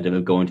big incentive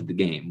of going to the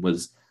game,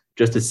 was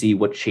just to see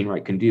what Shane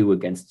Wright can do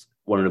against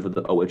one of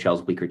the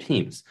OHL's weaker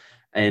teams.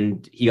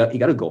 And he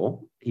got a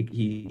goal.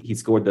 He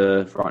scored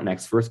the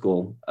Frontenac's first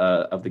goal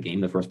of the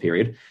game, the first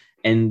period,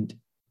 and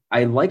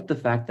I liked the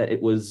fact that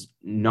it was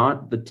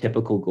not the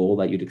typical goal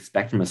that you'd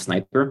expect from a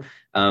sniper.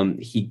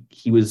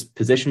 He was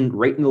positioned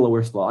right in the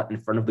lower slot in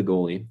front of the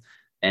goalie,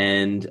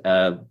 and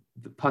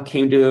the puck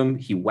came to him.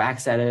 He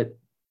whacks at it.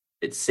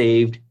 It's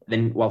saved.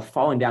 Then while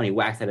falling down, he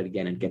whacks at it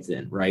again and gets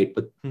in, right?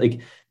 But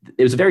like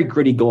it was a very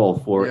gritty goal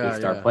for a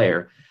star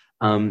player.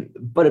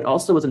 But it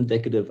also was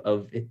indicative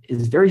of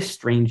his very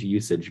strange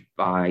usage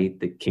by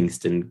the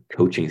Kingston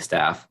coaching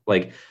staff.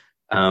 Like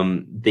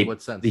they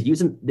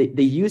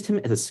used him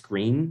as a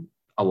screen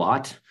a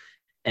lot,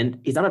 and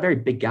he's not a very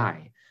big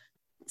guy.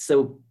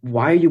 So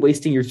why are you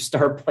wasting your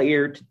star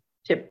player to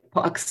tip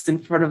pucks in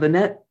front of the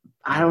net?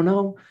 I don't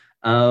know.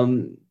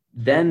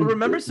 Then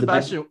remember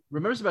Sebastian, we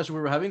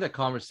were having that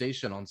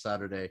conversation on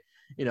Saturday,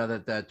 you know,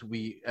 that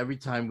we, every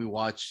time we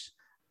watch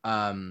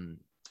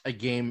a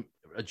game,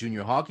 a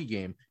junior hockey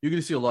game, you're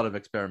going to see a lot of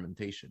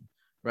experimentation,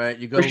 right?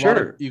 You got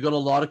a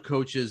lot of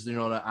coaches, you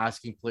know,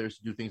 asking players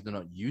to do things they're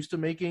not used to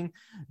making,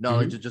 not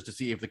only just to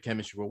see if the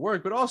chemistry will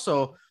work, but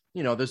also,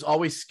 you know, there's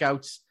always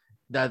scouts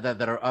that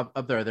are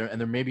up there, and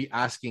they're maybe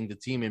asking the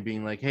team and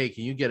being like, hey,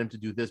 can you get him to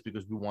do this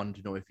because we want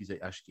to know if he's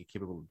actually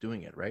capable of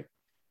doing it, right?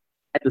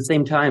 At the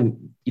same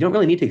time, you don't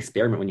really need to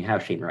experiment when you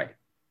have Shane Wright.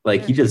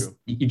 Like you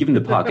give him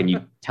the puck and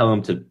you tell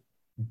him to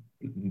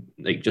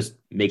like just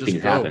make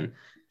things happen.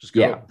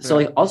 Yeah. So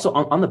like also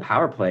on the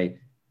power play,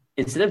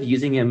 instead of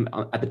using him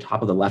at the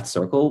top of the left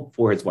circle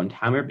for his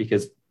one-timer,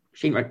 because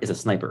Shane Wright is a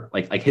sniper,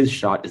 like his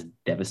shot is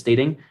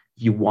devastating.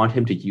 You want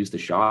him to use the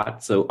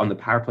shot. So on the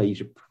power play, you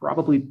should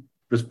probably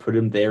just put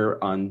him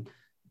there on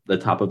the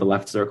top of the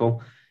left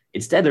circle.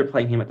 Instead, they're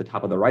playing him at the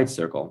top of the right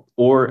circle,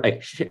 or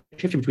like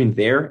shifting between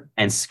there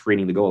and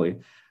screening the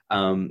goalie.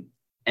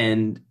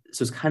 And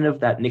so it's kind of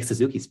that Nick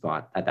Suzuki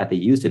spot that they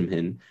used him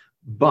in.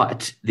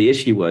 But the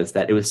issue was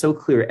that it was so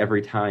clear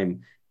every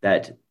time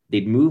that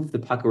they'd move the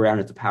puck around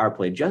at the power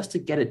play just to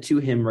get it to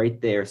him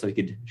right there so he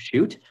could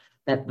shoot,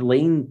 that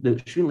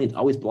the shooting lane is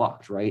always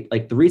blocked, right?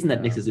 Like the reason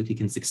that Nick Suzuki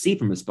can succeed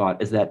from his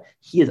spot is that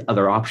he has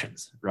other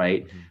options,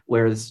 right? Mm-hmm.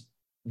 Whereas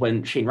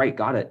when Shane Wright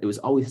got it, it was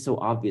always so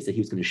obvious that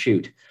he was going to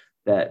shoot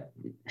that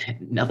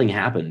nothing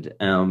happened.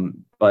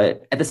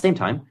 But at the same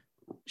time,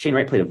 Shane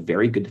Wright played a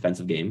very good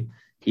defensive game.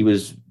 He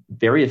was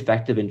very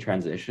effective in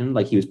transition.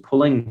 Like he was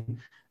pulling,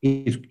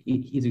 he's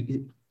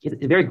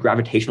a very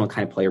gravitational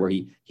kind of player where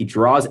he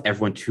draws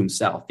everyone to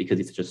himself because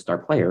he's such a star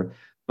player,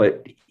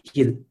 but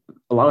he has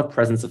a lot of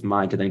presence of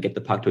mind to then get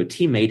the puck to a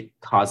teammate,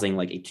 causing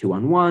like a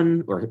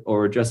 2-on-1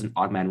 or just an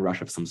odd man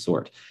rush of some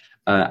sort.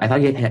 I thought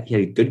he had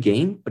a good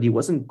game, but he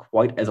wasn't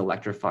quite as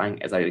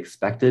electrifying as I had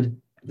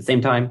expected. At the same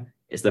time,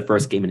 it's the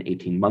first game in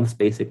 18 months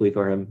basically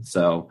for him,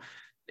 so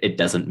it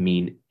doesn't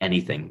mean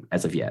anything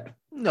as of yet.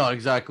 No,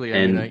 exactly.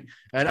 I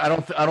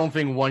don't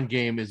think one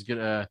game is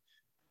gonna,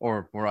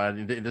 or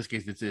in this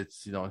case,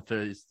 it's you know,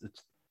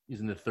 he's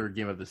in the third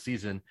game of the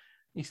season.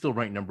 He's still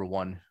ranked number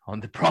 1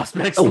 on the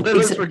prospects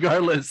list,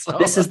 regardless. So.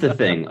 This is the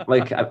thing.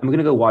 Like, I'm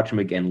gonna go watch him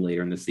again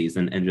later in the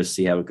season and just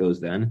see how it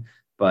goes then.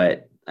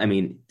 But I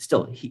mean,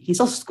 still, he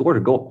still scored a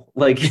goal.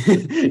 Like,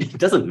 it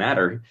doesn't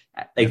matter.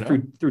 Like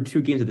through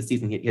 2 games of the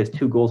season, he has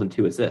 2 goals and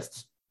 2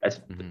 assists.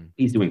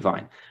 He's doing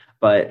fine.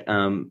 But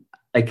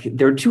like,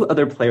 there are 2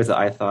 other players that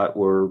I thought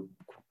were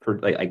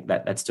like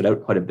that stood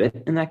out quite a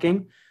bit in that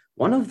game.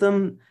 One of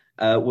them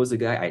was a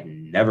guy I'd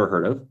never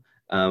heard of,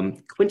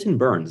 Quentin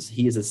Burns.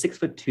 He is a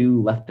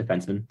 6'2" left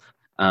defenseman.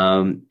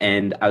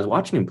 And I was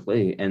watching him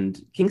play,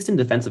 and Kingston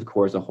defensive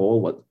core as a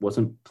whole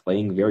wasn't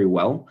playing very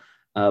well.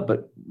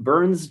 But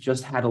Burns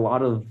just had a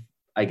lot of,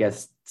 I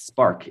guess,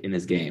 spark in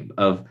his game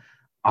of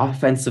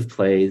offensive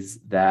plays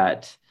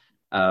that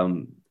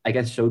I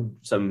guess showed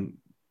some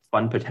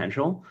fun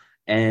potential.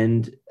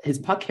 And his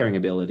puck carrying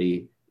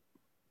ability,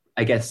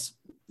 I guess,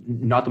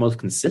 not the most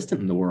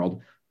consistent in the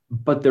world,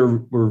 but there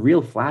were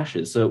real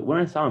flashes. So when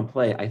I saw him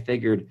play, I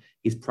figured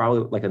he's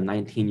probably like a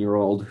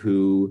 19-year-old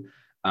who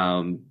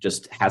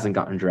just hasn't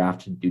gotten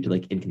drafted due to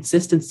like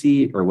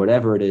inconsistency or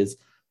whatever it is.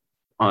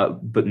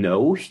 But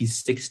no, he's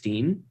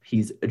 16.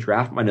 He's a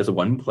draft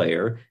 -1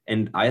 player,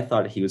 and I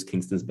thought he was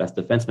Kingston's best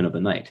defenseman of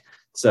the night.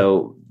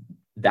 So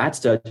that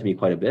stood out to me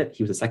quite a bit.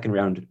 He was a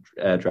second-round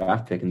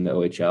draft pick in the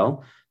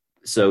OHL.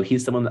 So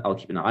he's someone that I'll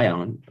keep an eye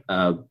on,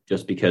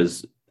 just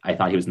because I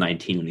thought he was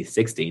 19 when he's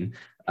 16.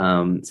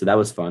 So that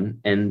was fun.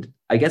 And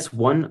I guess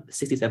one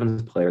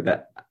 67 player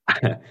that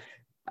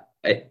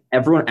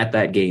everyone at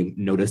that game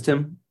noticed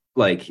him.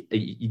 Like,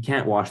 you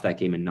can't watch that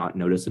game and not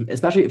notice him,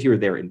 especially if you were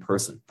there in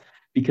person,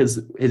 because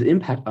his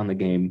impact on the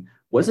game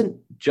wasn't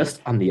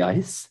just on the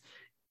ice.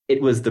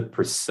 It was the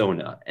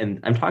persona. And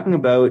I'm talking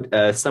about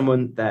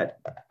someone that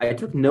I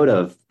took note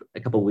of a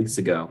couple of weeks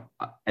ago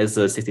as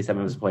a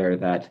 67 player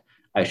that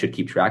I should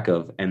keep track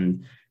of.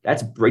 And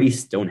that's Brady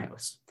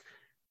Stonehouse.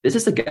 This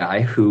is a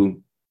guy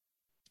who,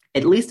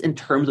 at least in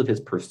terms of his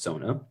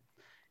persona,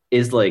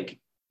 is like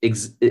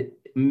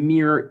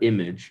mirror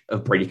image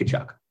of Brady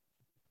Tkachuk.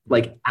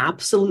 Like,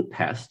 absolute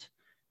pest.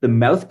 The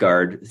mouth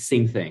guard,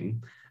 same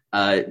thing.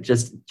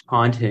 Just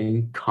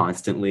taunting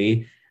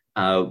constantly,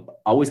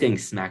 always getting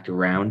smacked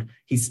around.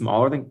 He's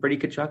smaller than Brady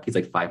Tkachuk. He's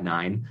like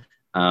 5'9".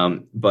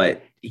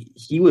 But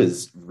he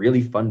was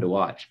really fun to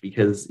watch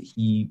because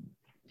he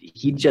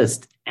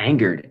just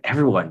angered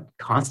everyone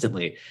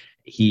constantly.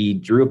 He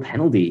drew a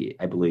penalty,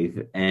 I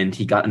believe, and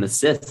he got an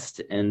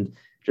assist, and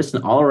just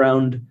an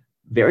all-around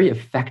very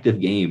effective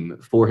game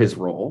for his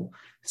role.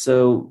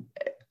 So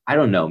I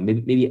don't know,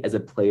 maybe as a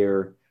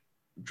player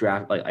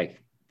draft,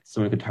 like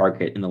someone could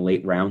target in the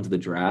late rounds of the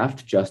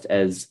draft, just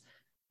as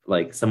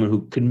like someone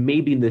who could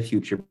maybe in the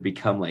future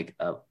become like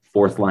a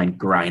fourth line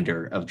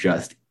grinder of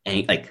just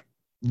like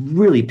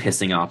really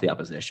pissing off the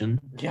opposition.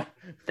 Yeah,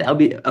 that would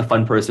be a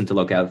fun person to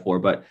look out for.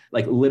 But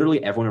like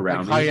literally everyone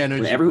around like me, high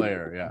energy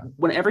player. Yeah,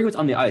 whenever he was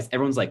on the ice,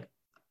 everyone's like,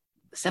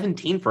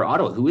 17 for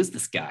Ottawa. Who is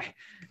this guy?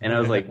 And I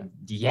was like,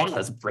 yeah,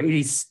 that's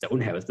Brady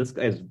Stonehouse. This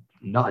guy's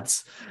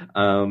nuts.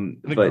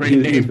 But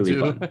he's really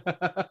fun.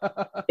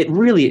 It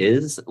really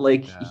is.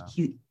 Like,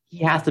 he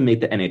has to make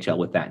the NHL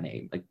with that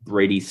name, like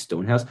Brady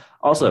Stonehouse.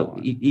 Also,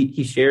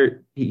 he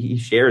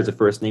shares a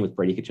first name with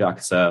Brady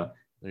Tkachuk. So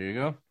there you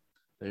go.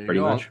 Pretty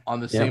much on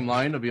the same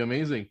line. It'll be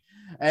amazing.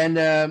 And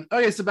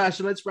okay,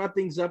 Sebastian, let's wrap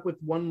things up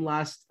with one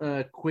last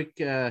quick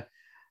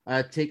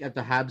take at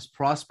the Habs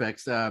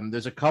prospects.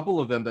 There's a couple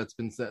of them that's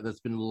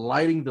been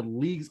lighting the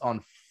leagues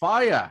on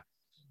fire.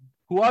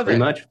 Who are they? Pretty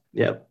much,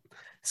 yeah.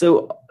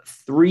 So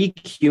 3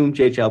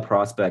 QMJHL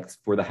prospects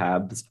for the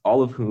Habs,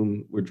 all of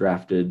whom were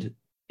drafted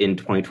in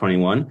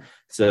 2021.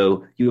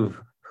 So you have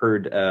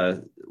heard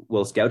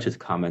Will Scouch's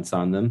comments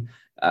on them.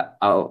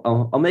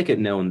 I'll make it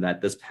known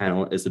that this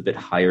panel is a bit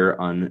higher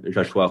on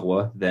Joshua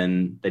Roy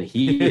than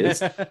he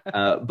is.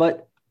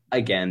 But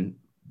again,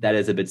 that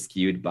is a bit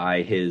skewed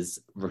by his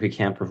rookie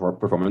camp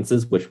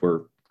performances, which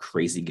were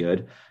crazy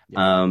good.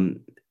 Yeah.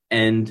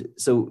 And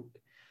so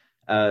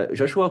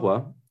Joshua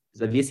Roy,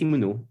 Xavier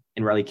Simoneau,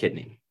 and Riley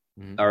Kidney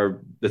are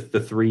the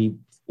 3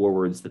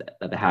 forwards that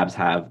the Habs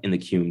have in the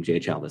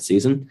QMJHL this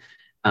season.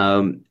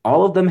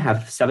 All of them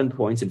have 7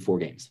 points in 4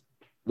 games,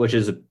 which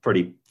is a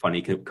pretty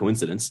funny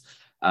coincidence.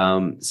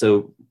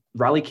 So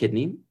Riley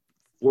Kidney,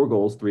 4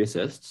 goals, 3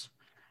 assists.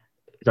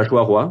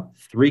 Joshua Roy,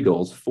 3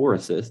 goals, 4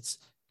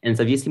 assists. And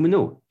Xavier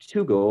Simoneau,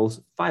 2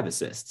 goals, 5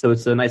 assists. So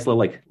it's a nice little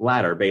like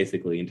ladder,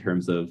 basically, in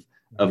terms of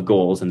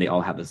goals, and they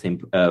all have the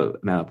same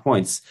amount of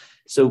points.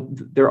 So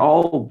they're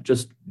all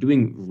just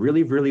doing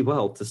really, really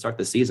well to start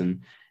the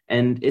season.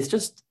 And it's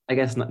just, I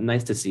guess,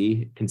 nice to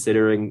see,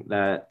 considering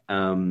that,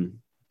 I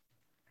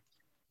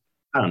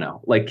don't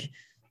know, like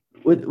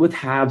with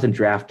Habs and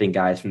drafting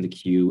guys from the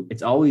Q,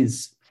 it's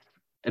always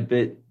a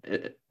bit,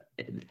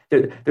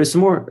 there's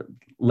some more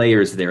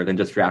layers there than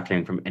just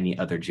drafting from any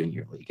other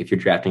junior league. If you're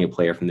drafting a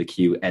player from the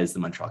Q as the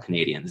Montreal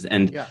Canadiens,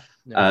 and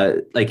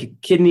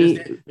like Kidney,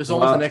 there's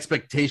almost an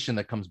expectation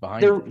that comes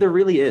behind. There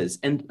really is,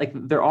 and like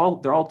they're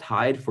all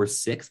tied for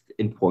 6th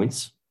in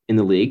points in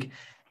the league,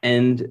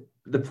 and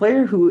the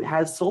player who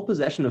has sole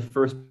possession of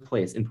first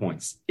place in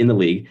points in the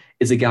league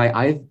is a guy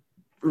I've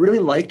really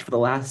liked for the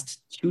last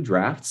 2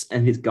 drafts,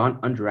 and he's gone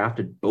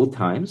undrafted both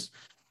times.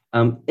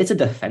 It's a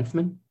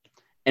defenseman,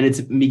 and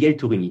it's Miguel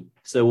Tourigny.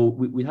 So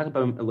we talked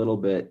about him a little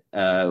bit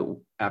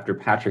after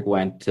Patrick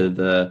went to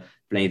the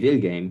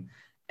Blainville game,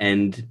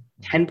 and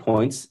 10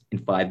 points in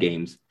 5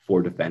 games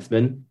for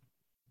defensemen.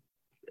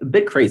 A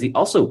bit crazy.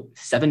 Also,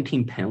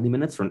 17 penalty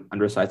minutes for an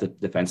undersized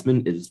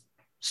defenseman is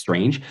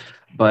strange,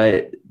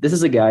 but this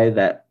is a guy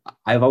that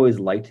I've always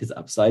liked his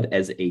upside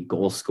as a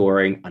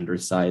goal-scoring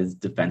undersized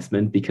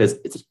defenseman, because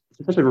it's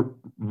such a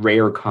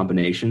rare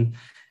combination.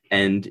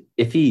 And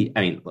if he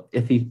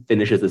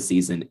finishes the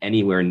season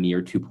anywhere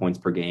near 2 points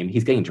per game,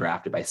 he's getting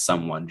drafted by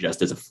someone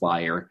just as a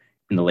flyer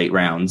in the late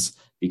rounds,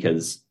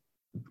 because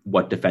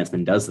what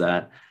defenseman does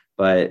that?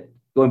 But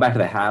going back to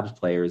the Habs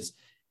players,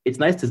 it's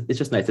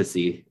just nice to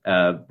see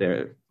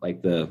they're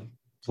like the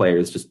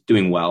players just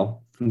doing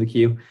well from the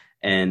Q.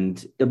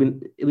 And it'll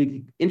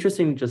be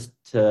interesting just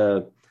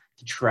to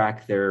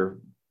track their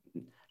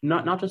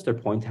not just their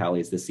point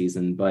tallies this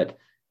season, but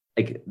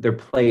like their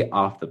play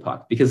off the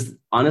puck, because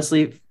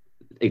honestly,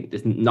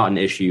 it's not an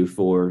issue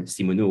for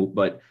Simoneau,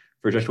 but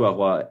for Joshua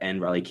Roy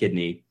and Riley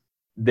Kidney,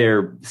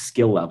 their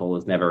skill level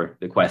is never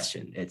the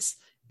question. It's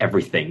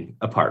everything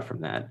apart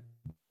from that.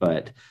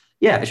 But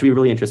yeah, it should be a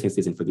really interesting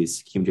season for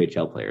these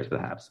QMJHL players for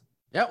the Habs.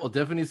 Yeah, we'll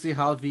definitely see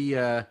how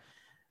the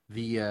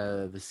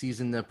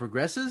season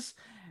progresses.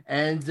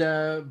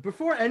 And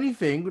before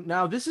anything,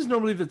 now this is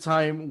normally the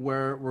time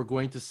where we're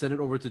going to send it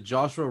over to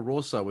Joshua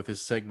Rosa with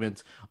his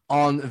segment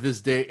on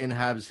this day in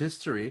Habs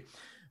history.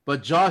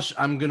 But Josh,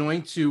 I'm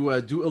going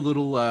to do a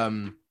little,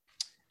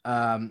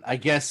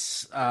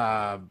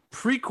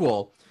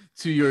 prequel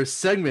to your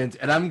segment,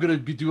 and I'm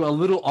going to do a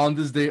little on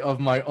this day of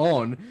my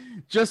own,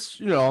 just,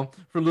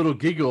 for little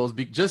giggles,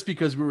 just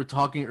because we were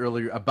talking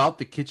earlier about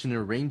the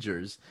Kitchener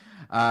Rangers.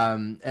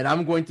 And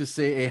I'm going to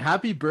say a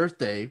happy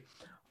birthday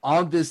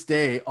on this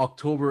day,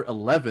 October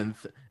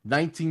 11th,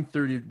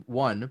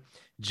 1931,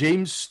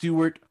 James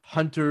Stewart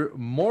Hunter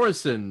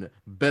Morrison,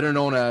 better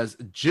known as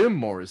Jim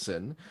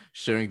Morrison,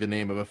 sharing the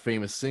name of a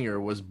famous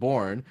singer, was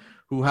born,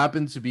 who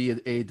happened to be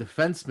a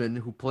defenseman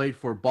who played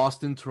for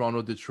Boston,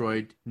 Toronto,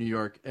 Detroit, New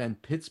York,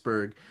 and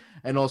Pittsburgh,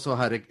 and also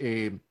had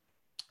a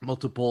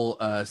multiple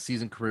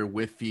season career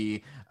with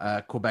the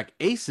Quebec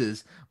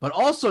Aces, but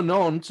also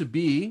known to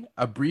be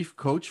a brief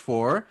coach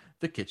for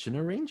the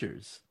Kitchener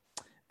Rangers.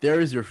 There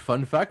is your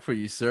fun fact for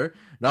you, sir.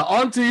 Now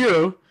on to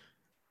you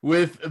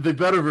with the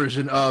better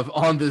version of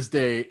On This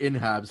Day in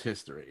Habs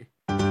history.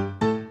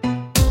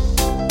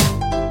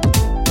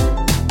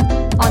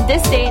 On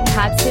this day in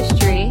Habs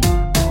history,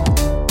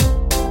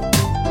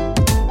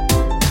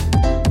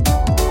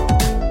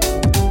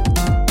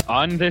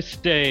 on this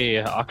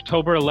day,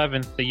 October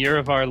 11th, the year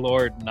of our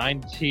Lord,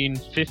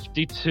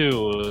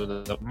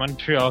 1952, the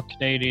Montreal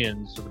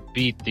Canadiens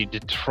beat the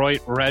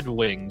Detroit Red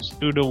Wings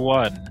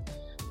 2-1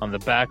 on the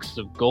backs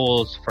of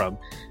goals from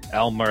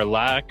Elmer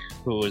Lack,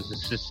 who was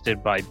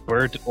assisted by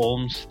Bert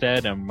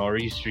Olmsted and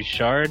Maurice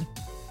Richard,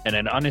 and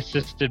an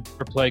unassisted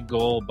per-play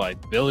goal by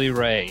Billy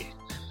Ray.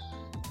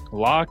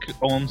 Locke,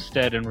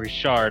 Olmsted, and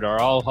Richard are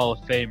all Hall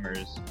of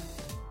Famers,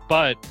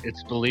 but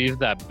it's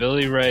believed that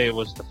Billy Ray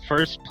was the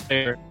first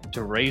player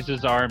to raise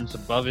his arms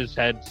above his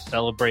head to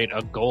celebrate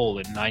a goal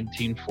in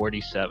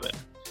 1947.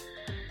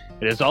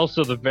 It is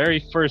also the very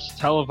first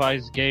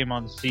televised game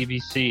on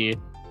CBC.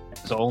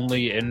 It's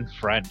only in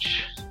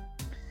French.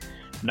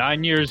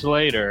 9 years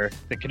later,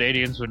 the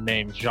Canadiens would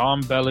name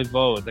Jean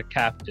Beliveau the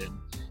captain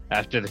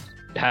after the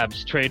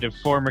Habs traded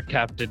former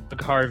captain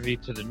Doug Harvey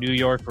to the New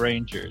York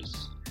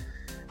Rangers.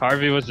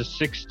 Harvey was a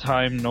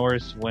 6-time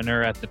Norris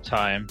winner at the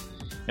time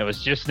and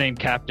was just named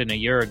captain a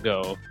year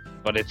ago,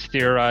 but it's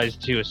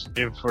theorized he was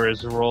traded for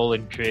his role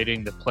in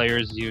creating the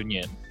Players'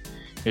 Union.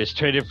 He was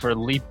traded for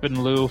Lou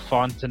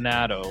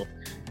Fontinato,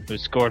 who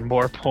scored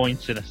more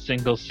points in a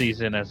single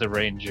season as a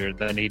Ranger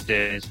than he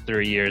did in his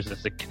 3 years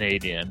as a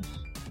Canadian.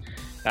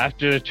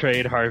 After the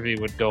trade, Harvey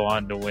would go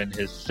on to win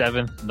his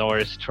 7th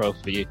Norris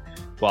Trophy,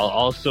 while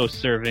also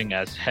serving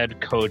as head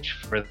coach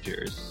for the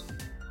Rangers.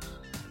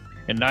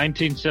 In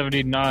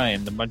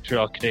 1979, the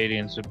Montreal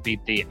Canadiens would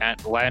beat the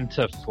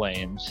Atlanta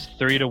Flames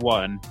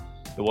 3-1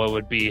 in what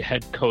would be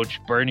head coach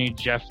Bernie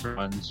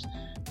Jeffron's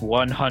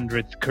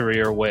 100th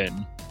career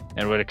win,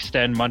 and would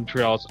extend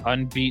Montreal's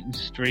unbeaten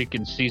streak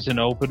in season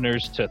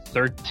openers to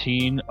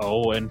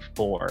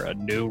 13-0-4, a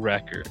new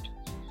record.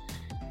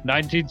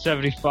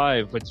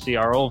 1975 would see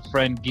our old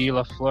friend Guy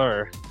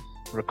Lafleur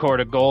record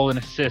a goal and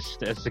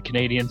assist as the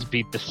Canadiens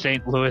beat the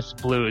St. Louis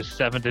Blues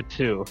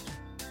 7-2,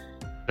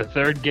 the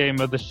third game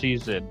of the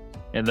season.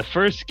 In the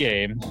first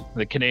game,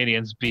 the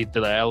Canadiens beat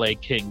the LA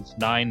Kings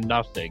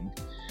 9-0,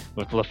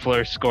 with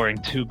Lafleur scoring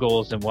 2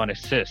 goals and 1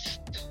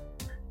 assist.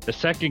 The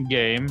second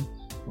game,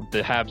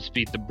 the Habs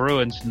beat the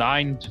Bruins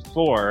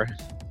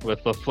 9-4,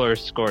 with Lafleur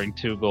scoring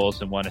 2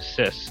 goals and 1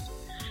 assist.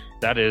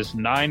 That is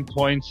 9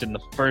 points in the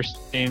first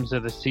games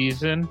of the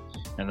season,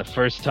 and the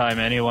first time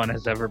anyone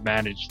has ever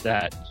managed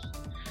that.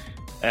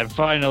 And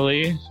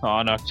finally,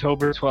 on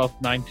October 12,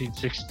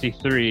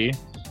 1963,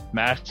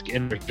 Mask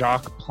and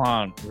Jacques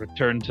Plante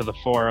returned to the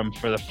Forum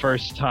for the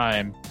first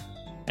time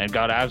and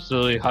got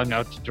absolutely hung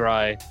out to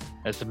dry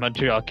as the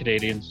Montreal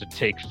Canadiens would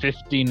take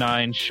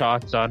 59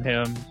 shots on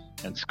him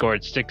and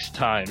scored 6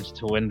 times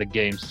to win the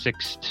game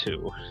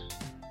 6-2.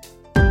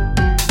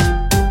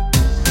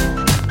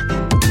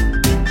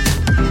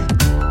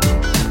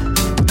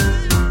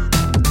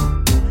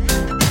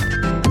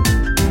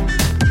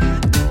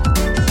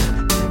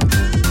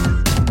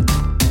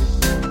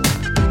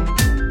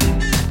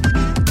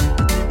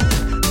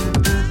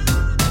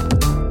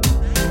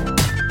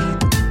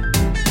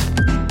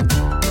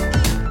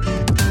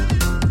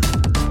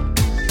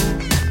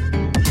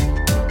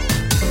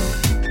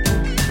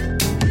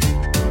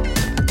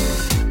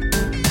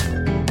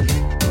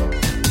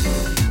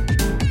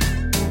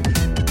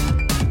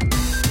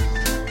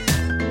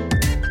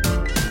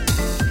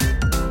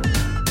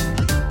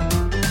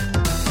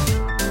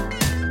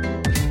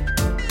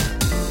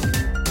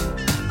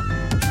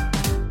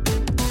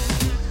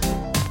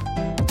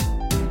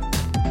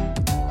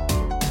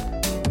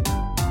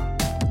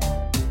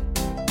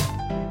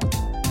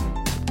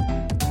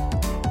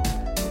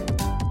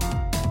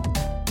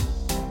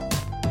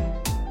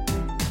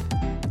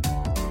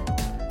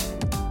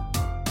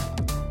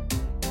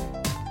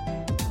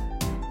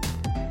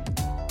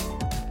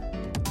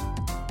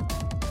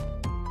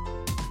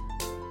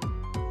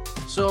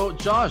 So,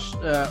 Josh,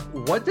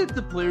 what did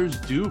the players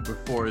do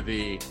before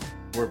they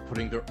were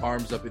putting their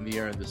arms up in the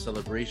air in the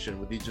celebration?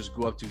 Would they just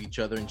go up to each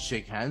other and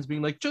shake hands,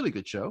 being like, "Jolly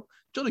good show,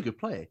 jolly good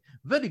play,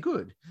 very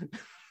good"?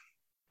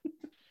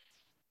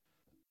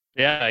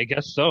 Yeah, I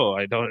guess so.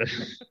 I don't.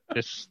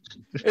 It's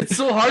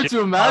so hard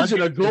to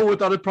imagine a goal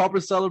without a proper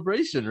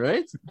celebration,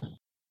 right?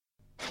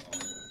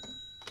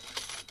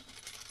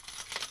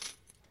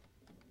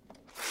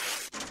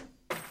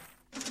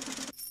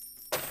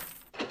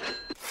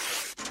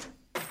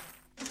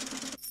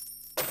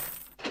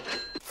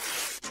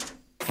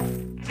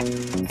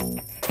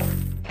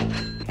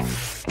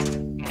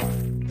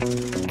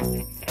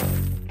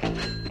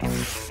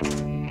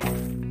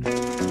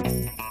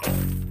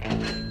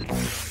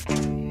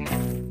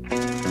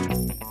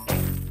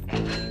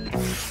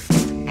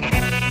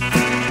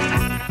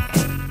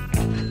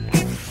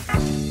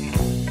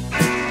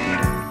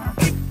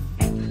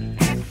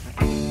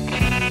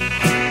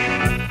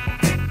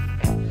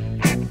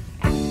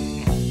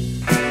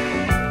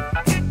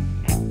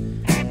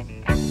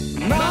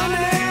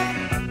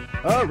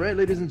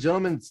 Ladies and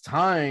gentlemen, it's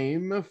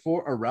time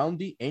for Around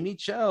the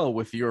NHL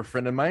with your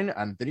friend of mine,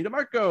 Anthony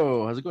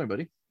DeMarco. How's it going,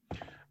 buddy?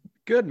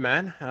 Good,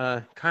 man.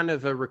 Kind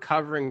of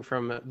recovering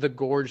from the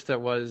gorge that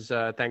was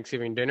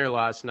Thanksgiving dinner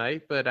last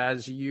night, but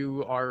as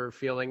you are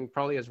feeling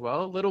probably as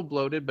well, a little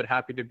bloated, but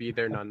happy to be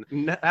there.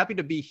 Happy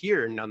to be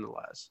here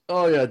nonetheless.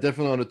 Oh yeah,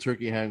 definitely on a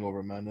turkey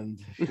hangover, man.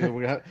 And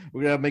we're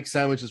gonna make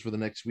sandwiches for the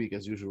next week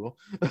as usual.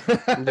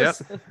 Yep,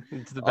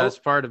 it's the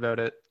best part about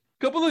it.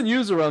 Couple of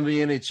news around the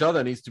NHL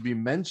that needs to be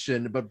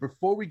mentioned, but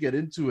before we get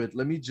into it,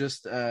 let me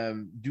just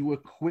do a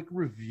quick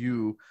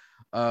review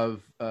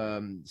of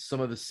some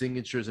of the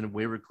signatures and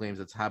waiver claims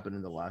that's happened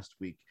in the last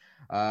week.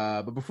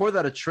 But before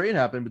that, a trade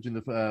happened between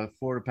the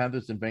Florida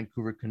Panthers and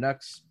Vancouver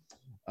Canucks.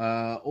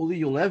 Olli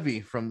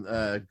Juolevi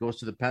goes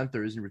to the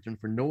Panthers in return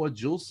for Noah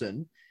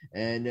Juulsen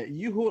and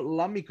Juho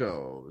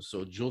Lammikko.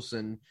 So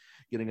Juulsen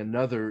getting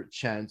another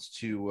chance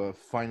to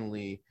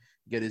finally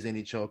get his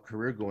NHL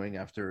career going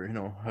after,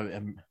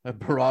 a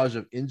barrage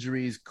of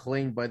injuries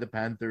claimed by the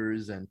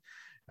Panthers, and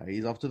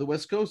he's off to the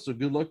West Coast. So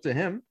good luck to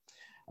him.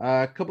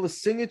 A couple of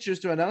signatures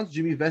to announce.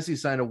 Jimmy Vesey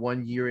signed a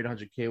 1 year,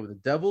 $800K with the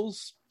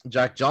Devils.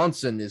 Jack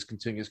Johnson is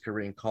continuing his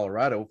career in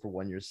Colorado for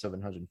 1 year,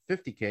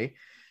 $750K.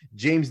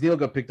 James Neal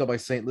got picked up by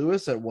St.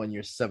 Louis at 1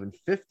 year,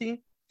 $750.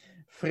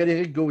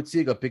 Frédéric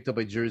Gauthier got picked up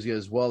by Jersey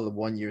as well at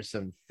 1 year,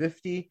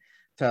 $750.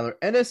 Tyler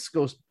Ennis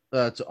goes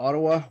to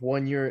Ottawa,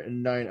 1 year,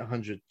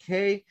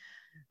 $900K.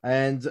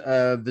 And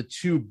the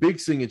two big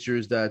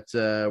signatures that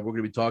we're going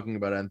to be talking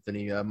about,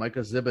 Anthony,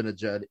 Micah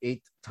Zibanejad,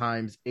 8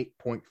 times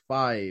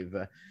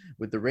 8.5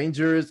 with the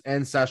Rangers,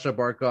 and Sasha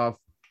Barkov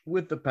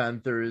with the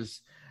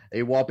Panthers,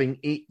 a whopping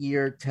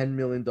 8-year, $10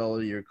 million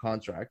a year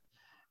contract.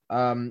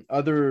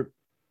 Other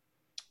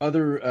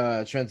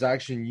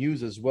transaction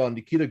news as well.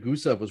 Nikita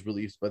Gusev was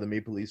released by the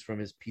Maple Leafs from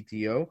his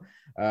PTO,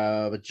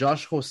 but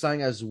Josh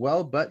Hosang as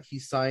well, but he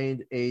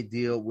signed a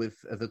deal with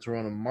the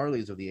Toronto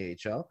Marlies of the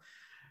AHL.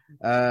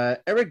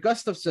 Eric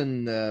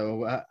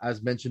Gustafsson,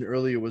 as mentioned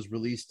earlier, was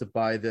released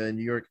by the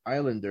New York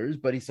Islanders,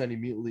 but he signed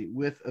immediately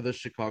with the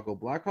Chicago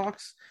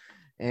Blackhawks.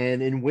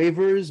 And in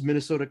waivers,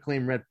 Minnesota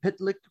claimed Red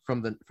Pitlick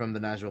from the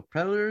Nashville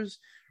Predators.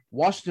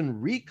 Washington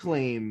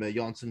reclaimed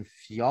Johnson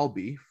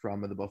Fjallby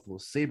from the Buffalo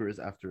Sabres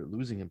after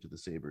losing him to the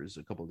Sabres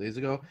a couple of days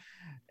ago.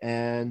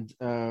 And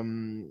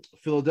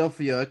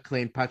Philadelphia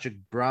claimed Patrick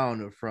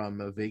Brown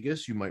from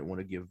Vegas. You might want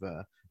to give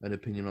an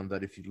opinion on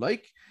that if you'd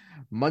like.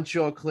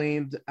 Montreal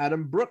claimed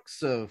Adam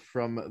Brooks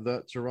from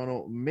the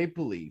Toronto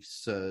Maple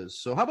Leafs.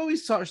 So how about we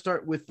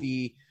start with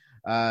the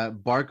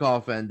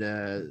Barkov and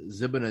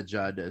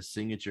Zibanejad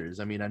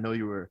signatures? I mean, I know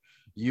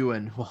you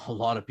and a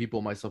lot of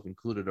people, myself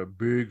included, are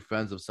big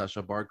fans of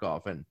Sasha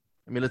Barkov. And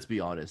I mean, let's be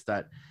honest,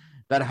 that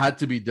had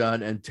to be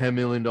done. And $10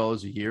 million a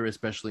year,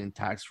 especially in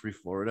tax-free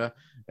Florida,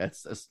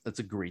 that's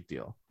a great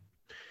deal.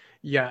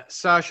 Yeah,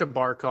 Sasha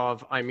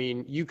Barkov, I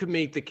mean, you could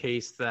make the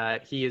case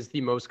that he is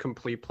the most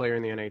complete player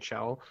in the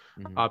NHL.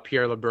 Mm-hmm.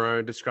 Pierre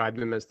LeBrun described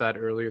him as that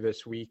earlier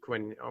this week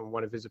when on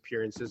one of his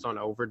appearances on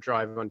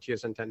Overdrive on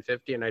TSN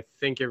 1050, and I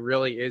think it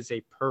really is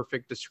a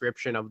perfect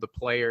description of the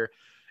player.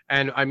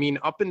 And I mean,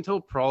 up until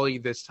probably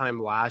this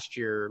time last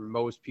year,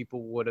 most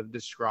people would have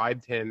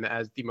described him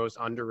as the most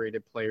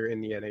underrated player in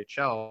the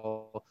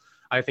NHL.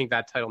 I think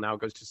that title now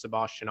goes to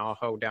Sebastian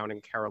Aho down in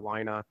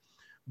Carolina.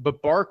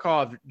 But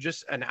Barkov,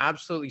 just an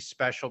absolutely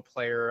special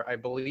player. I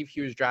believe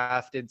he was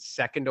drafted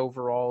second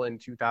overall in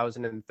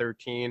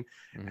 2013,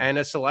 and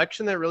a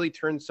selection that really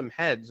turned some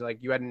heads. Like,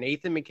 you had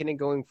Nathan McKinnon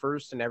going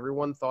first, and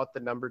everyone thought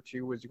the number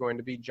 2 was going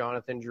to be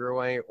Jonathan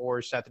Drouin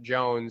or Seth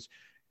Jones.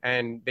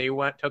 And they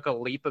took a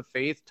leap of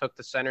faith, took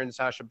the center in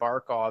Sasha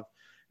Barkov.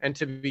 And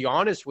to be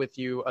honest with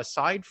you,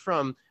 aside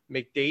from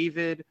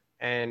McDavid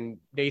and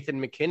Nathan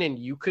MacKinnon,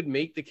 you could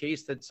make the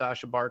case that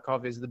Sasha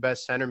Barkov is the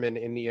best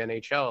centerman in the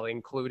NHL,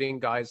 including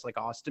guys like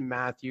Austin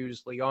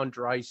Matthews, Leon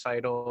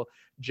Draisaitl,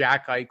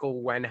 Jack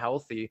Eichel when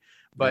healthy.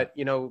 But,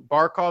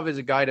 Barkov is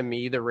a guy to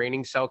me, the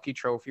reigning Selke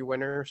Trophy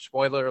winner.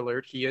 Spoiler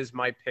alert, he is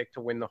my pick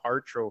to win the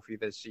Hart Trophy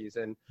this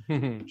season.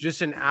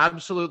 Just an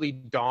absolutely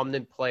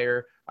dominant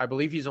player. I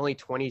believe he's only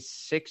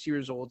 26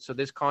 years old, so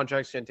this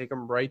contract's going to take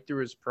him right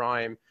through his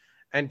prime.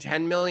 And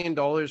 $10 million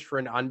for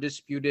an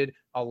undisputed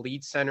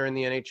elite center in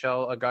the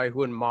NHL, a guy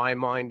who in my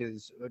mind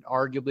is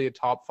arguably a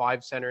top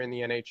 5 center in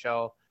the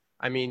NHL.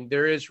 I mean,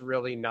 there is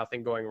really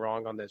nothing going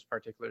wrong on this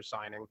particular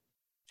signing.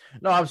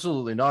 No,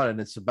 absolutely not. And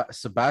it's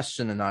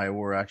Sebastian and I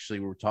were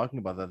talking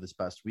about that this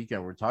past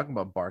weekend. We're talking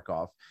about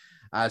Barkov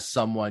as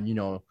someone,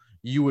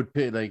 you would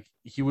pick, like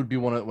he would be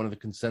one of the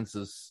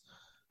consensus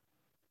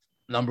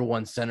number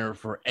one center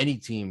for any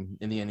team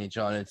in the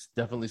NHL, and it's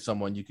definitely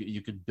someone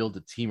you could build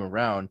a team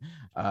around.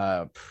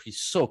 He's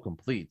so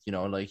complete,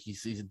 like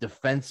he's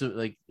defensive,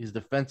 like his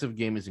defensive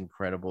game is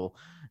incredible.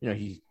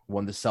 He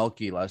won the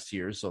Selke last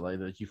year, so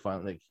like you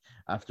find like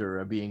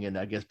after being in,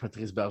 I guess,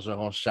 Patrice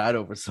Bergeron's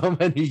shadow for so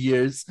many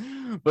years.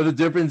 But the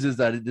difference is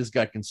that this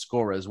guy can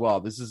score as well.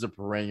 This is a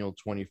perennial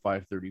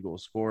 25-30 goal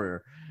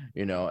scorer,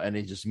 and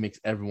it just makes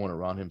everyone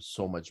around him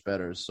so much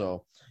better.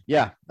 So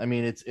yeah, I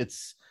mean it's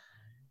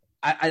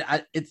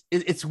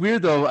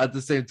weird though at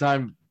the same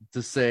time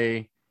to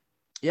say,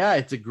 yeah,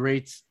 it's a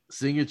great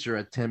signature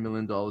at $10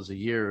 million a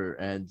year,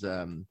 and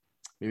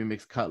maybe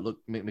makes Kyle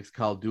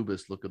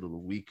Dubas look a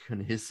little weak in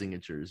his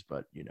signatures.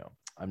 But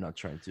I'm not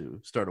trying to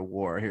start a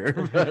war here.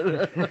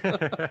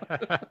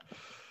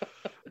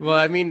 Well,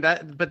 I mean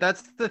but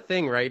that's the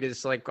thing, right?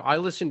 Is like I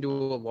listen to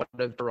a lot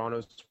of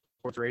Toronto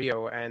sports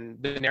radio, and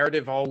the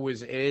narrative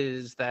always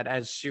is that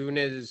as soon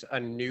as a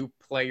new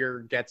player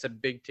gets a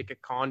big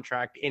ticket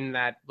contract in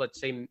that,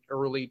 let's say,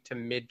 early to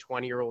mid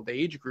 20-year-old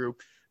age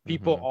group,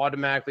 people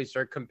automatically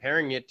start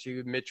comparing it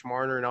to Mitch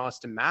Marner and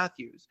Austin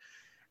Matthews.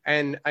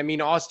 And I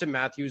mean, Austin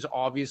Matthews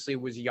obviously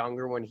was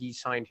younger when he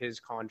signed his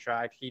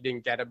contract. He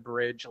didn't get a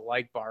bridge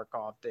like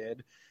Barkov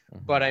did.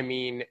 But I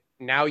mean,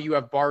 now you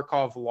have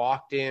Barkov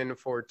locked in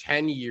for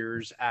 10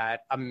 years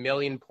at $1.6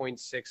 million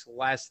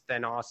less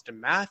than Austin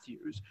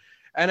Matthews.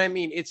 And I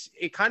mean,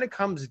 it kind of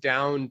comes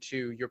down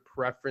to your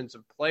preference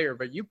of player,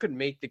 but you could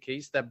make the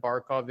case that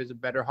Barkov is a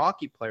better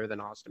hockey player than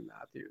Austin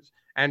Matthews,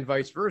 and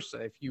vice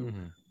versa.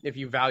 If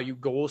you value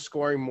goal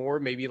scoring more,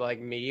 maybe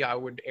like me, I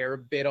would err a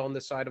bit on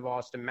the side of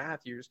Austin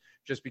Matthews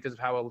just because of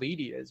how elite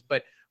he is.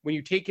 But when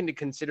you take into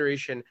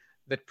consideration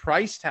the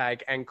price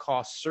tag and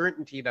cost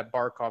certainty that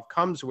Barkov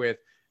comes with,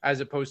 as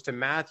opposed to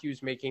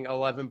Matthews making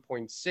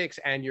 11.6,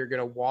 and you're going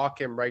to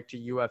walk him right to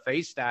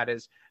UFA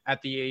status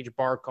at the age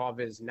Barkov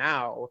is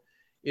now,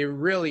 it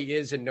really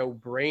is a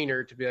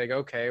no-brainer to be like,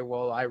 okay,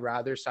 well, I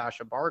rather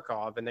Sasha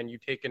Barkov. And then you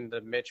take into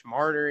Mitch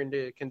Marner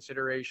into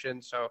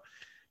consideration. So,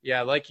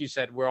 yeah, like you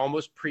said, we're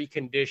almost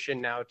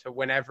preconditioned now to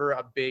whenever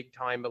a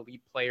big-time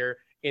elite player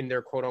in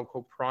their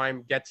quote-unquote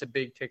prime gets a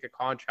big-ticket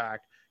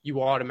contract,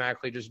 you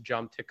automatically just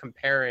jump to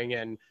comparing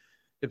and,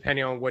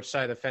 depending on which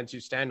side of the fence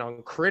you stand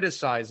on,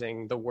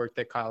 criticizing the work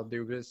that Kyle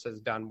Dubas has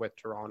done with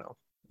Toronto.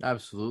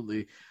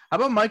 Absolutely. How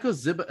about Michael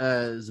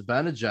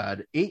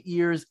Zibanejad? 8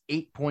 years,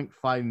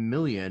 $8.5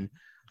 million,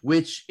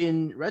 which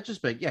in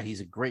retrospect, yeah, he's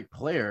a great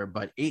player,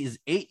 but 8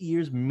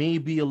 years may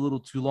be a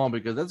little too long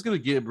because that's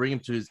going to bring him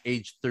to his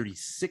age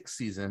 36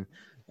 season.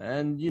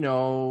 And,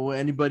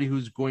 anybody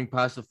who's going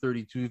past the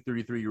 32,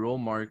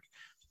 33-year-old mark,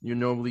 you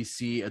normally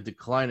see a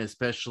decline,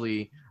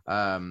 especially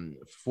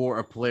for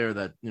a player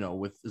that,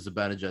 with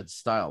Zibanejad's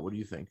style. What do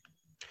you think?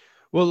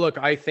 Well, look,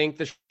 I think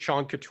the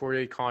Sean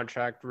Couturier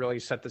contract really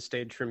set the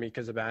stage for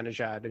Mika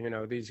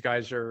Zibanejad. These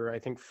guys are, I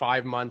think,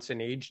 5 months in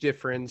age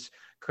difference.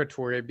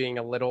 Couturier being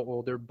a little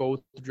older,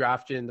 both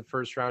drafted in the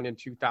first round in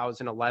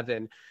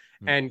 2011.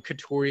 And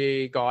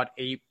Couturier got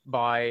 8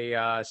 by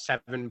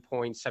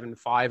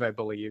 7.75, I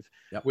believe,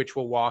 which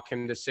will walk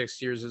him to 6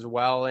 years as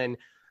well. And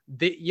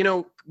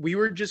we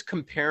were just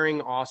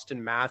comparing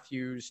Austin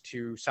Matthews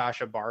to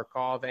Sasha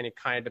Barkov, and it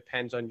kind of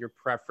depends on your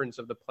preference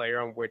of the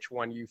player on which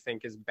one you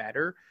think is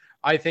better.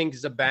 I think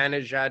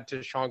Zibanejad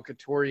to Sean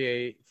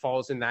Couturier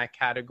falls in that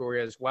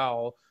category as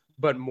well,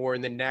 but more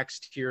in the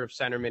next tier of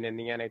centermen in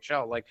the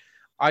NHL. Like,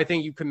 I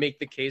think you can make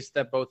the case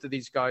that both of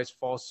these guys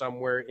fall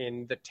somewhere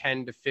in the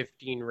 10 to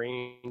 15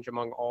 range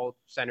among all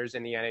centers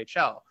in the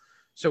NHL.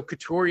 So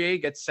Couturier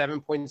gets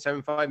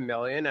 $7.75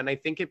 million, and I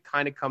think it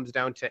kind of comes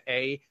down to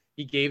A,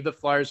 he gave the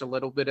Flyers a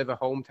little bit of a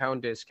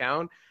hometown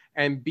discount,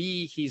 and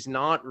B, he's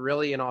not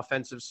really an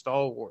offensive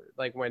stalwart.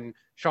 Like when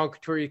Sean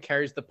Couturier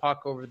carries the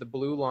puck over the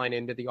blue line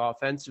into the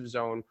offensive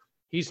zone,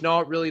 he's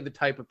not really the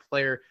type of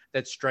player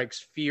that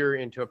strikes fear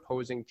into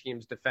opposing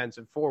teams'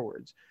 defensive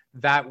forwards.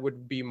 That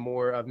would be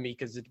more of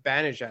Mika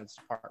Zibanejad's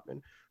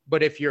department.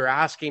 But if you're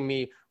asking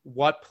me,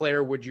 what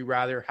player would you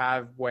rather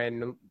have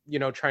when,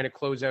 trying to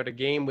close out a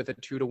game with a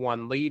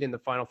 2-1 lead in the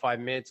final 5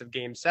 minutes of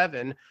Game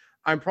 7,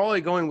 I'm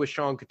probably going with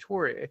Sean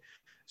Couturier.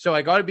 So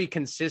I got to be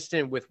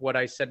consistent with what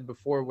I said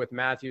before with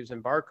Matthews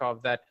and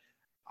Barkov, that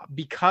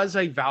because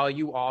I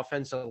value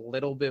offense a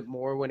little bit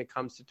more when it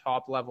comes to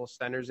top level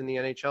centers in the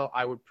NHL,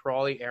 I would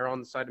probably err on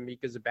the side of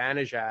Mika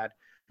Zibanejad.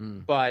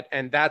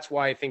 And that's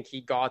why I think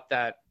he got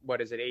that,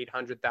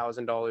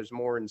 $800,000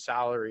 more in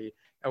salary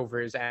over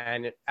his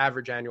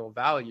average annual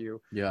value.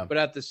 Yeah. But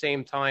at the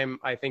same time,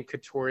 I think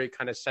Couturier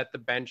kind of set the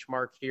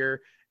benchmark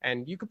here.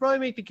 And you could probably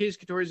make the case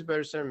Couturier is a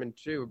better centerman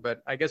too.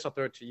 But I guess I'll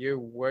throw it to you.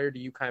 Where do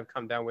you kind of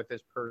come down with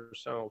this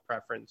personal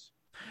preference?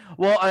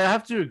 Well, I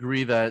have to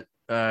agree that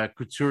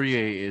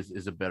Couturier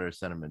is a better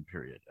centerman,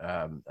 period.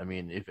 I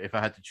mean, if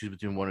I had to choose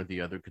between one or the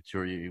other,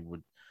 Couturier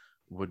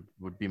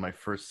would be my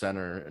first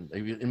center.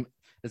 And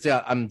let's say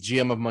I'm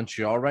GM of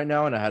Montreal right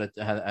now, and I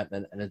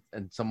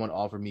had someone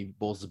offered me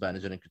both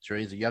Zibanejad and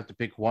Couturier. So you have to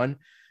pick one.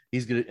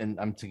 He's good, and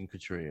I'm taking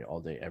Couturier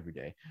all day, every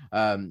day.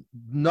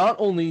 Not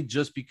only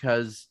just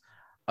because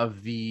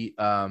of the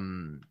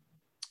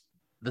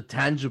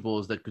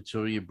tangibles that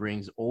Couturier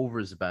brings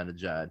over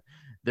Zibanejad.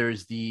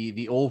 There's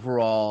the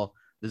overall.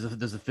 There's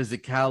a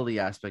physicality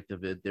aspect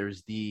of it.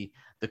 There's the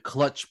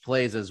clutch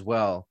plays as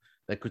well.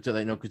 That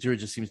Couturier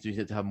just seems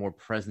to have more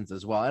presence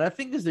as well. And I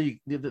think there's the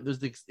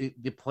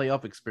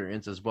playoff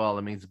experience as well.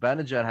 I mean,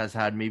 Zibanejad has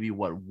had maybe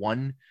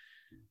one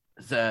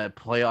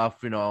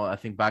playoff, I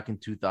think back in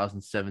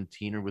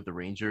 2017 or with the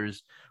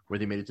Rangers where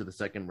they made it to the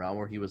second round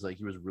where he was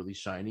really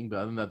shining. But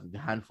other than that, the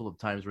handful of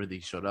times where they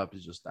showed up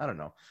is just, I don't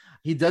know.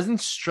 He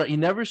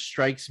never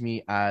strikes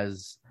me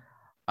as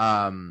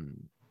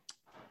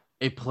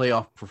a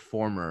playoff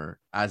performer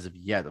as of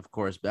yet, of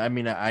course. But I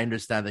mean, I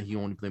understand that he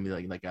only played me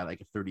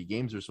like 30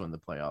 games or so in the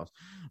playoffs.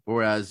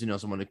 Whereas,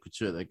 someone like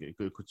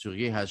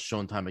Couturier has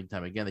shown time and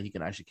time again that he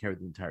can actually carry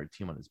the entire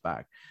team on his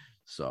back.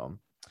 So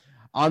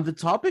on the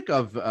topic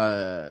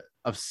of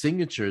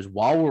signatures,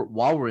 while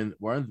we're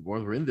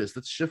in this,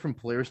 let's shift from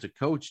players to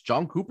coach.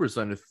 John Cooper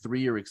signed a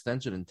 3-year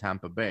extension in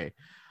Tampa Bay.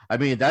 I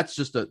mean, that's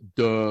just a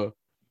duh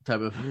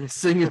type of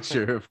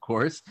signature, of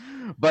course.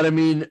 But I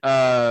mean,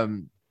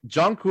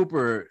 John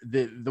Cooper,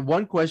 the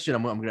one question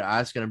I'm going to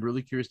ask, and I'm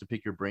really curious to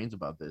pick your brains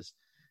about this: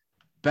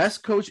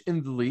 best coach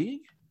in the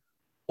league,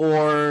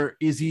 or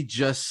is he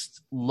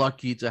just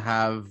lucky to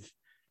have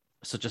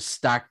such a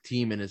stacked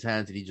team in his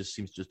hands and he just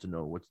seems just to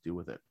know what to do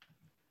with it?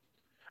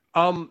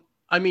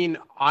 I mean,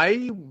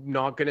 I'm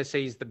not going to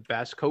say he's the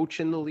best coach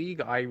in the league.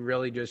 I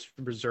really just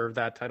reserve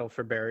that title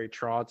for Barry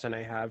Trotz, and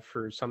I have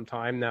for some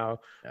time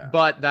now. Yeah.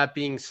 But that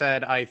being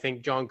said, I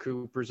think John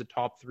Cooper's a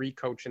top 3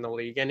 coach in the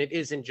league, and it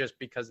isn't just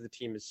because the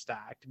team is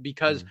stacked.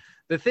 Because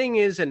the thing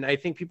is, and I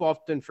think people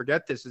often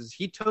forget this, is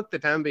he took the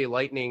Tampa Bay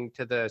Lightning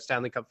to the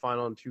Stanley Cup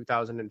final in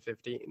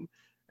 2015.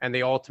 And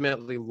they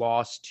ultimately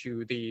lost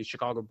to the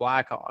Chicago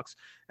Blackhawks.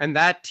 And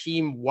that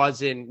team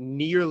wasn't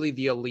nearly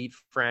the elite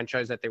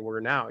franchise that they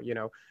were now.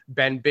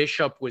 Ben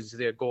Bishop was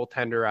the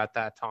goaltender at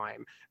that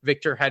time.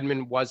 Victor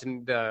Hedman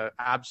wasn't the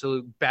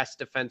absolute best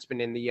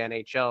defenseman in the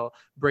NHL.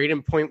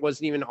 Braden Point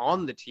wasn't even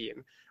on the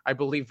team. I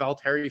believe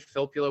Valtteri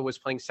Filppula was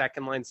playing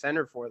second line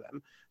center for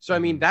them. So, I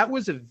mean, that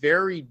was a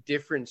very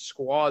different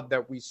squad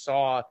that we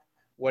saw,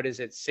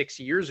 6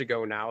 years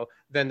ago now,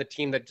 than the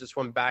team that just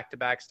won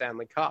back-to-back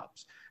Stanley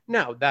Cups.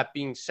 Now, that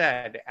being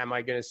said, am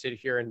I going to sit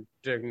here and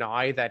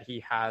deny that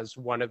he has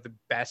one of the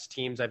best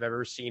teams I've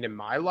ever seen in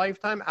my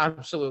lifetime?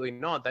 Absolutely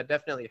not. That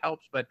definitely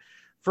helps. But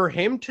for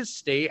him to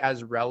stay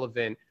as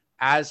relevant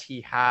as he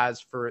has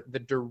for the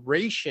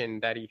duration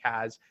that he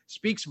has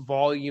speaks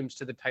volumes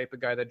to the type of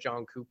guy that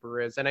John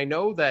Cooper is. And I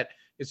know that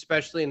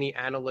especially in the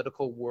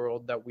analytical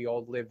world that we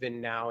all live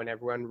in now and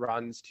everyone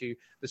runs to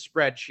the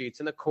spreadsheets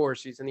and the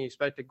courses and the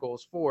expected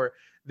goals for,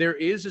 there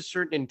is a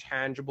certain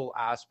intangible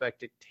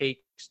aspect it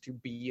takes to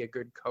be a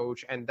good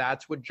coach. And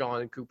that's what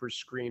John Cooper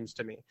screams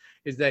to me,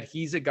 is that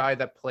he's a guy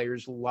that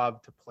players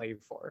love to play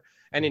for.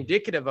 And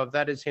indicative of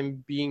that is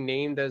him being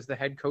named as the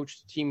head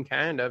coach of Team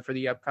Canada for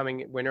the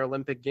upcoming Winter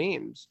Olympic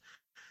Games.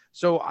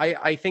 So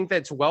I think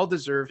that's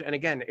well-deserved. And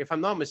again, if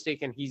I'm not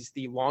mistaken, he's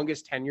the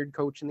longest tenured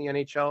coach in the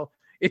NHL.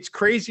 It's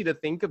crazy to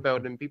think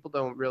about, and people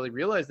don't really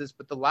realize this,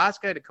 but the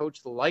last guy to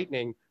coach the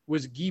Lightning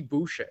was Guy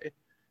Boucher.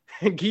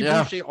 And Guy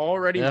Boucher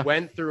already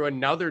went through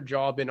another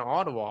job in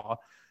Ottawa.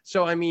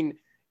 So, I mean,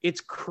 it's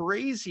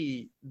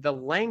crazy the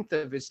length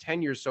of his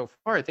tenure so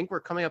far. I think we're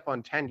coming up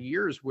on 10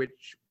 years,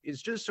 which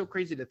is just so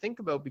crazy to think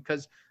about,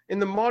 because in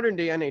the modern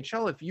day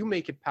NHL, if you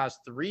make it past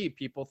 3,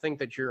 people think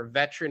that you're a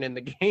veteran in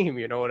the game.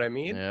 You know what I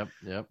mean?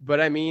 Yep.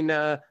 But I mean,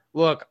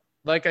 look,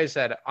 like I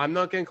said, I'm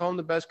not going to call him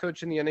the best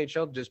coach in the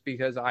NHL just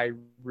because I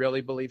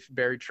really believe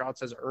Barry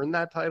Trotz has earned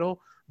that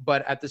title.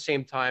 But at the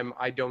same time,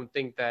 I don't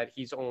think that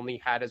he's only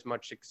had as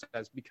much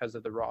success because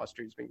of the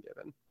roster he's been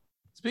given.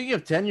 Speaking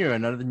of tenure,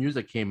 another news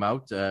that came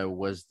out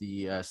was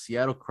the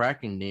Seattle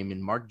Kraken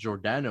naming Mark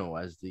Giordano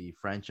as the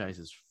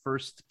franchise's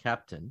first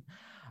captain,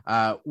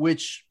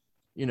 which,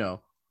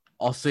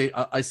 I'll say,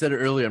 I said it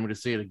earlier, I'm going to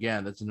say it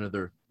again. That's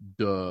another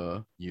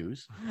duh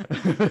news.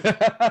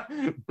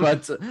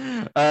 But,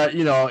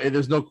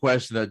 there's no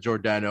question that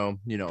Giordano,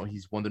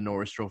 he's won the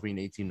Norris Trophy in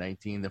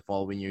 1819. The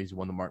following year, he's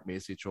won the Mark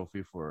Messier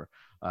Trophy for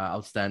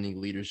outstanding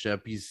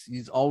leadership.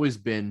 He's always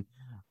been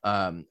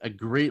a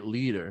great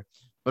leader.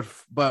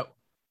 But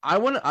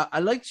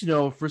I'd like to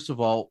know, first of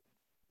all,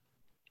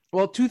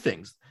 well, two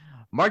things.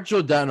 Mark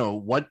Giordano,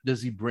 what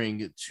does he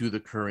bring to the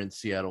current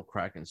Seattle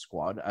Kraken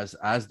squad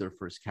as their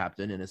first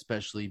captain, and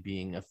especially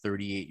being a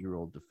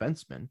 38-year-old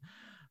defenseman?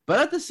 But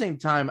at the same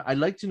time, I'd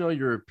like to know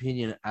your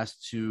opinion as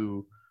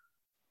to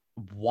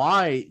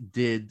why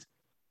did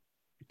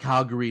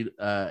Calgary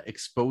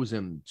expose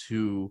him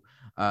to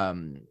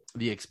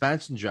the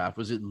expansion draft?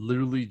 Was it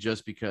literally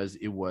just because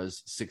it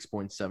was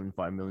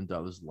 $6.75 million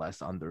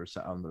less on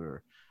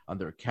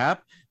their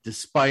cap,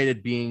 despite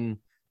it being,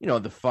 you know,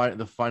 the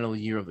final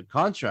year of the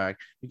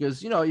contract?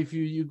 Because, you know, if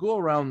you go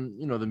around,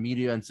 you know, the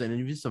media and saying, and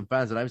even some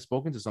fans, and I've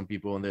spoken to some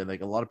people, and they're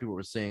like, a lot of people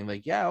were saying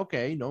like, yeah,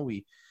 okay, you know,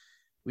 we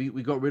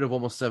got rid of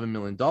almost $7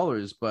 million,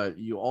 but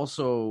you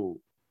also,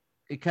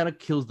 it kind of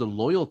kills the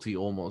loyalty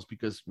almost,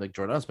 because like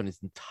Giordano spent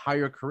his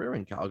entire career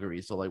in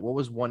Calgary. So like, what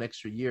was one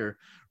extra year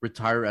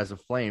retire as a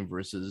Flame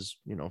versus,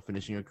 you know,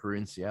 finishing a career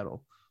in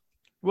Seattle?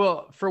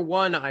 Well, for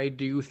one, I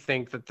do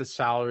think that the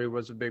salary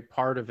was a big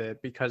part of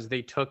it, because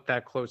they took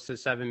that close to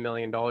 $7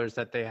 million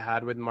that they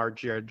had with Mark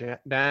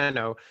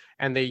Giordano,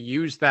 and they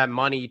used that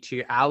money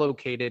to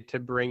allocate it to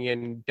bring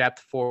in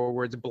depth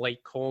forwards,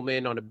 Blake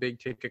Coleman on a big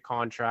ticket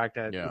contract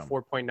at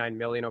 $4.9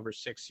 million over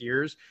 6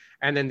 years.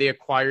 And then they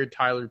acquired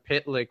Tyler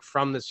Pitlick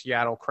from the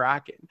Seattle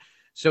Kraken.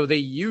 So they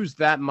used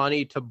that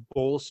money to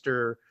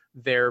bolster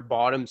their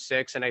bottom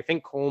six. And I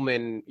think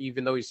Coleman,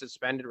 even though he's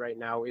suspended right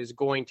now, is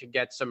going to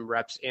get some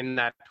reps in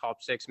that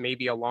top six,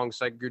 maybe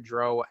alongside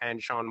Gaudreau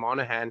and Sean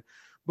Monahan.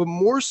 But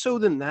more so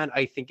than that,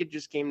 I think it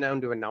just came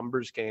down to a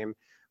numbers game,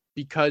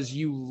 because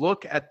you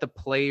look at the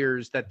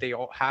players that they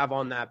all have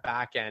on that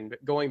back end,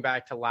 going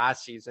back to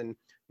last season,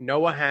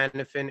 Noah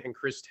Hanifin and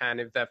Chris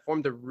Tanev, that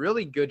formed a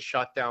really good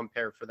shutdown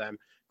pair for them.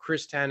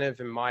 Chris Tanev,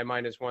 in my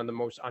mind, is one of the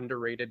most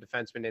underrated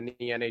defensemen in the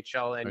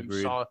NHL. And Agreed.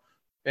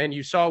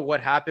 you saw what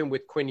happened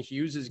with Quinn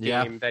Hughes'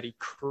 game that he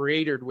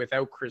created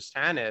without Chris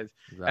Tanev.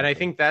 Exactly. And I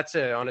think that's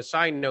on a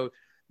side note,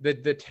 the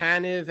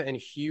Tanev and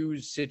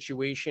Hughes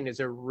situation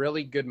is a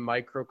really good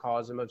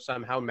microcosm of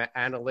somehow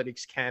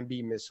analytics can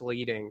be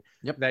misleading,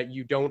 that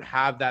you don't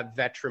have that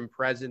veteran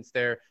presence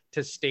there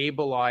to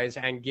stabilize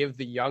and give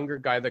the younger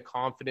guy the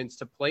confidence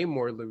to play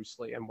more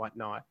loosely and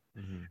whatnot.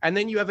 Mm-hmm. And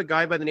then you have a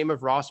guy by the name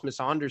of Rasmus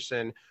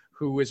Andersson,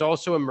 who is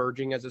also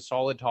emerging as a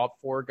solid top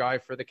four guy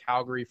for the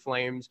Calgary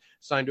Flames,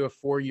 signed to a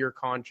 4-year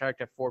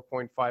contract at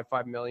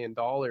 $4.55 million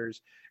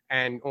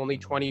and only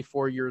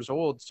 24 years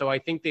old. So I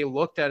think they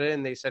looked at it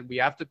and they said, we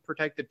have to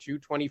protect the two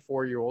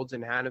 24-year-olds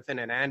in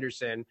Hanifin and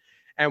Anderson.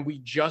 And we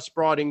just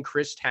brought in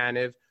Chris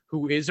Tanev,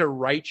 who is a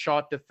right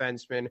shot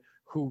defenseman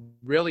who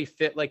really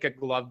fit like a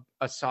glove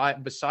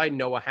beside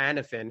Noah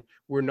Hanifin.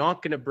 We're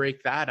not going to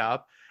break that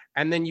up.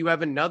 And then you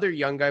have another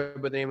young guy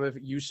by the name of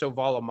Juuso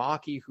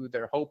Valimaki, who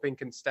they're hoping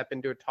can step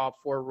into a top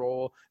four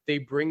role. They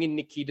bring in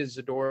Nikita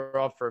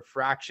Zadorov for a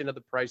fraction of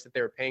the price that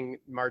they were paying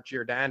Mark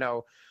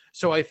Giordano.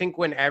 So I think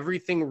when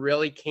everything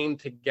really came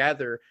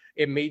together,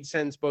 it made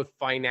sense both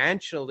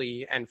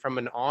financially and from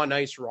an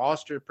on-ice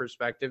roster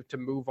perspective to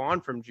move on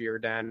from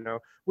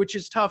Giordano, which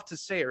is tough to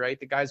say, right?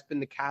 The guy's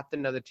been the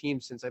captain of the team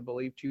since, I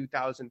believe,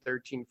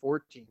 2013-14.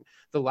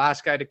 The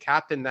last guy to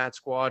captain that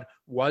squad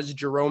was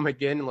Jerome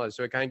Iginla.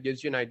 So it kind of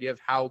gives you an idea of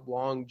how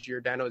long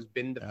Giordano has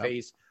been the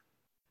face.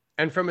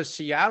 And from a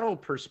Seattle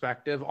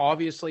perspective,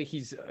 obviously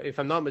he's, if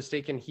I'm not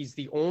mistaken, he's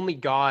the only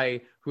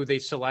guy who they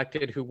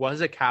selected who was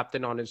a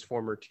captain on his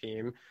former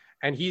team.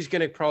 And he's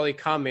going to probably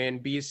come in,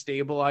 be a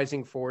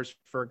stabilizing force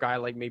for a guy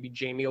like maybe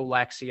Jamie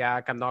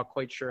Oleksiak. I'm not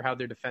quite sure how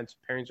their defensive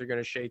pairings are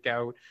going to shake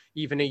out.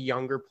 Even a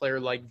younger player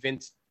like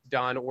Vince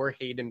Dunn or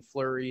Hayden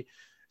Fleury.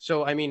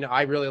 So, I mean,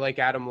 I really like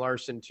Adam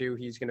Larson too.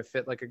 He's going to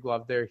fit like a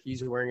glove there.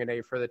 He's wearing an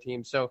A for the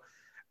team. So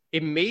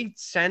it made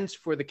sense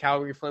for the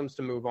Calgary Flames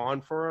to move on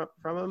from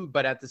him.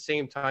 But at the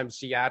same time,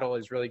 Seattle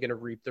is really going to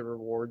reap the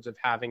rewards of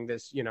having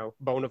this, you know,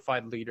 bona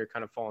fide leader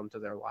kind of fall into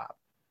their lap.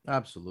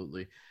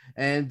 Absolutely.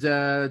 And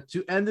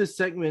to end this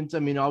segment, I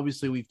mean,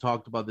 obviously we've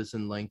talked about this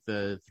in length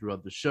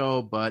throughout the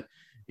show, but,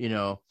 you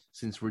know,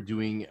 since we're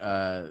doing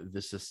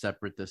this a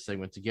separate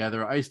segment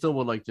together, I still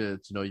would like to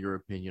know your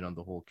opinion on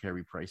the whole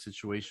Carey Price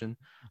situation.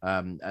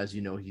 As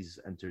you know, he's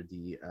entered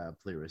the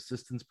player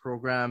assistance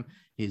program.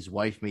 His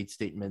wife made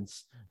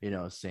statements, you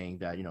know, saying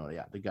that, you know,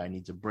 yeah, the guy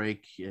needs a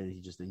break.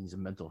 He just needs a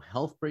mental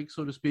health break,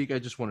 so to speak. I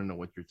just want to know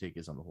what your take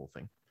is on the whole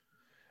thing.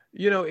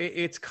 You know,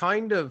 it's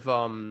kind of,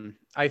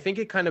 I think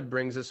it kind of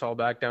brings us all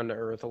back down to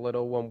earth a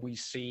little when we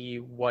see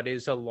what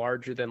is a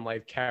larger than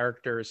life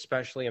character,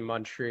 especially in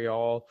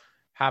Montreal,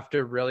 have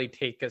to really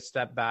take a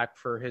step back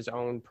for his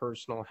own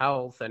personal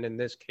health. And in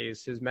this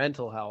case, his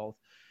mental health.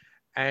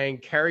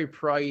 And Carey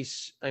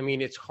Price, I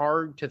mean, it's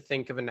hard to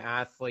think of an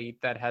athlete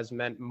that has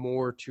meant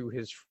more to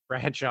his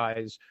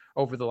franchise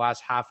over the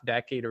last half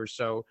decade or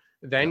so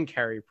than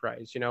Carey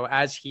Price. You know,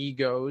 as he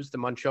goes, the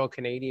Montreal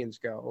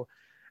Canadiens go.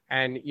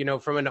 And, you know,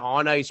 from an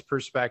on-ice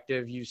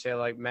perspective, you say,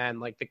 like,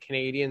 man, like the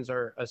Canadiens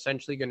are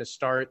essentially going to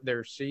start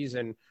their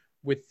season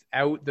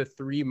without the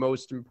three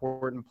most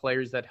important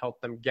players that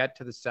helped them get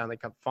to the Stanley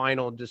Cup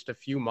final just a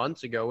few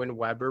months ago in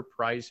Weber,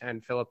 Price,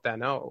 and Philip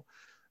Danault.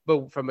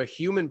 But from a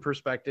human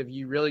perspective,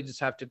 you really just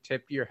have to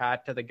tip your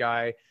hat to the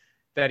guy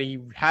that he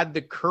had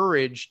the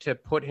courage to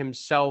put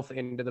himself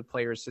into the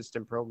player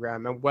assistant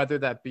program. And whether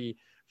that be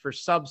for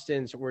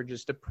substance or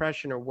just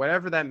depression or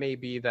whatever that may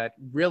be, that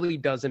really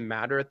doesn't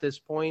matter at this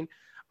point.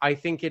 I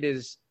think it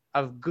is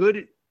a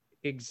good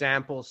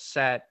example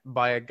set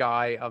by a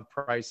guy of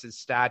Price's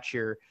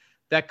stature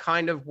that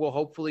kind of will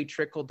hopefully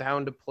trickle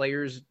down to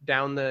players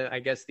down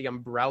the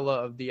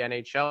umbrella of the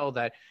NHL,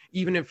 that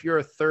even if you're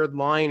a third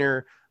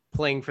liner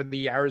playing for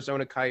the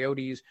Arizona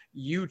Coyotes,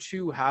 you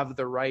too have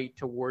the right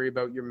to worry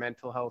about your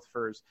mental health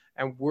first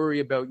and worry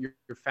about your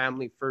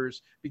family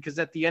first, because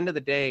at the end of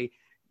the day,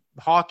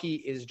 hockey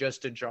is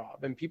just a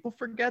job. And people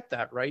forget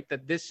that, right?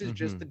 That this is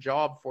just a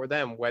job for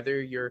them,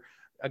 whether you're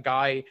a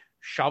guy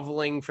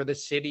shoveling for the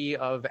city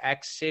of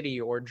X city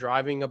or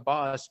driving a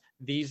bus,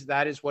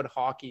 that is what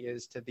hockey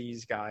is to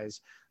these guys.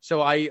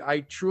 So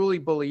I truly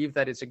believe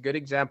that it's a good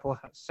example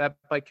set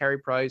by Carey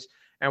Price,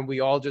 and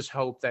we all just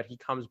hope that he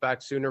comes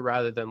back sooner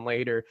rather than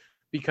later,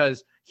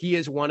 because he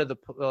is one of the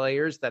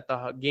players that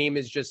the game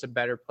is just a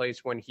better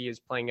place when he is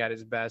playing at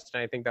his best.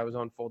 And I think that was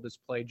on full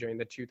display during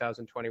the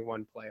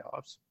 2021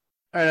 playoffs.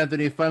 All right,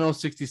 Anthony, final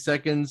 60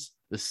 seconds.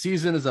 The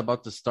season is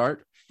about to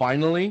start.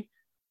 Finally,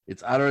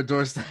 it's at our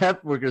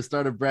doorstep. We're going to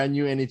start a brand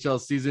new NHL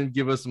season.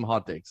 Give us some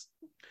hot takes.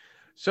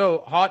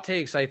 So, hot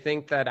takes, I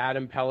think that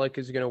Adam Pelech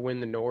is going to win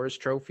the Norris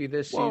Trophy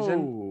this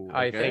season.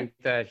 Okay. I think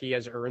that he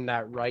has earned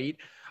that right.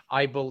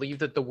 I believe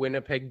that the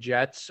Winnipeg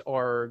Jets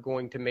are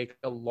going to make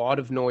a lot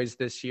of noise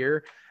this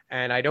year.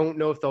 And I don't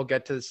know if they'll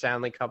get to the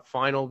Stanley Cup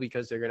final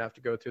because they're going to have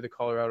to go through the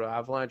Colorado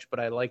Avalanche. But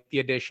I like the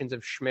additions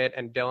of Schmidt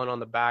and Dillon on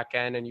the back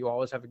end. And you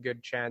always have a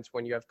good chance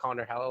when you have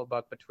Connor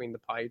Hellebuyck between the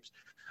pipes.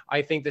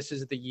 I think this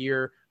is the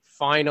year,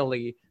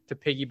 finally, to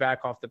piggyback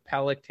off the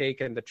Pelech take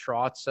and the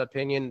Trotz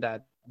opinion,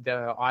 that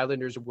the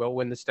Islanders will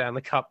win the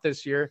Stanley Cup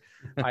this year.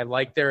 I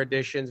like their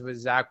additions with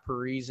Zach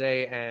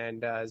Parise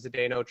and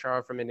Zdeno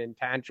Chara from an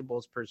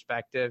intangibles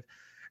perspective.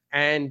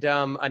 And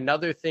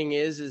another thing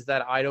is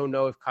that I don't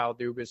know if Kyle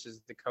Dubas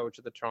is the coach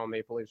of the Toronto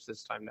Maple Leafs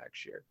this time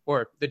next year,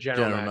 or the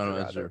general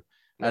manager.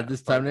 At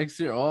this time next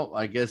year? Oh,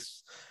 I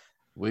guess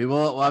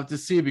we'll have to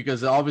see,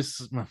 because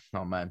obviously,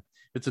 oh man,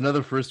 it's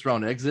another first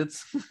round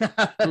exits.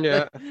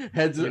 Yeah,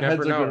 heads are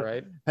going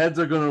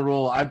to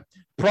roll. I'm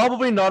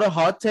probably not a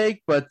hot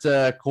take, but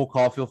Cole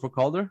Caulfield for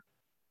Calder.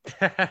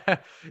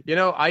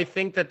 I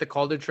think that the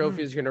Calder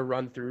Trophy is going to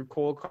run through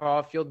Cole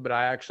Caulfield, but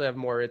I actually have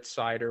more at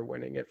Sider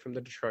winning it from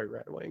the Detroit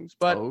Red Wings.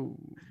 But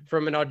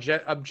from an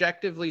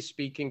objectively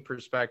speaking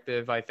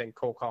perspective, I think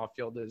Cole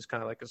Caulfield is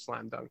kind of like a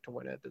slam dunk to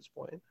win it at this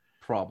point.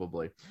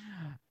 Probably.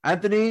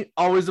 Anthony,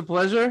 always a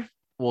pleasure.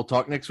 We'll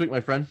talk next week,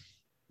 my friend.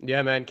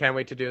 Yeah, man. Can't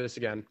wait to do this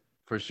again.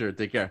 For sure.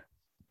 Take care.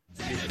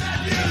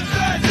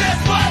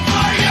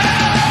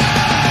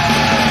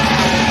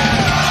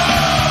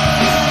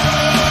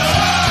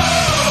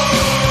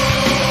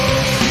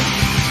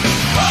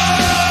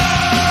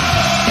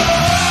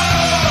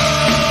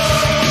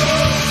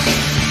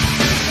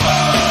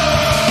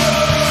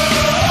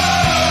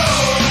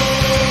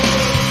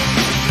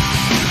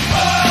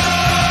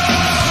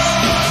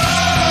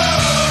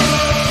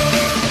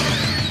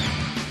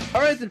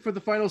 And for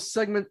the final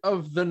segment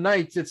of the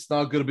night, it's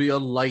not going to be a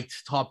light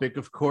topic,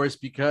 of course,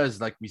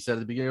 because like we said at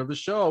the beginning of the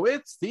show,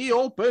 it's the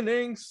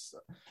openings.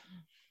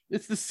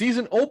 It's the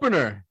season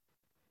opener.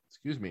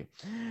 Excuse me.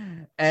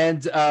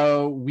 And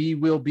we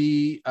will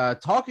be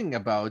talking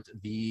about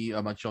the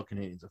Montreal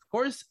Canadiens, of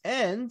course,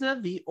 and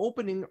the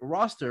opening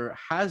roster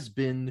has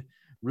been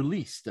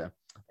released.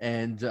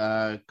 And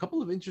a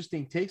couple of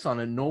interesting takes on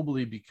it,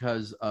 nobly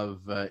because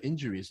of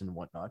injuries and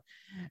whatnot.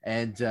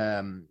 And,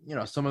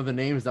 some of the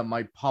names that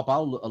might pop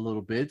out a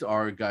little bit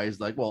are guys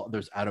like, well,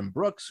 there's Adam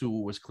Brooks,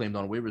 who was claimed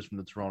on waivers from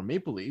the Toronto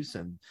Maple Leafs.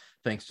 And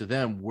thanks to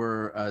them,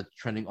 we're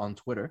trending on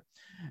Twitter.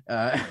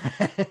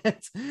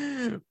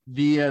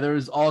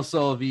 There's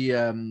also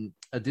the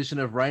addition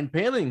of Ryan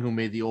Poehling, who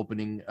made the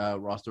opening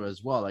roster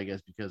as well, I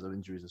guess, because of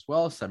injuries as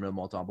well. Samuel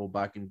Montembeault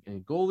back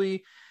in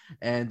goalie.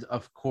 And,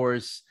 of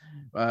course,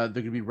 they're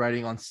going to be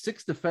riding on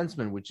 6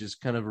 defensemen, which is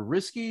kind of a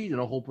risky,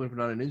 hopefully for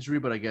not an injury.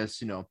 But I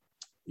guess,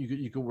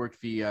 you could work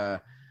the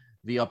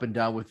up and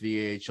down with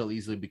the AHL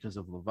easily because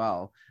of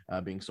Laval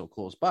being so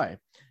close by.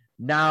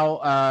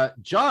 Now,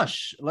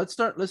 Josh, let's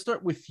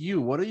start with you.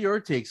 What are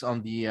your takes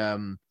on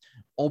the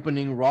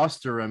opening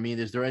roster? I mean,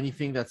 is there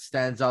anything that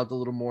stands out a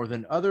little more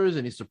than others?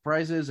 Any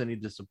surprises, any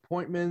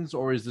disappointments,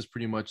 or is this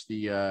pretty much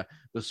the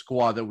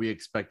squad that we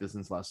expected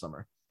since last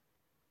summer?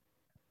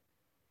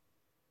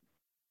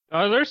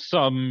 There's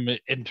some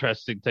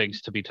interesting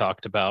things to be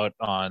talked about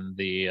on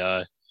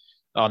the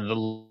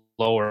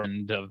lower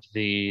end of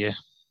the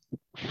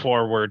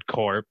forward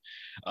corp.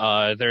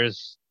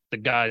 There's the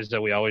guys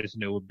that we always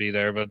knew would be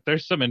there, but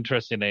there's some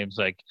interesting names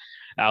like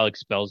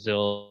Alex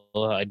Belzil.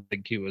 I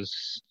think he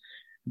was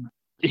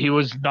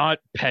not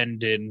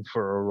penned in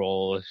for a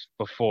role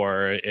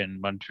before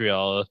in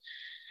Montreal,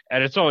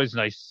 and it's always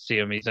nice to see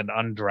him. He's an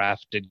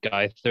undrafted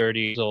guy, 30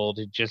 years old.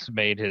 He just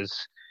made his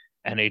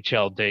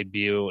NHL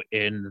debut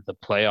in the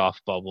playoff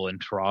bubble in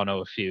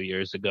Toronto a few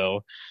years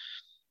ago.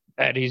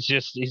 And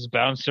he's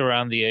bounced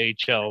around the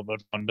AHL,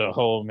 but found a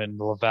home in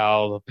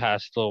Laval the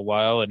past little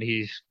while, and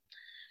he's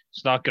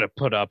not going to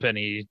put up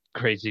any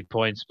crazy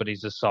points, but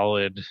he's a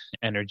solid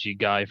energy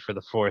guy for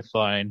the fourth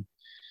line.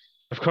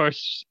 Of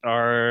course,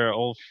 our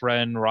old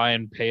friend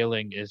Ryan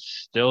Poehling is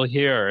still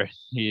here.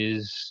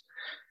 He's,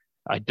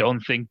 I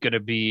don't think, going to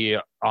be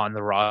on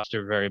the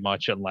roster very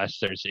much unless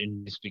there's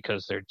injuries,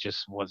 because there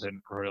just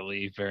wasn't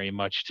really very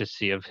much to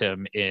see of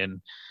him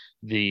in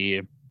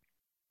the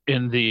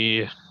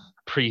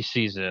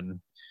preseason.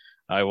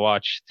 I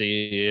watched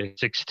the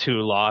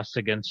 6-2 loss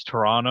against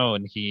Toronto,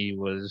 and he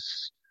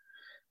was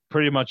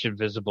pretty much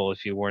invisible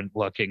if you weren't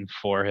looking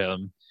for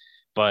him.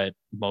 But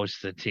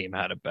most of the team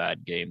had a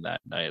bad game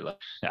that night. Like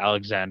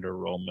Alexander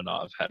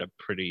Romanov had a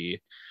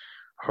pretty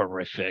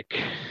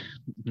horrific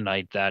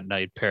night that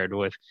night, paired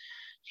with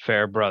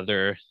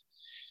Fairbrother.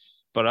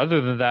 But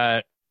other than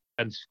that,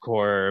 and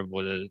score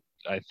was,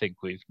 I think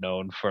we've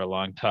known for a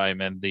long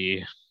time, and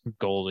the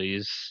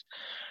goalies,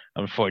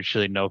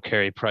 unfortunately, no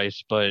Carey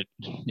Price, but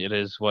it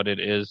is what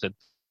it is.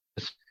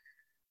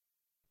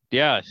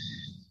 Yeah,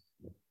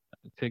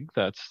 I think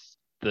that's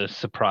the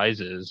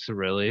surprises,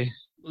 really.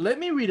 Let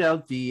me read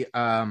out the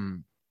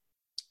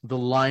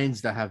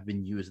lines that have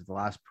been used at the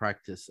last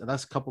practice. The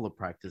last couple of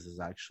practices,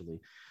 actually,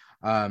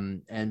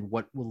 and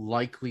what will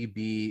likely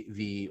be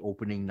the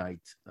opening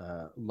night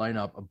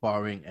lineup,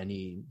 barring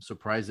any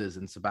surprises.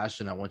 And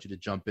Sebastian, I want you to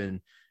jump in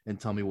and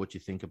tell me what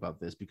you think about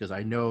this, because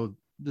I know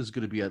there's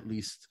going to be at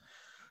least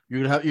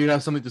you're gonna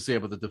have something to say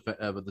about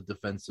the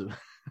defensive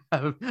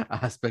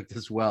aspect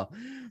as well.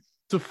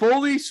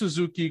 Toffoli,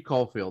 Suzuki,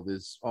 Caulfield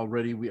is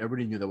already. We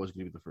already knew that was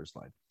going to be the first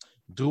line.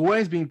 Drouin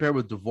is being paired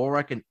with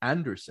Dvorak and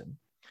Anderson.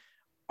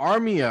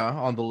 Armia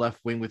on the left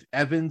wing with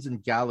Evans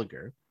and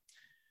Gallagher.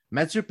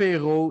 Mathieu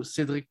Perreault,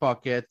 Cédric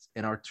Paquette,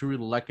 and Artturi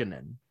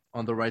Lehkonen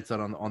on the right side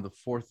on the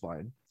fourth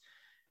line.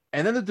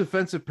 And then the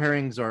defensive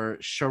pairings are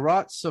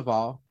Sherratt,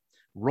 Savard,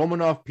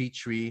 Romanov,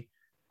 Petrie,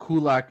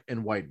 Kulak,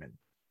 and Weidman,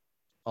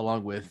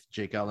 along with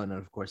Jake Allen and,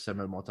 of course,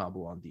 Samuel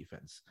Montembeault on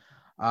defense.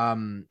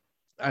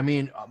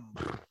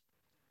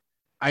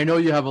 I know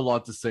you have a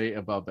lot to say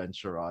about Ben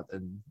Sherratt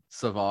and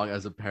Savard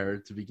as a pair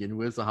to begin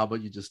with, so how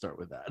about you just start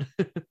with that?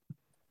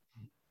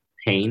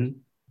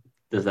 Pain.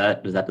 Does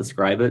that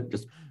describe it?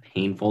 Just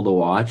painful to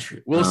watch.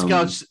 Will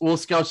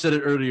Scout said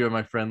it earlier,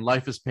 my friend.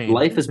 Life is pain.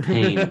 Life is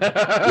pain.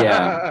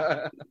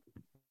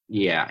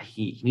 Yeah.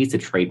 He needs to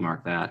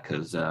trademark that,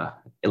 because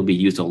it'll be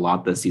used a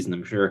lot this season,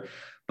 I'm sure.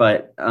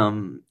 But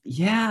I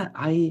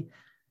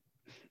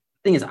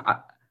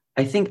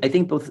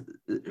think both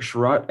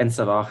Sherratt and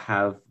Savard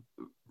have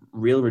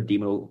real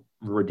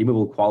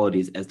redeemable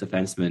qualities as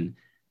defensemen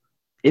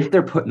if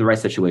they're put in the right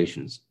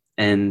situations.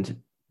 And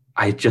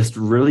I just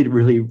really,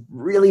 really,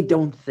 really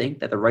don't think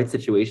that the right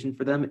situation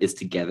for them is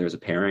together as a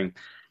pairing.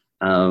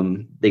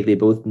 They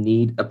both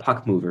need a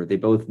puck mover. They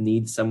both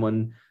need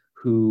someone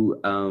who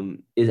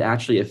is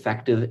actually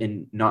effective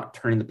in not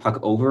turning the puck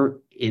over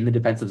in the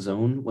defensive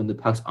zone when the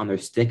puck's on their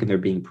stick and they're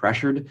being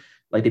pressured.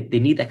 Like they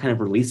need that kind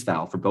of release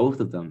valve for both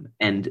of them.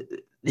 And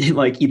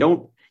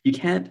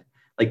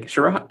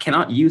Sherratt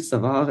cannot use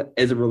Savard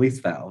as a release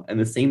valve, and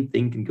the same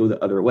thing can go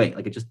the other way.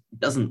 Like, it just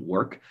doesn't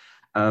work.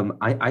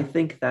 I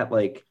think that,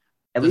 like,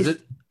 at least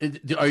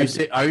are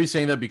you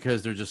saying that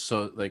because they're just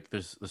so, like,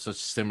 there's such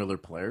similar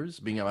players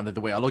being on the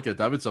way I look at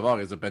David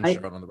Savard as a Ben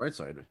Sherratt on the right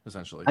side,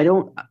 essentially. I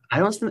don't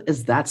think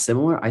it's that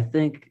similar. I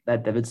think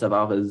that David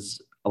Savard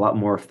is a lot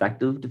more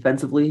effective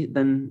defensively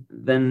than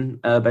Ben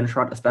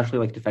Sherratt, especially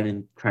like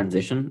defending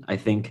transition. I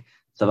think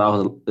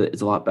Savard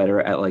is a lot better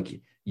at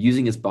like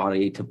using his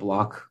body to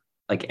block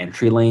like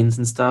entry lanes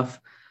and stuff.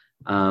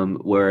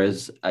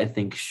 Whereas I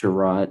think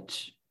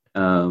Sherratt,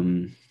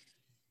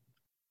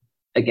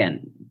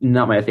 again,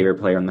 not my favorite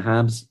player on the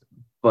Habs,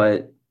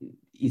 but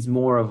he's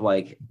more of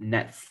like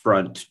net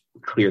front,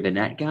 clear the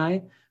net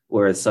guy.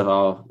 Whereas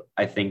Savard,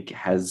 I think,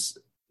 has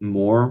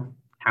more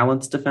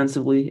talents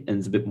defensively and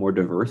is a bit more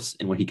diverse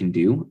in what he can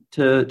do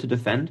to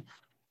defend.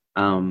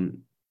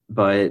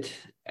 But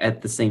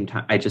at the same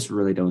time, I just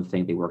really don't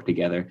think they work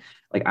together.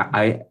 Like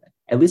I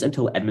at least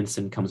until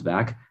Edmondson comes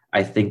back,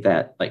 I think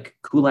that like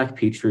Kulak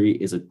Petrie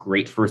is a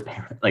great first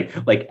pair.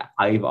 Like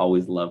I've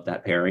always loved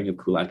that pairing of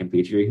Kulak and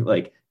Petrie.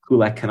 Like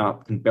Kulak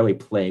can barely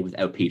play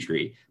without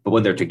Petrie, but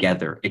when they're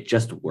together, it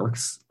just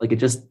works. Like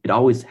it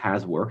always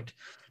has worked.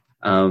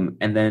 And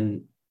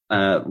then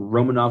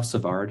Romanov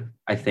Savard,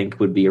 I think,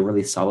 would be a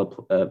really solid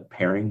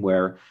pairing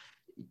where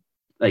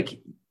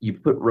like you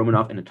put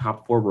Romanov in a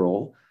top four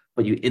role,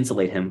 but you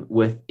insulate him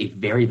with a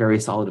very, very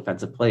solid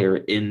defensive player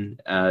in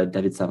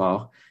David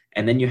Savard.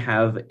 And then you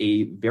have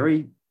a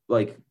very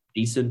like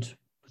decent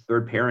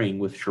third pairing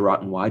with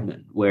Sherratt and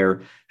Weidman,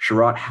 where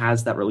Sherratt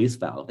has that release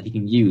valve that he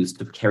can use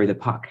to carry the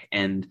puck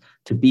and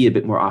to be a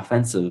bit more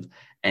offensive.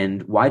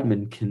 And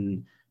Weidman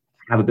can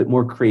have a bit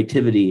more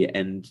creativity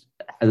and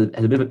has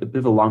a bit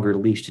of a longer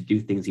leash to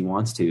do things he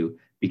wants to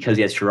because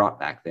he has Sherratt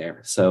back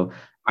there. So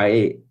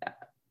I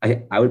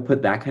would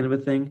put that kind of a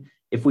thing.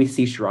 if we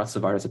see Sherrod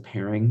Savard as a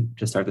pairing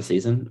to start the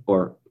season,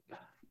 or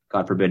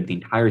God forbid, the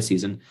entire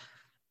season,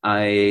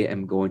 I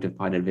am going to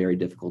find it very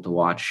difficult to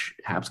watch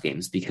Habs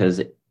games because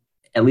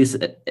at least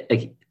the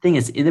thing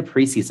is in the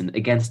preseason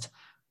against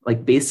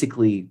like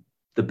basically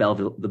the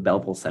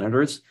Belleville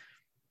Senators,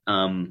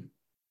 Sherrod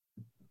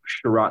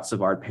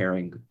Savard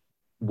pairing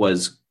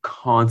was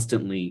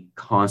constantly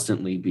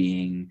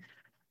being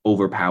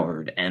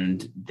overpowered,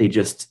 and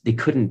they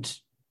couldn't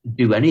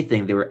do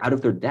anything. They were out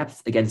of their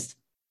depth against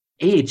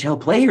AHL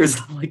players.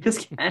 Like,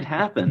 this can't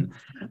happen.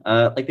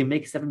 Like, they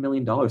make $7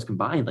 million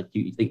combined. Like,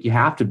 you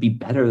have to be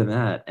better than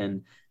that,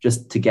 and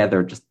just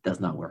together just does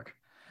not work.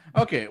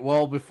 Okay,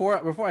 well,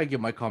 before I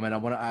give my comment, I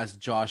want to ask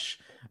Josh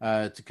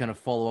to kind of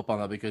follow up on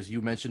that, because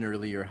you mentioned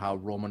earlier how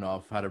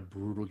Romanov had a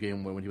brutal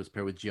game when he was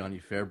paired with Gianni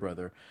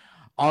Fairbrother.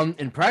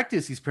 In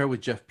practice, he's paired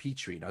with Jeff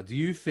Petrie. Now, do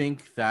you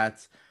think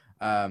that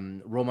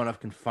Romanov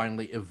can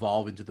finally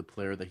evolve into the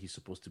player that he's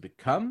supposed to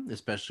become,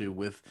 especially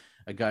with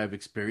a guy of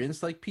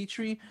experience like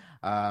Petrie?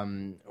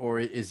 Or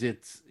is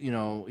it,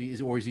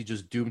 or is he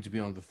just doomed to be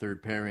on the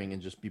third pairing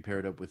and just be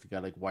paired up with a guy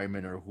like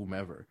Wyman or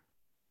whomever?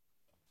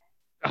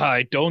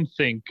 I don't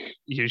think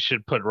you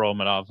should put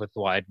Romanov with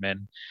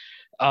Weidman.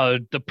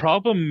 The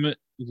problem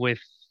with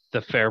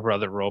the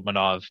Fairbrother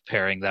Romanov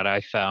pairing that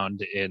I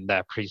found in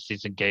that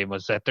preseason game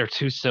was that they're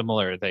too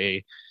similar.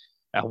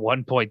 At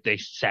one point, they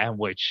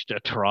sandwiched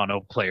a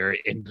Toronto player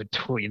in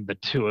between the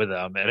two of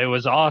them, and it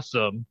was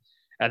awesome.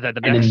 And then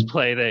the next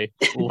play, they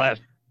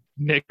left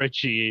Nick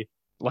Ritchie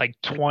like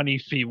 20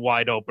 feet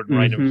wide open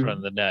right in front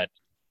of the net.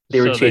 They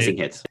were chasing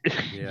hits.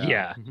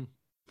 Yeah.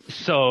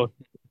 So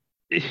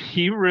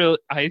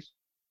I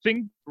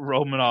think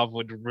Romanov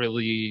would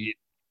really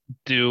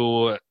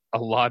do a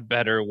lot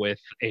better with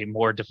a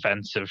more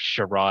defensive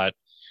Sherrod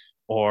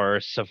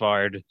or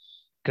Savard,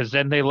 because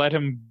then they let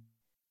him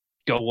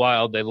go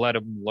wild, they let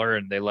him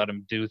learn, they let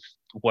him do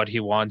what he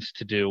wants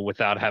to do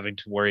without having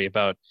to worry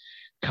about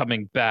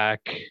coming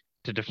back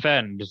to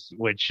defend,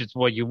 which is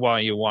what you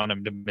want. You want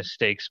him to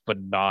mistakes but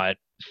not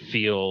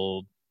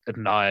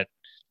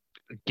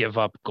give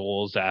up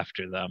goals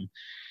after them.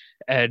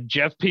 And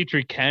Jeff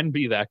Petrie can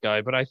be that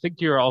guy, but I think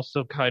you're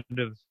also kind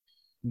of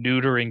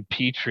neutering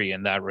Petrie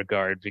in that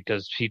regard,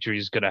 because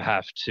Petrie's going to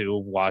have to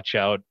watch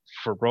out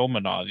for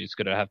Romanov. He's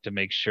going to have to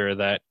make sure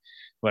that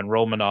when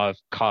Romanov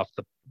coughed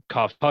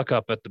puck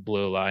up at the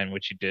blue line,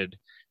 which he did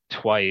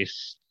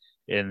twice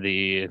in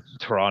the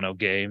Toronto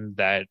game,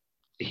 that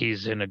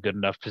he's in a good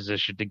enough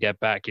position to get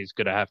back. He's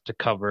going to have to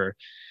cover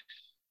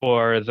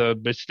for the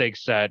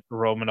mistakes that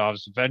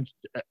Romanov's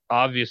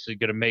obviously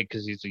going to make,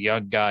 because he's a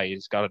young guy.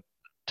 He's got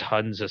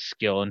tons of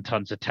skill and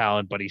tons of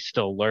talent, but he's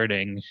still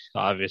learning.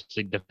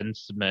 Obviously,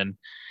 defensemen,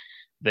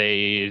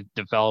 they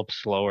develop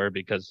slower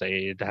because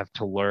they have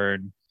to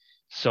learn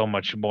so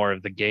much more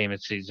of the game.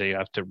 It's easy. You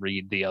have to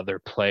read the other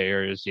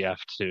players. You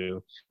have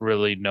to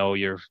really know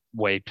your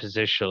way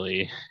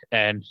positionally.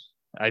 And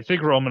I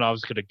think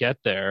Romanov's going to get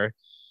there.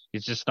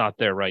 He's just not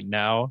there right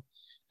now.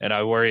 And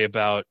I worry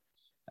about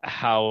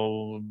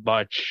how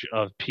much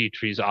of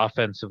Petrie's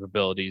offensive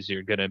abilities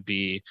you're going to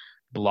be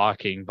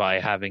blocking by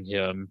having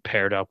him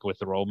paired up with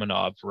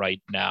Romanov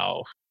right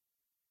now.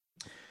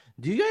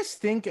 Do you guys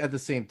think at the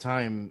same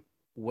time,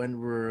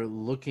 when we're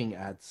looking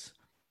at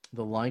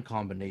the line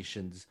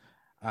combinations,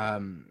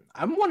 I'm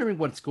wondering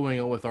what's going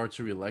on with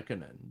Artturi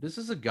Lehkonen? This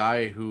is a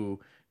guy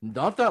who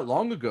not that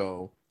long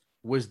ago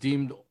was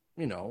deemed,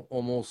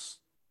 almost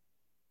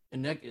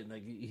like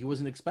he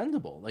wasn't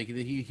expendable. Like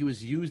he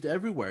was used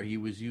everywhere. He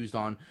was used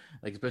on,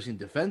 like, especially in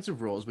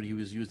defensive roles, but he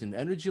was used in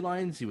energy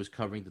lines. He was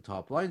covering the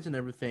top lines and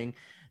everything.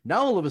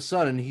 Now all of a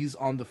sudden he's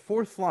on the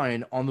fourth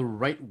line on the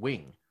right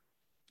wing,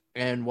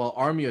 and while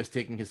Armia is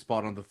taking his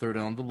spot on the third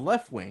and on the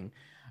left wing.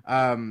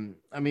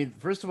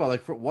 First of all,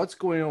 like, for what's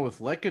going on with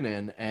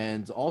Lehkonen,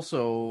 and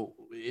also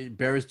it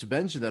bears to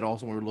mention that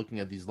also when we're looking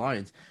at these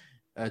lines,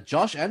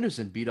 Josh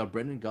Anderson beat up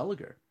Brendan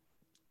Gallagher.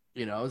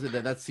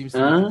 That seems to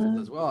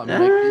be as well.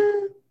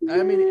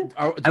 I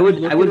would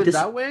look at it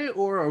that way,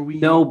 or are we?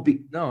 No,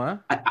 huh?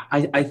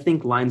 I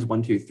think lines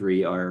 1, 2,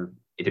 3 are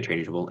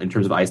interchangeable in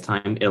terms of ice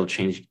time. It'll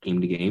change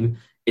game to game.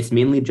 It's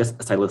mainly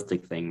just a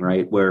stylistic thing,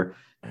 right? Where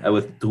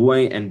with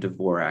Drouin and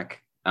Dvorak,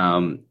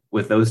 I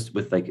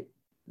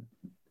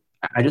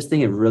just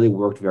think it really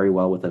worked very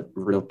well with a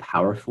real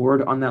power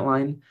forward on that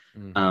line,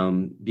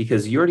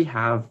 because you already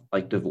have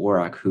like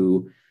Dvorak,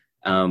 who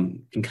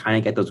can kind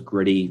of get those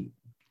gritty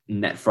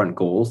net front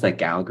goals that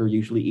Gallagher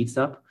usually eats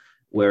up,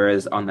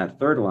 whereas on that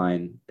third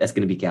line, that's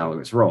going to be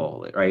Gallagher's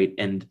role, right?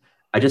 And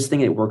I just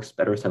think it works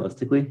better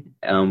stylistically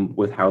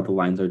with how the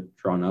lines are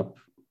drawn up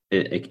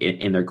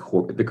in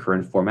the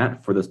current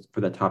format for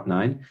the top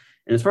nine.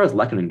 And as far as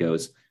Lehkonen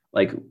goes,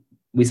 like,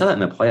 we saw that in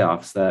the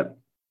playoffs, that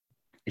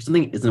if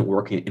something isn't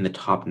working in the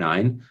top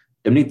nine,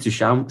 Dominique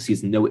Ducharme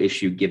sees no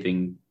issue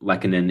giving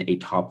Lehkonen a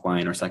top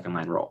line or second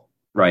line role,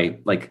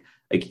 right? Like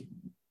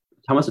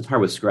Thomas Tatar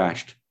was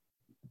scratched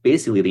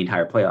basically the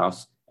entire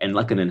playoffs, and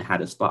Lehkonen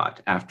had a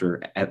spot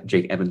after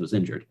Jake Evans was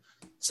injured.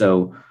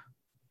 So,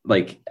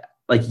 like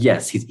like,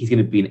 yes, he's going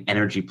to be an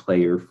energy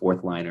player,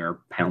 fourth liner,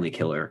 penalty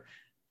killer.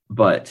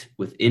 But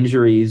with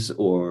injuries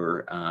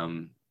or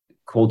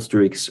cold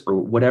streaks or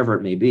whatever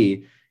it may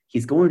be,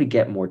 he's going to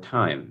get more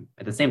time.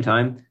 At the same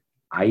time,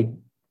 I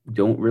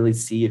don't really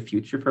see a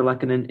future for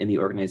Lehkonen in the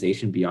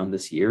organization beyond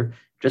this year,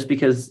 just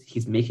because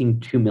he's making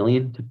 $2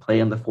 million to play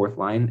on the fourth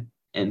line.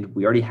 And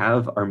we already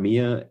have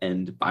Armia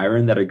and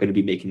Byron that are going to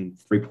be making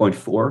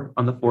 3.4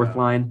 on the fourth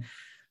line.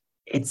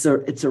 It's a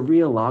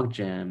real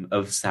logjam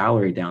of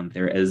salary down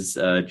there, as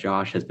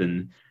Josh has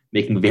been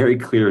making very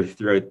clear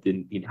throughout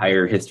the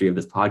entire history of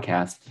this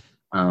podcast.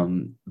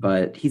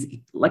 But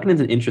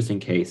Lehkonen's an interesting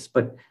case,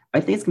 but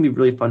I think it's going to be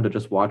really fun to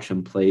just watch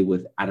him play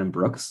with Adam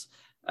Brooks,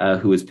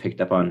 who was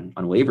picked up on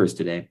waivers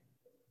today,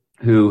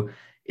 who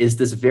is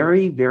this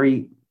very,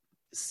 very,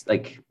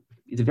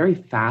 he's a very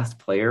fast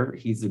player.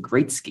 He's a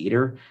great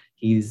skater.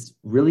 He's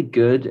really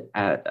good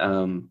at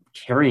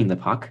carrying the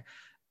puck.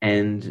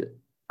 And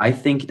I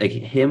think like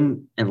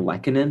him and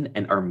Lehkonen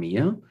and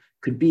Armia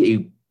could be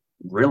a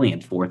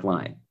brilliant fourth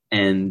line.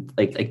 And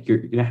like you're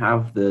going to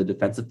have the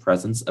defensive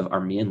presence of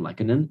Armia and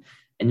Lehkonen,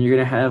 and you're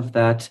going to have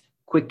that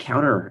quick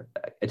counter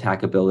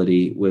attack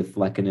ability with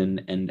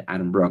Lehkonen and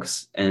Adam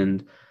Brooks.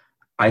 And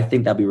I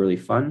think that'd be really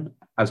fun.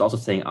 I was also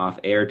saying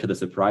off air, to the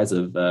surprise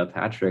of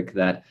Patrick,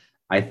 that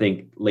I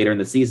think later in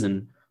the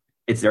season,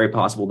 it's very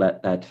possible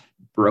that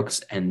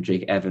Brooks and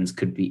Jake Evans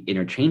could be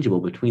interchangeable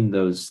between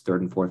those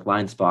third and fourth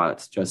line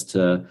spots, just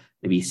to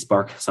maybe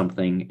spark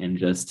something and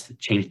just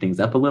change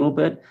things up a little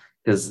bit.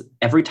 Because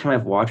every time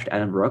I've watched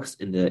Adam Brooks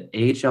in the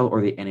AHL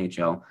or the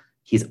NHL,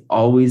 he's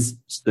always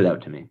stood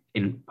out to me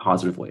in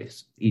positive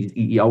ways.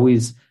 He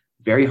always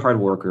very hard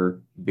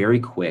worker, very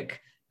quick,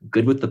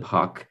 good with the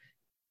puck,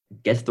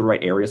 gets the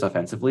right areas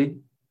offensively.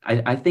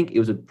 I think it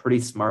was a pretty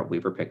smart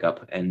waiver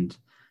pickup. And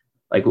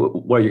like,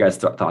 what are your guys'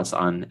 thoughts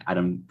on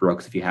Adam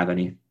Brooks, if you have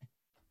any?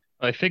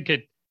 I think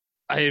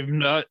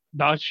I'm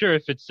not sure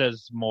if it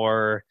says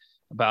more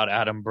about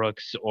Adam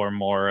Brooks or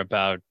more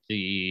about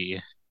the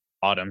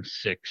bottom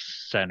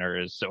six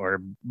centers,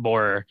 or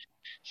more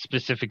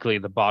specifically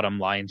the bottom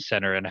line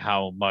center, and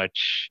how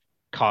much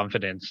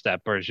confidence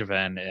that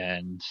Bergevin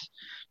and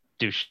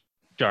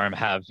Ducharme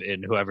have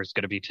in whoever's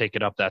going to be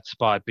taking up that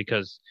spot,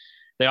 because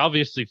they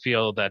obviously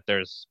feel that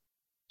there's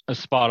a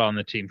spot on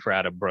the team for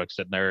Adam Brooks,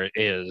 and there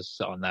is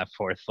on that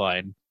fourth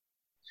line.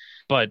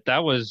 But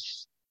that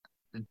was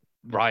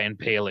Ryan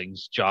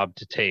Poehling's job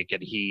to take,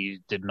 and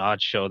he did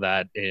not show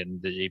that in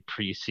the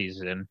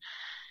preseason.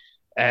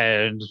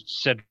 And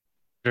Cedric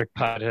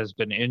Patt has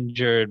been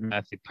injured.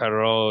 Matthew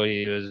Perreault,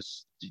 he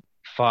was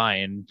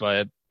fine,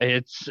 but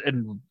it's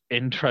an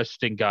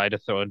interesting guy to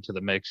throw into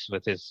the mix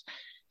with his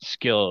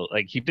skill.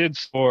 Like, he did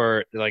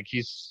score, like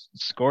he's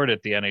scored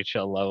at the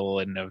NHL level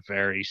in a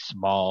very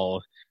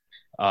small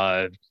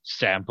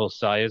sample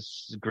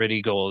size,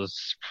 gritty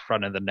goals,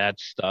 front of the net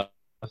stuff.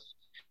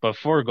 But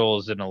 4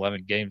 goals in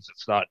 11 games,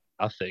 it's not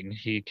nothing.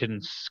 He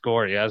can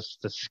score. He has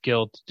the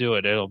skill to do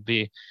it. It'll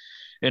be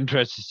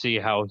interesting to see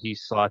how he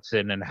slots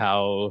in and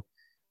how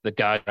the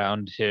guys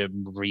around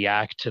him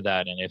react to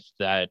that, and if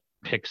that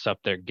picks up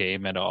their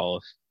game at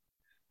all.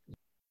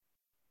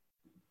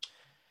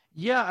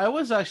 Yeah, I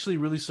was actually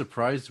really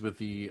surprised with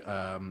the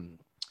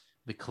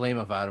claim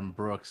of Adam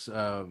Brooks,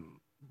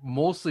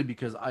 mostly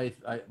because I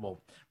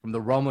from the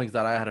rumblings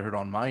that I had heard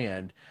on my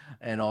end,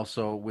 and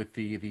also with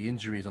the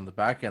injuries on the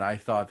back end, I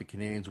thought the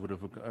Canadians would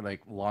have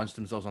launched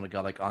themselves on a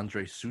guy like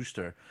Andre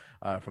Suster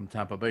from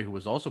Tampa Bay, who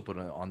was also put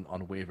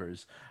on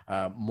waivers,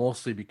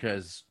 mostly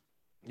because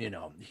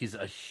he's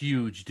a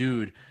huge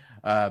dude.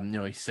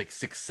 He's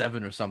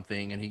 6'7" or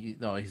something, and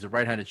he's a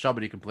right-handed shot,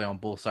 but he can play on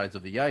both sides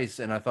of the ice.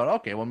 And I thought,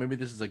 okay, well, maybe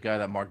this is a guy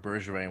that Marc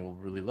Bergevin will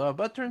really love.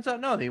 But turns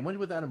out, no, they went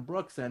with Adam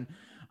Brooks. And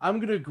I'm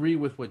going to agree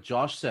with what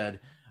Josh said,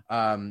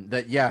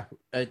 that, yeah,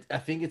 I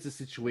think it's a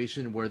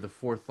situation where the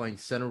fourth-line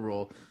center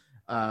role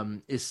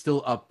is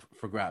still up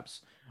for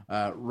grabs.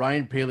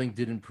 Ryan Poehling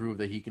didn't prove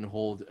that he can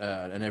hold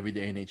an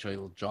everyday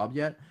NHL job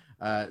yet.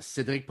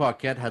 Cedric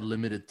Paquette had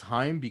limited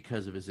time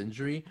because of his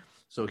injury.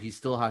 So he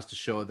still has to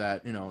show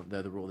that,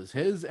 that the role is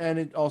his. And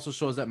it also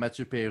shows that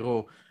Mathieu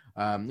Perreault,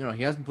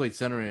 he hasn't played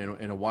center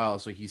in a while.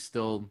 So he's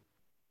still,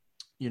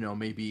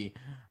 maybe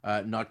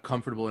not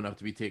comfortable enough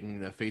to be taking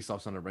the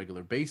faceoffs on a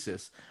regular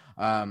basis.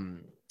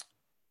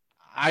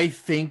 I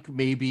think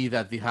maybe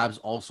that the Habs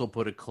also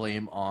put a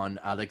claim on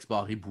Alex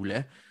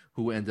Barré-Boulet,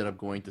 who ended up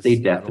going to Seattle.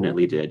 They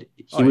definitely did.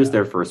 He was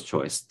their first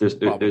choice.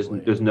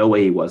 There's no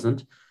way he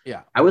wasn't.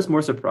 Yeah. I was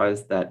more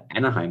surprised that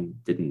Anaheim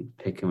didn't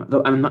pick him up.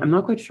 Though I'm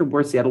not quite sure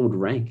where Seattle would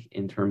rank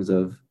in terms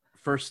of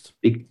first.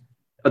 They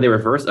were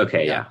first?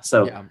 Okay, yeah.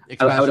 So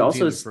I would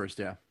also first,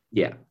 yeah.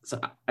 Yeah. So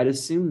I'd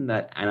assume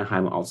that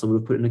Anaheim also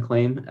would have put in a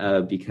claim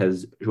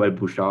because Joël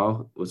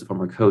Bouchard was a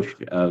former coach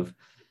of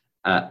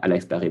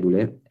Alex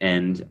Barré-Boulet,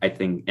 and I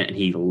think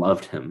he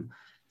loved him.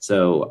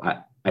 So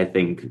I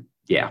think,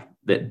 yeah,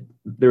 that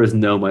there was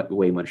no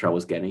way Montreal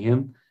was getting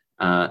him.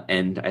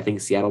 And I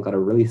think Seattle got a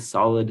really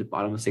solid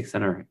bottom of 6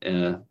 center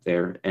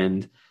there.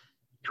 And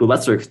to a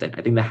lesser extent,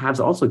 I think the Habs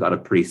also got a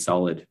pretty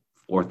solid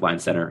fourth line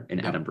center in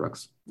Adam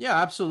Brooks.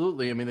 Yeah,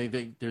 absolutely. I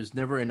mean, there's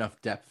never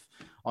enough depth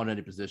on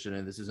any position,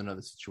 and this is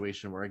another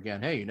situation where,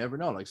 again, hey, you never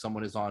know. Like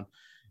someone is on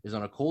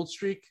a cold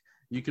streak,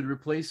 you could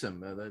replace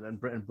him, and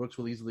Brooks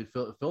will easily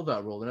fill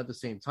that role. And at the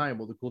same time,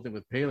 well, the cool thing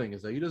with Poehling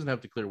is that he doesn't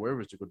have to clear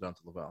waivers to go down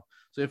to Laval.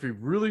 So if he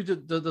really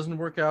doesn't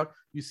work out,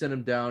 you send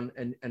him down,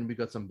 and we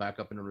got some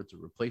backup in order to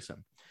replace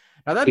him.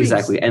 Now that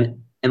exactly,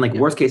 and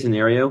worst case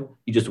scenario,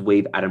 you just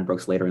waive Adam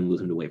Brooks later and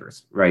lose him to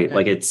waivers, right? Yeah.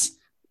 Like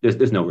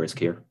there's no risk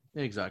here.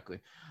 Exactly.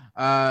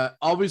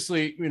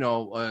 Obviously,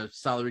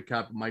 salary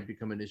cap might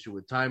become an issue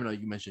with time.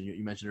 You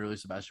mentioned earlier,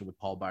 Sebastian, with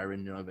Paul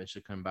Byron,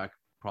 eventually coming back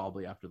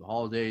probably after the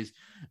holidays,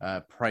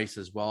 Price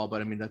as well.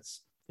 But I mean,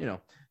 that's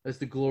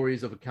the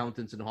glories of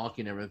accountants in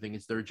hockey and everything.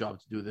 It's their job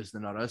to do this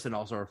and not us. And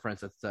also our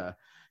friends at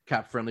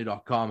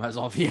capfriendly.com has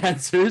all the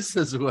answers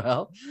as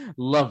well.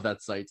 Love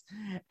that site.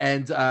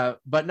 And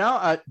but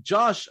now,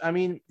 Josh, I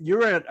mean,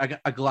 you're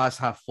a glass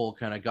half full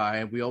kind of guy,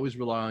 and we always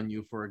rely on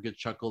you for a good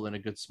chuckle and a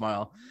good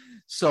smile.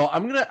 So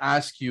I'm going to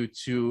ask you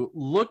to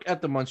look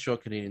at the Montreal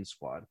Canadiens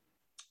squad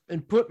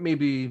and put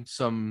maybe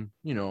some,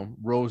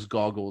 rose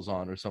goggles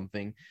on or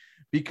something,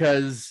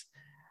 because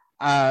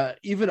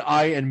even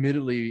I,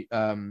 admittedly,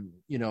 everyone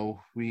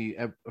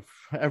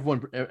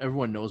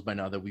knows by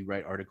now that we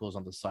write articles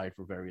on the side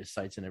for various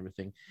sites and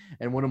everything.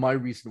 And one of my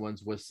recent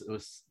ones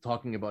was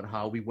talking about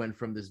how we went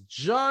from this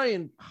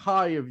giant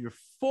high of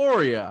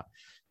euphoria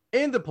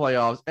in the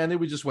playoffs, and then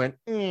we just went,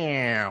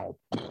 and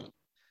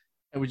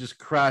we just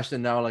crashed.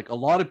 And now, like, a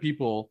lot of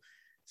people,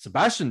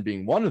 Sebastian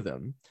being one of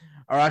them,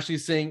 are actually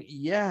saying,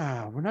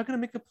 yeah, we're not going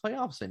to make the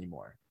playoffs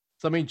anymore.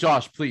 So, I mean,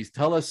 Josh, please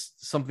tell us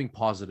something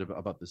positive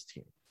about this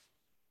team.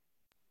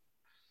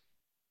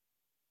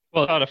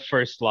 Well, got a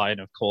first line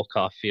of Cole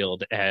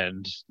Caulfield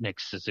and Nick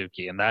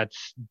Suzuki, and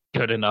that's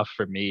good enough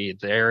for me.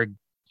 That's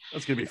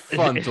going to be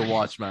fun to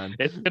watch, man.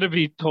 It's going to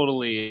be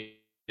totally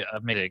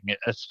amazing.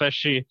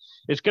 Especially,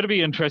 it's going to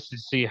be interesting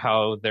to see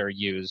how they're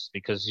used,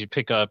 because you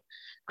pick up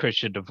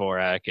Christian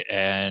Dvorak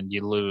and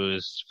you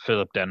lose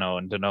Philip Deneau,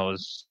 and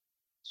Deneau's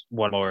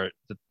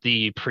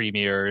the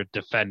premier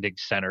defending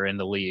center in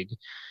the league.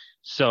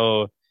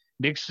 So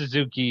Nick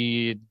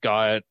Suzuki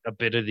got a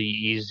bit of the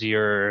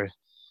easier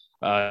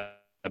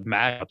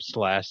matchups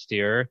last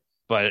year,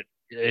 but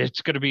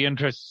it's going to be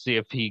interesting to see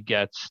if he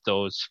gets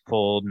those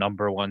full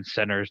number one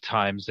center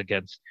times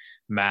against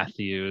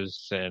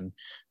Matthews and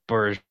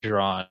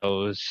Bergeron,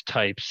 those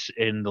types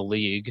in the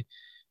league.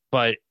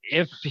 But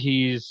if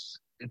he's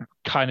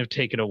kind of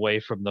taken away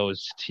from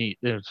those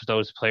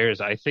players,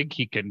 I think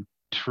he can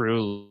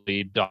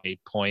truly dominate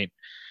point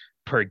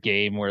per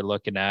game. We're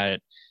looking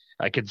at,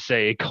 I could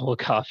say Cole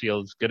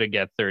Caulfield's gonna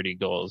get 30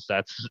 goals.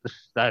 That's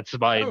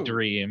my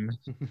dream.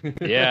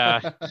 Yeah,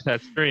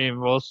 that's dream.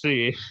 We'll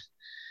see.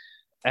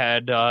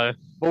 And well,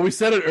 we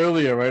said it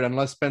earlier, right?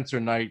 Unless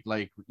Spencer Knight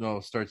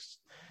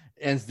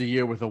ends the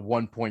year with a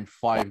 1.5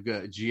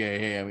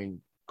 GAA. I mean,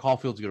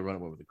 Caulfield's gonna run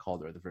away with the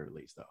Calder at the very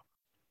least, though.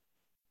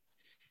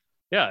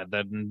 Yeah,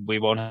 then we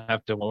won't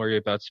have to worry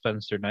about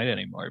Spencer Knight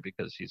anymore,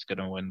 because he's going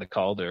to win the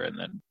Calder and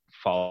then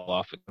fall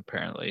off,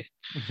 apparently.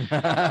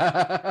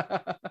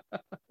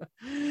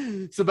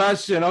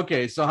 Sebastian,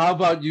 okay, so how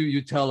about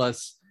you tell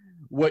us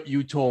what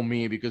you told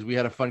me, because we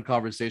had a fun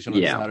conversation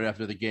on Saturday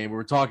after the game. We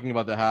were talking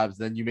about the Habs,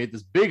 then you made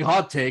this big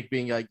hot take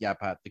being like, yeah,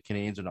 Pat, the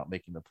Canadiens are not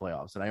making the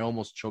playoffs. And I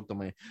almost choked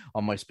on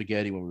my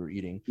spaghetti when we were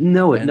eating.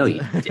 No,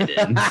 you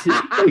didn't.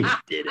 No, you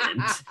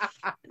didn't.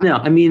 No,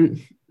 I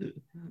mean,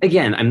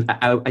 again,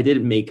 I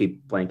didn't make a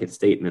blanket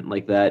statement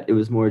like that. It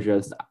was more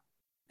just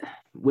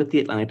with the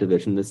Atlantic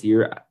Division this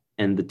year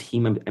and the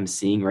team I'm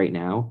seeing right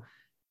now,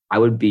 I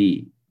would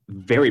be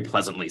very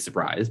pleasantly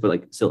surprised,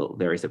 but still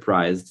very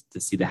surprised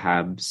to see the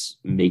Habs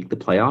make the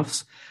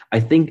playoffs. I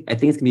think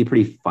it's going to be a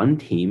pretty fun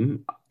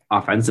team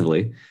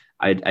offensively.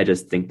 I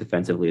just think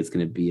defensively it's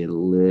going to be a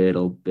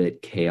little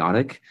bit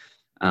chaotic.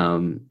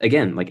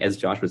 Again, as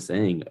Josh was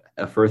saying,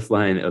 a first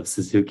line of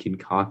Suzuki and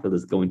Caulfield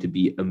is going to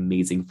be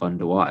amazing fun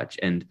to watch.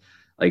 And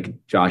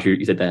Josh,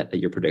 you said that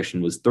your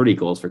prediction was 30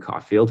 goals for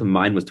Caulfield, and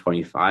mine was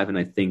 25, and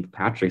I think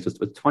Patrick's was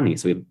 20.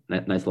 So we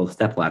have a nice little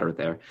step ladder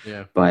there.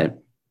 Yeah. But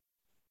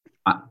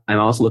I'm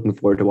also looking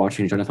forward to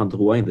watching Jonathan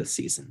Drouin this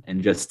season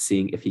and just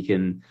seeing if he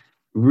can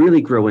really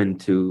grow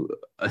into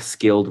a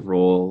skilled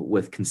role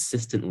with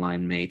consistent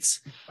line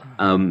mates.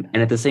 And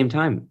at the same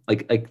time,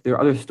 there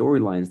are other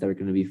storylines that are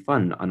going to be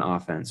fun on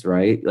offense,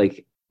 right?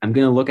 I'm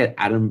going to look at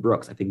Adam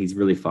Brooks. I think he's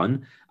really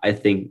fun. I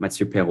think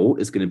Mathieu Perreault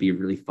is going to be a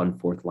really fun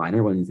fourth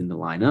liner when he's in the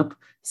lineup.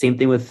 Same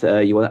thing with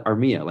Yoel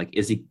Armia.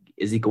 Is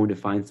he going to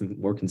find some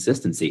more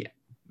consistency?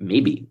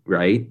 Maybe,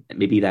 right?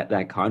 Maybe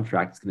that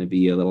contract is going to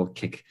be a little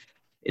kick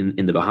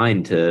in the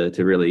behind to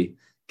really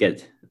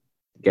get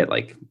a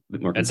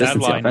bit more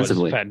consistency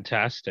offensively. That line was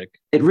fantastic.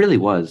 It really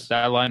was.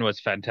 That line was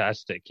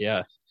fantastic.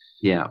 Yeah.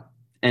 Yeah.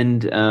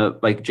 And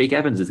Jake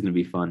Evans is going to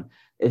be fun.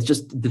 It's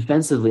just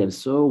defensively, I'm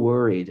so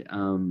worried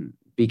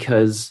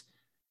because,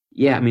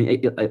 yeah, I mean,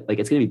 it's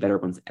going to be better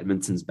once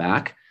Edmondson's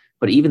back.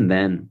 But even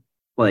then,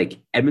 like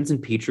Edmonds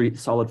and Petrie,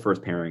 solid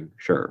first pairing,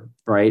 sure,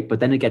 right? But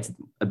then it gets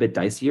a bit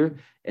dicier,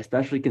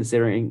 especially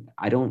considering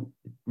I don't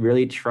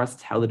really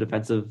trust how the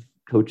defensive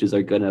coaches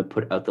are gonna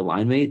put out the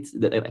line mates,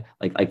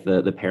 like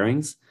the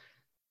pairings,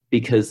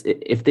 because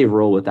if they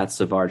roll with that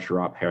Savard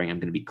Sherratt pairing, I'm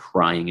gonna be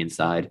crying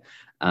inside.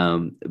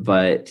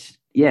 But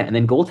yeah, and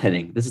then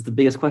goaltending. This is the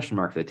biggest question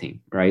mark for the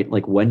team, right?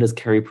 Like, when does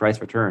Carey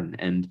Price return?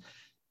 And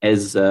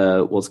as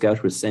Will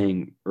Scouch was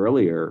saying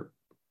earlier,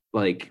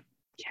 like,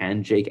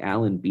 can Jake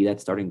Allen be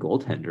that starting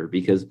goaltender?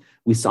 Because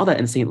we saw that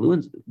in St.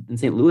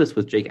 Louis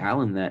with Jake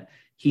Allen, that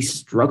he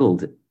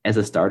struggled as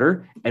a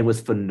starter and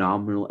was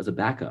phenomenal as a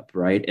backup,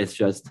 right? It's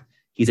just,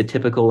 he's a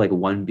typical like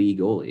 1B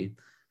goalie.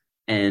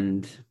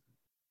 And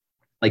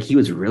like, he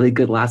was really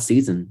good last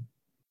season,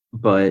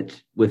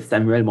 but with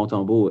Samuel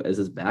Montembeault as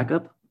his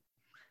backup,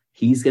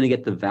 he's going to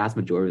get the vast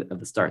majority of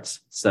the starts.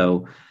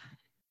 So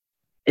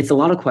it's a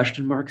lot of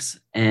question marks,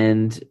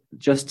 and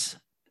just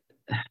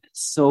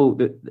so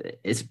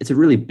it's a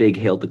really big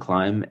hill to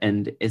climb.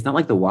 And it's not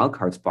like the wild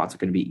card spots are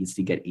going to be easy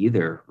to get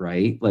either,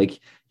 right? Like,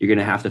 you're going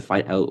to have to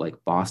fight out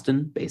like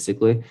Boston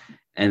basically.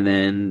 And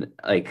then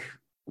like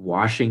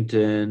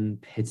Washington,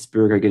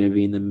 Pittsburgh are going to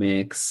be in the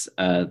mix.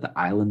 The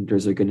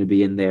Islanders are going to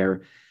be in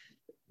there.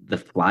 The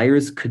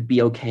Flyers could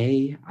be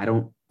okay. I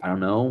don't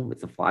know with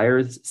the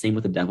Flyers. Same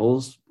with the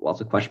Devils. Lots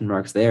of question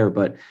marks there,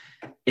 but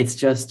it's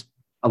just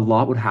a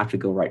lot would have to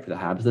go right for the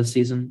Habs this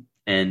season.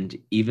 And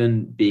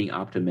even being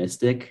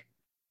optimistic,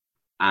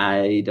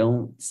 I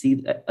don't see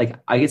that. Like,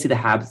 I can see the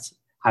Habs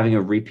having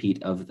a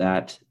repeat of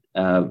that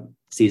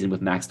season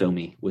with Max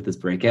Domi with his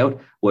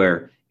breakout,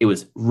 where it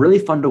was really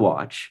fun to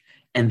watch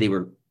and they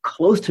were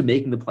close to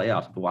making the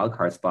playoffs with the wild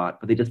card spot,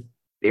 but they just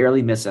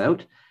barely miss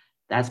out.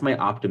 That's my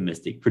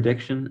optimistic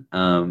prediction.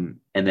 And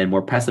then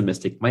more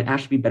pessimistic, might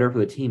actually be better for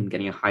the team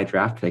getting a high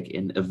draft pick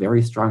in a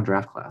very strong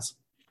draft class.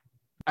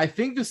 I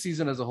think the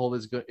season as a whole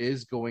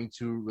is going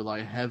to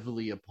rely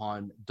heavily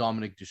upon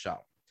Dominic Ducharme.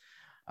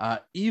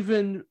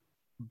 Even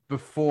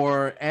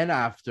before and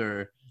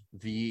after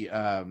the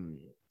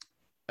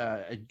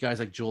guys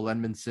like Joel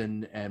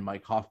Edmondson and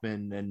Mike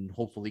Hoffman and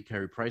hopefully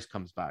Carey Price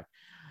comes back.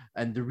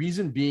 And the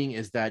reason being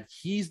is that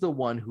he's the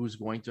one who's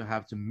going to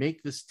have to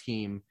make this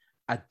team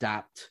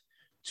adapt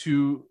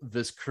to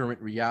this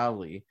current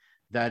reality.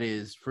 That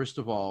is, first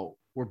of all,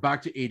 we're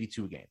back to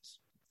 82 games,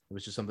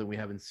 which is something we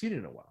haven't seen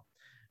in a while.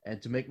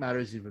 And to make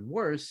matters even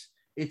worse,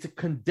 it's a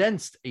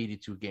condensed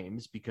 82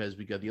 games because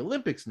we got the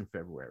Olympics in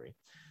February.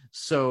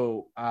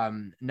 So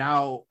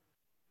now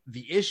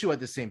the issue at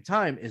the same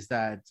time is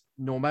that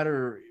no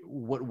matter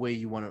what way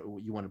you want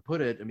to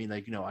put it, I mean,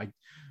 like, you know,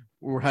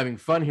 we're having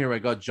fun here. I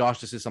got Josh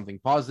to say something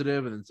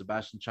positive, and then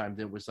Sebastian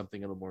chimed in with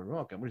something a little more,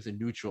 okay, I'm going to say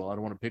neutral. I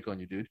don't want to pick on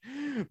you, dude.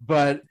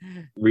 But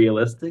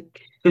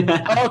realistic.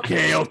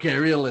 okay,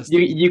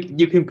 realistic.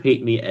 You can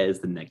paint me as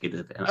the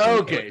negative.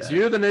 Okay, so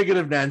you're the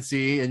negative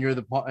Nancy, and you're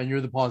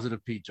the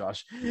positive Pete,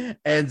 Josh.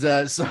 And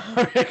so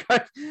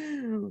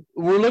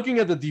we're looking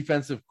at the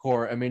defensive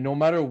core. I mean, no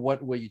matter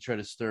what way you try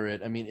to stir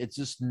it, I mean, it's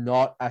just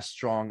not as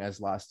strong as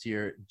last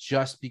year,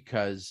 just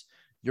because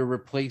you're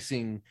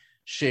replacing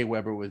Shea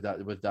Weber with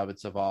David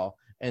Savard,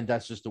 and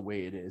that's just the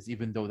way it is,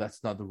 even though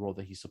that's not the role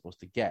that he's supposed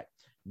to get.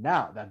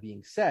 Now, that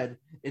being said,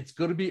 it's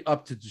going to be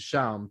up to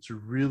Ducharme to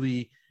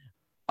really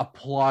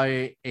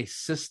apply a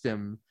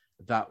system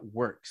that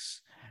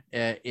works,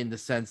 in the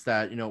sense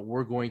that, you know,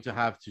 we're going to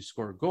have to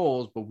score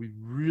goals, but we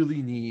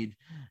really need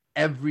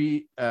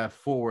every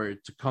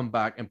forward to come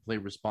back and play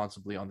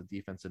responsibly on the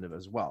defensive end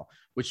as well,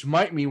 which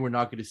might mean we're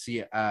not going to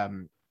see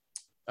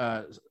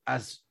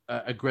as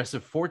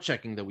aggressive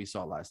forechecking that we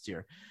saw last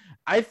year.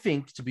 I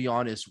think, to be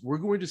honest, we're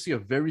going to see a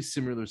very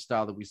similar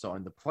style that we saw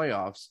in the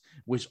playoffs,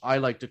 which I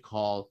like to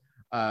call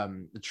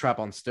the trap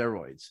on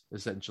steroids,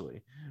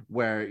 essentially,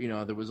 where, you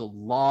know, there was a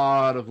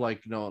lot of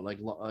like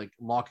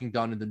locking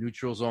down in the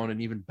neutral zone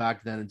and even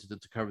back then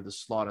to cover the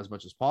slot as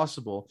much as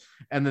possible.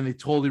 And then they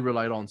totally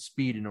relied on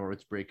speed in order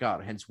to break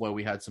out. Hence why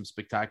we had some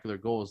spectacular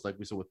goals, like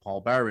we saw with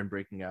Paul Barron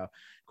breaking out.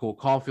 Cole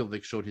Caulfield,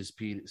 like, showed his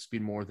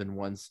speed more than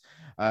once.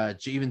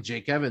 Even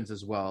Jake Evans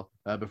as well,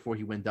 before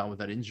he went down with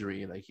that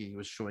injury. Like, he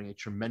was showing a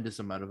tremendous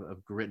amount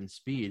of grit and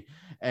speed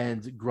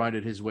and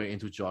grinded his way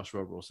into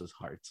Joshua Rosa's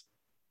heart.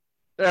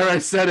 There, I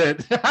said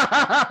it.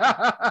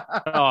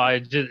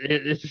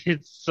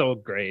 It's so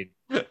great.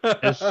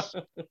 This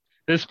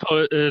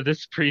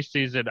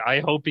preseason, I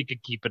hope he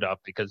could keep it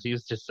up, because he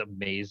was just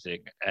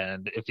amazing.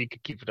 And if he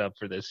could keep it up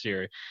for this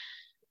year,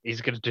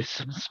 he's going to do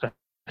some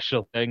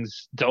special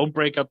things. Don't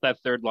break up that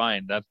third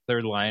line. That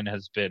third line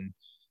has been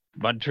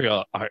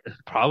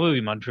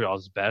probably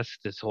Montreal's best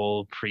this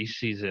whole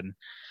preseason,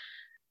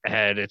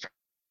 and it's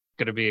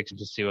going to be exciting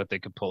to see what they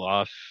can pull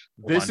off.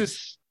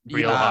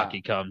 Real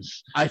hockey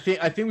comes. I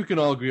think we can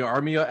all agree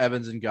Armia,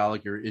 Evans, and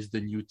Gallagher is the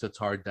new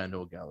Tatar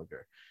Dano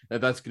Gallagher.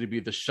 That's going to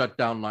be the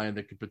shutdown line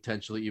that could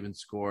potentially even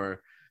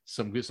score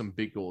some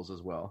big goals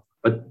as well.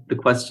 But the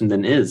question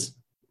then is,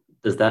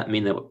 does that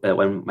mean that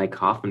when Mike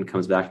Hoffman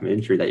comes back from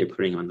injury, that you're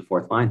putting him on the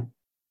fourth line?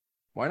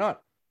 Why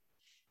not?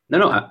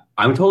 No,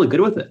 I'm totally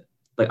good with it.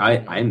 Like,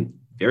 I'm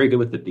very good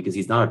with it because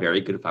he's not a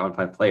very good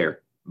 5-on-5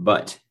 player,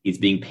 but he's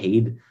being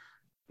paid a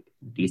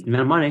decent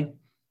amount of money,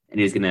 and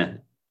he's going to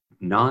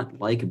not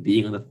like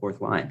being on the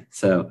fourth line.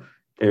 So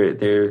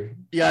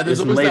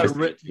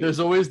there's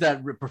always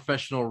that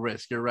professional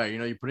risk. You're right.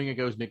 You're putting a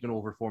guy who's making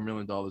over $4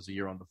 million a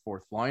year on the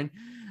fourth line,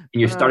 and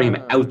you're starting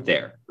him out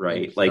there,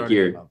 right?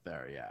 You're out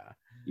there, yeah.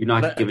 You're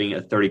not giving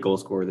a 30 goal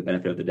scorer the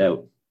benefit of the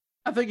doubt.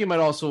 I think it might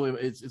also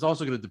it's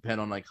also going to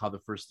depend on how the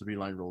first three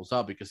line rolls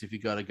out, because if you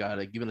got a guy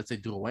like, even let's say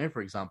Drouin,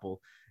 for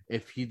example,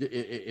 if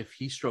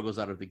he struggles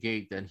out of the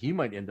gate, then he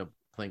might end up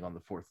playing on the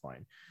fourth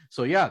line.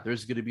 So yeah,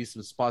 there's going to be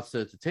some spots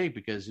to take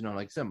because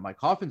like I said, Mike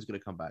Hoffin's going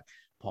to come back,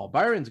 Paul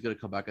Byron's going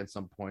to come back at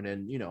some point,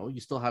 and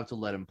you still have to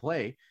let him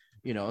play.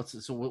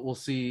 So we'll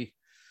see.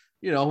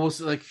 We'll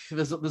see,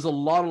 there's a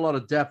lot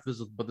of depth,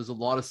 but there's a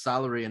lot of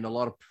salary and a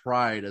lot of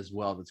pride as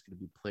well that's going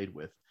to be played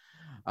with.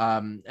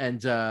 On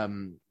that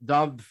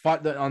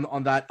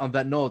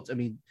note, I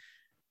mean,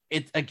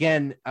 it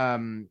again.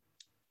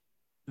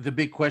 The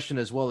big question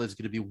as well is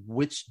going to be,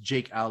 which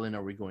Jake Allen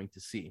are we going to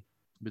see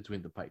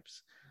between the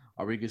pipes?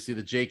 Are we going to see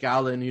the Jake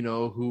Allen,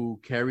 who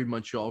carried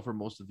Montreal for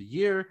most of the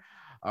year?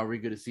 Are we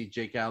going to see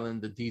Jake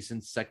Allen, the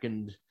decent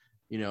second,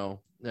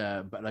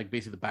 but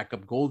basically the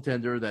backup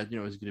goaltender that,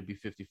 is going to be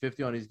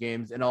 50-50 on his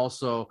games? And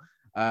also,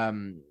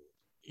 whether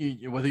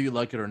you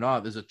like it or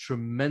not, there's a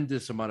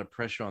tremendous amount of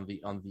pressure on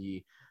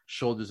the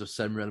shoulders of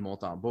Samuel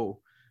Montembeault,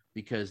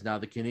 because now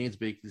the Canadiens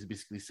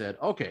basically said,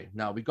 okay,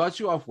 now we got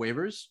you off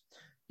waivers.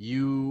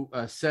 You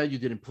said you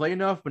didn't play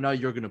enough, but now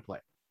you're going to play.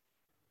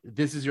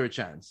 This is your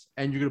chance,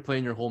 and you're going to play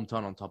in your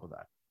hometown on top of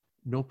that.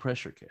 No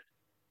pressure, kid.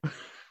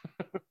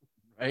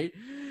 Right?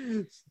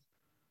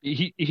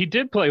 He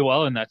did play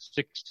well in that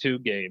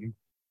 6-2 game.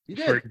 He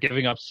did. For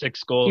giving up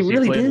 6 goals. He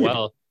really played did.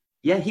 Well.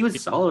 Yeah, he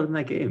was solid in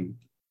that game.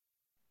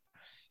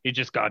 He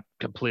just got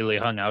completely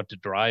hung out to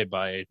dry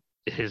by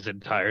his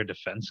entire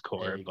defense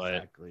core.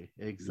 Exactly.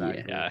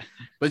 Yeah.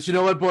 But you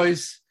know what,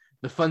 boys?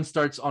 The fun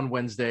starts on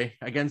Wednesday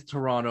against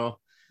Toronto.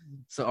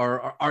 So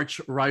our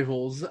arch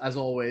rivals, as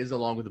always,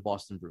 along with the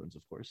Boston Bruins,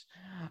 of course.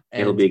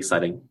 And it'll be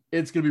exciting.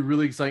 It's going to be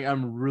really exciting.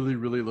 I'm really,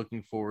 really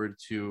looking forward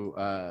to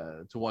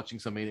watching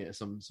some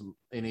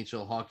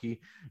NHL hockey.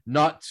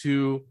 Not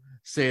to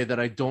say that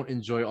I don't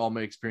enjoy all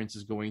my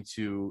experiences going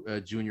to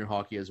junior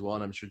hockey as well,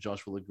 and I'm sure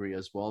Josh will agree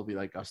as well. Be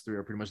like, us three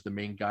are pretty much the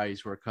main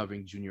guys who are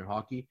covering junior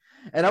hockey.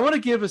 And I want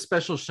to give a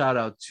special shout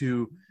out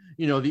to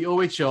the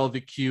OHL,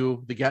 the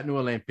Q, the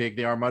Gatineau Olympique,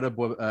 the Armada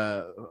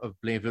of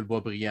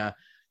Blainville-Boisbriand,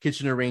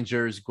 Kitchener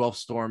Rangers, Guelph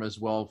Storm as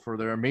well, for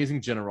their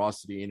amazing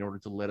generosity in order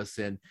to let us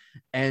in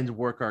and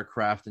work our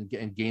craft and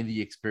gain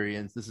the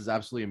experience. This is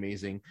absolutely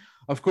amazing.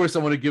 Of course, I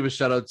want to give a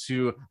shout out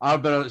to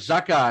Albert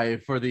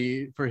Jacquet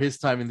for his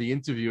time in the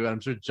interview. I'm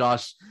sure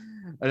Josh,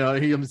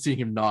 I'm seeing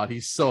him nod.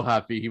 He's so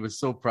happy. He was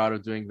so proud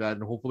of doing that.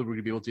 And hopefully we're going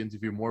to be able to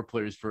interview more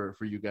players for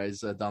you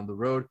guys down the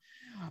road.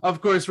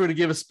 Of course, we're going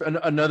to give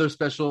another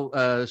special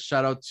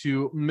shout out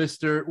to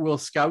Mr. Will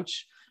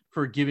Scouch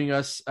for giving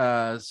us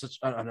such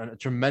a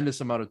tremendous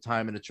amount of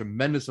time and a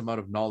tremendous amount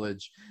of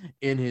knowledge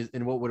in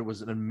what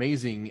was an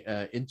amazing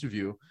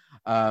interview.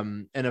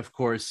 And of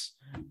course,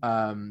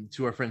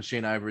 to our friend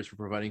Shane Ivers for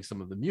providing some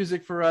of the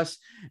music for us.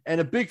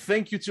 And a big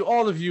thank you to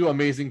all of you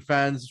amazing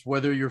fans,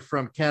 whether you're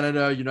from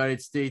Canada,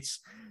 United States,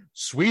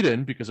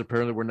 Sweden, because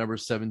apparently we're number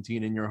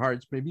 17 in your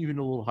hearts, maybe even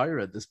a little higher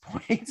at this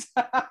point.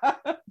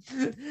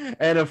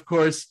 And of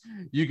course,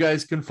 you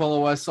guys can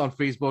follow us on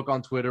Facebook,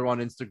 on Twitter, on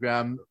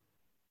Instagram.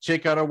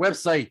 Check out our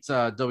website,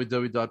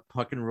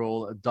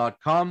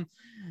 www.puckandroll.com.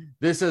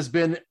 This has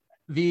been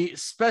the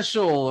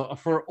special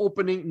for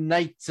opening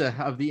night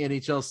of the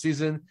NHL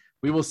season.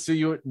 We will see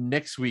you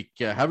next week.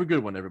 Have a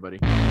good one, everybody.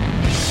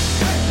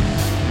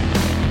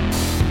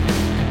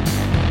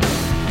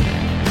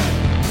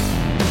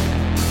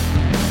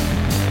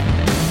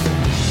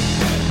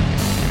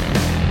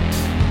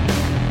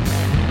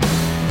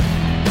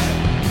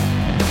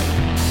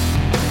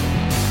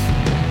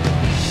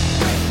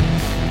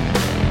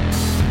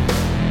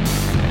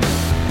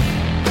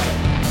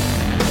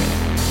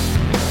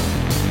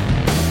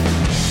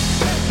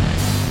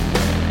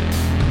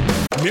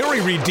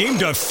 Mary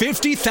redeemed a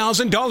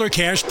 $50,000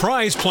 cash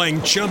prize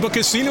playing Chumba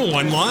Casino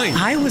online.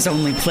 I was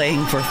only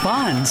playing for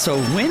fun, so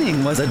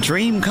winning was a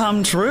dream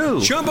come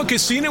true. Chumba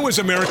Casino is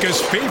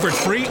America's favorite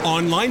free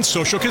online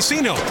social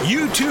casino.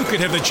 You too could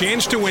have the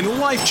chance to win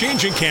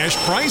life-changing cash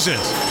prizes.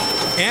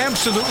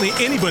 Absolutely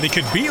anybody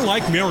could be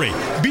like Mary.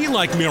 Be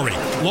like Mary.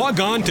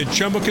 Log on to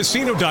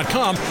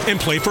ChumbaCasino.com and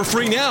play for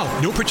free now.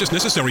 No purchase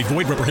necessary.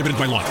 Void where prohibited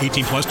by law.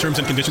 18 plus terms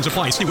and conditions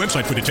apply. See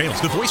website for details.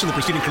 The voice in the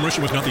preceding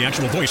commercial was not the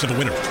actual voice of the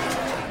winner.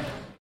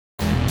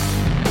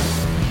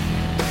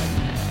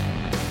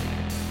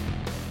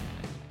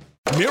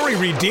 Mary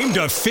redeemed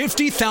a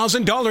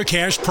 $50,000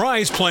 cash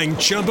prize playing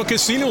Chumba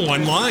Casino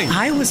online.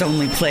 I was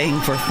only playing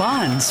for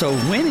fun, so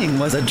winning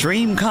was a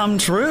dream come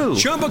true.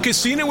 Chumba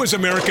Casino is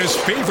America's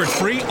favorite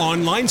free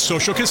online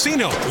social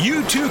casino.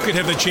 You too could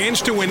have the chance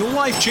to win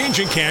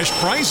life-changing cash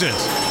prizes.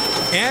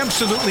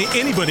 Absolutely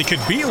anybody could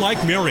be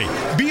like Mary.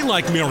 Be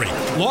like Mary.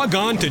 Log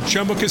on to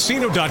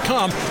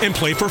ChumboCasino.com and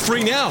play for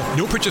free now.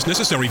 No purchase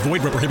necessary.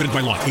 Void where prohibited by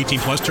law. 18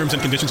 plus terms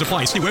and conditions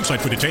apply. See website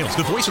for details.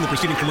 The voice of the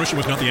preceding commercial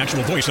was not the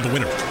actual voice of the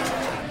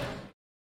winner.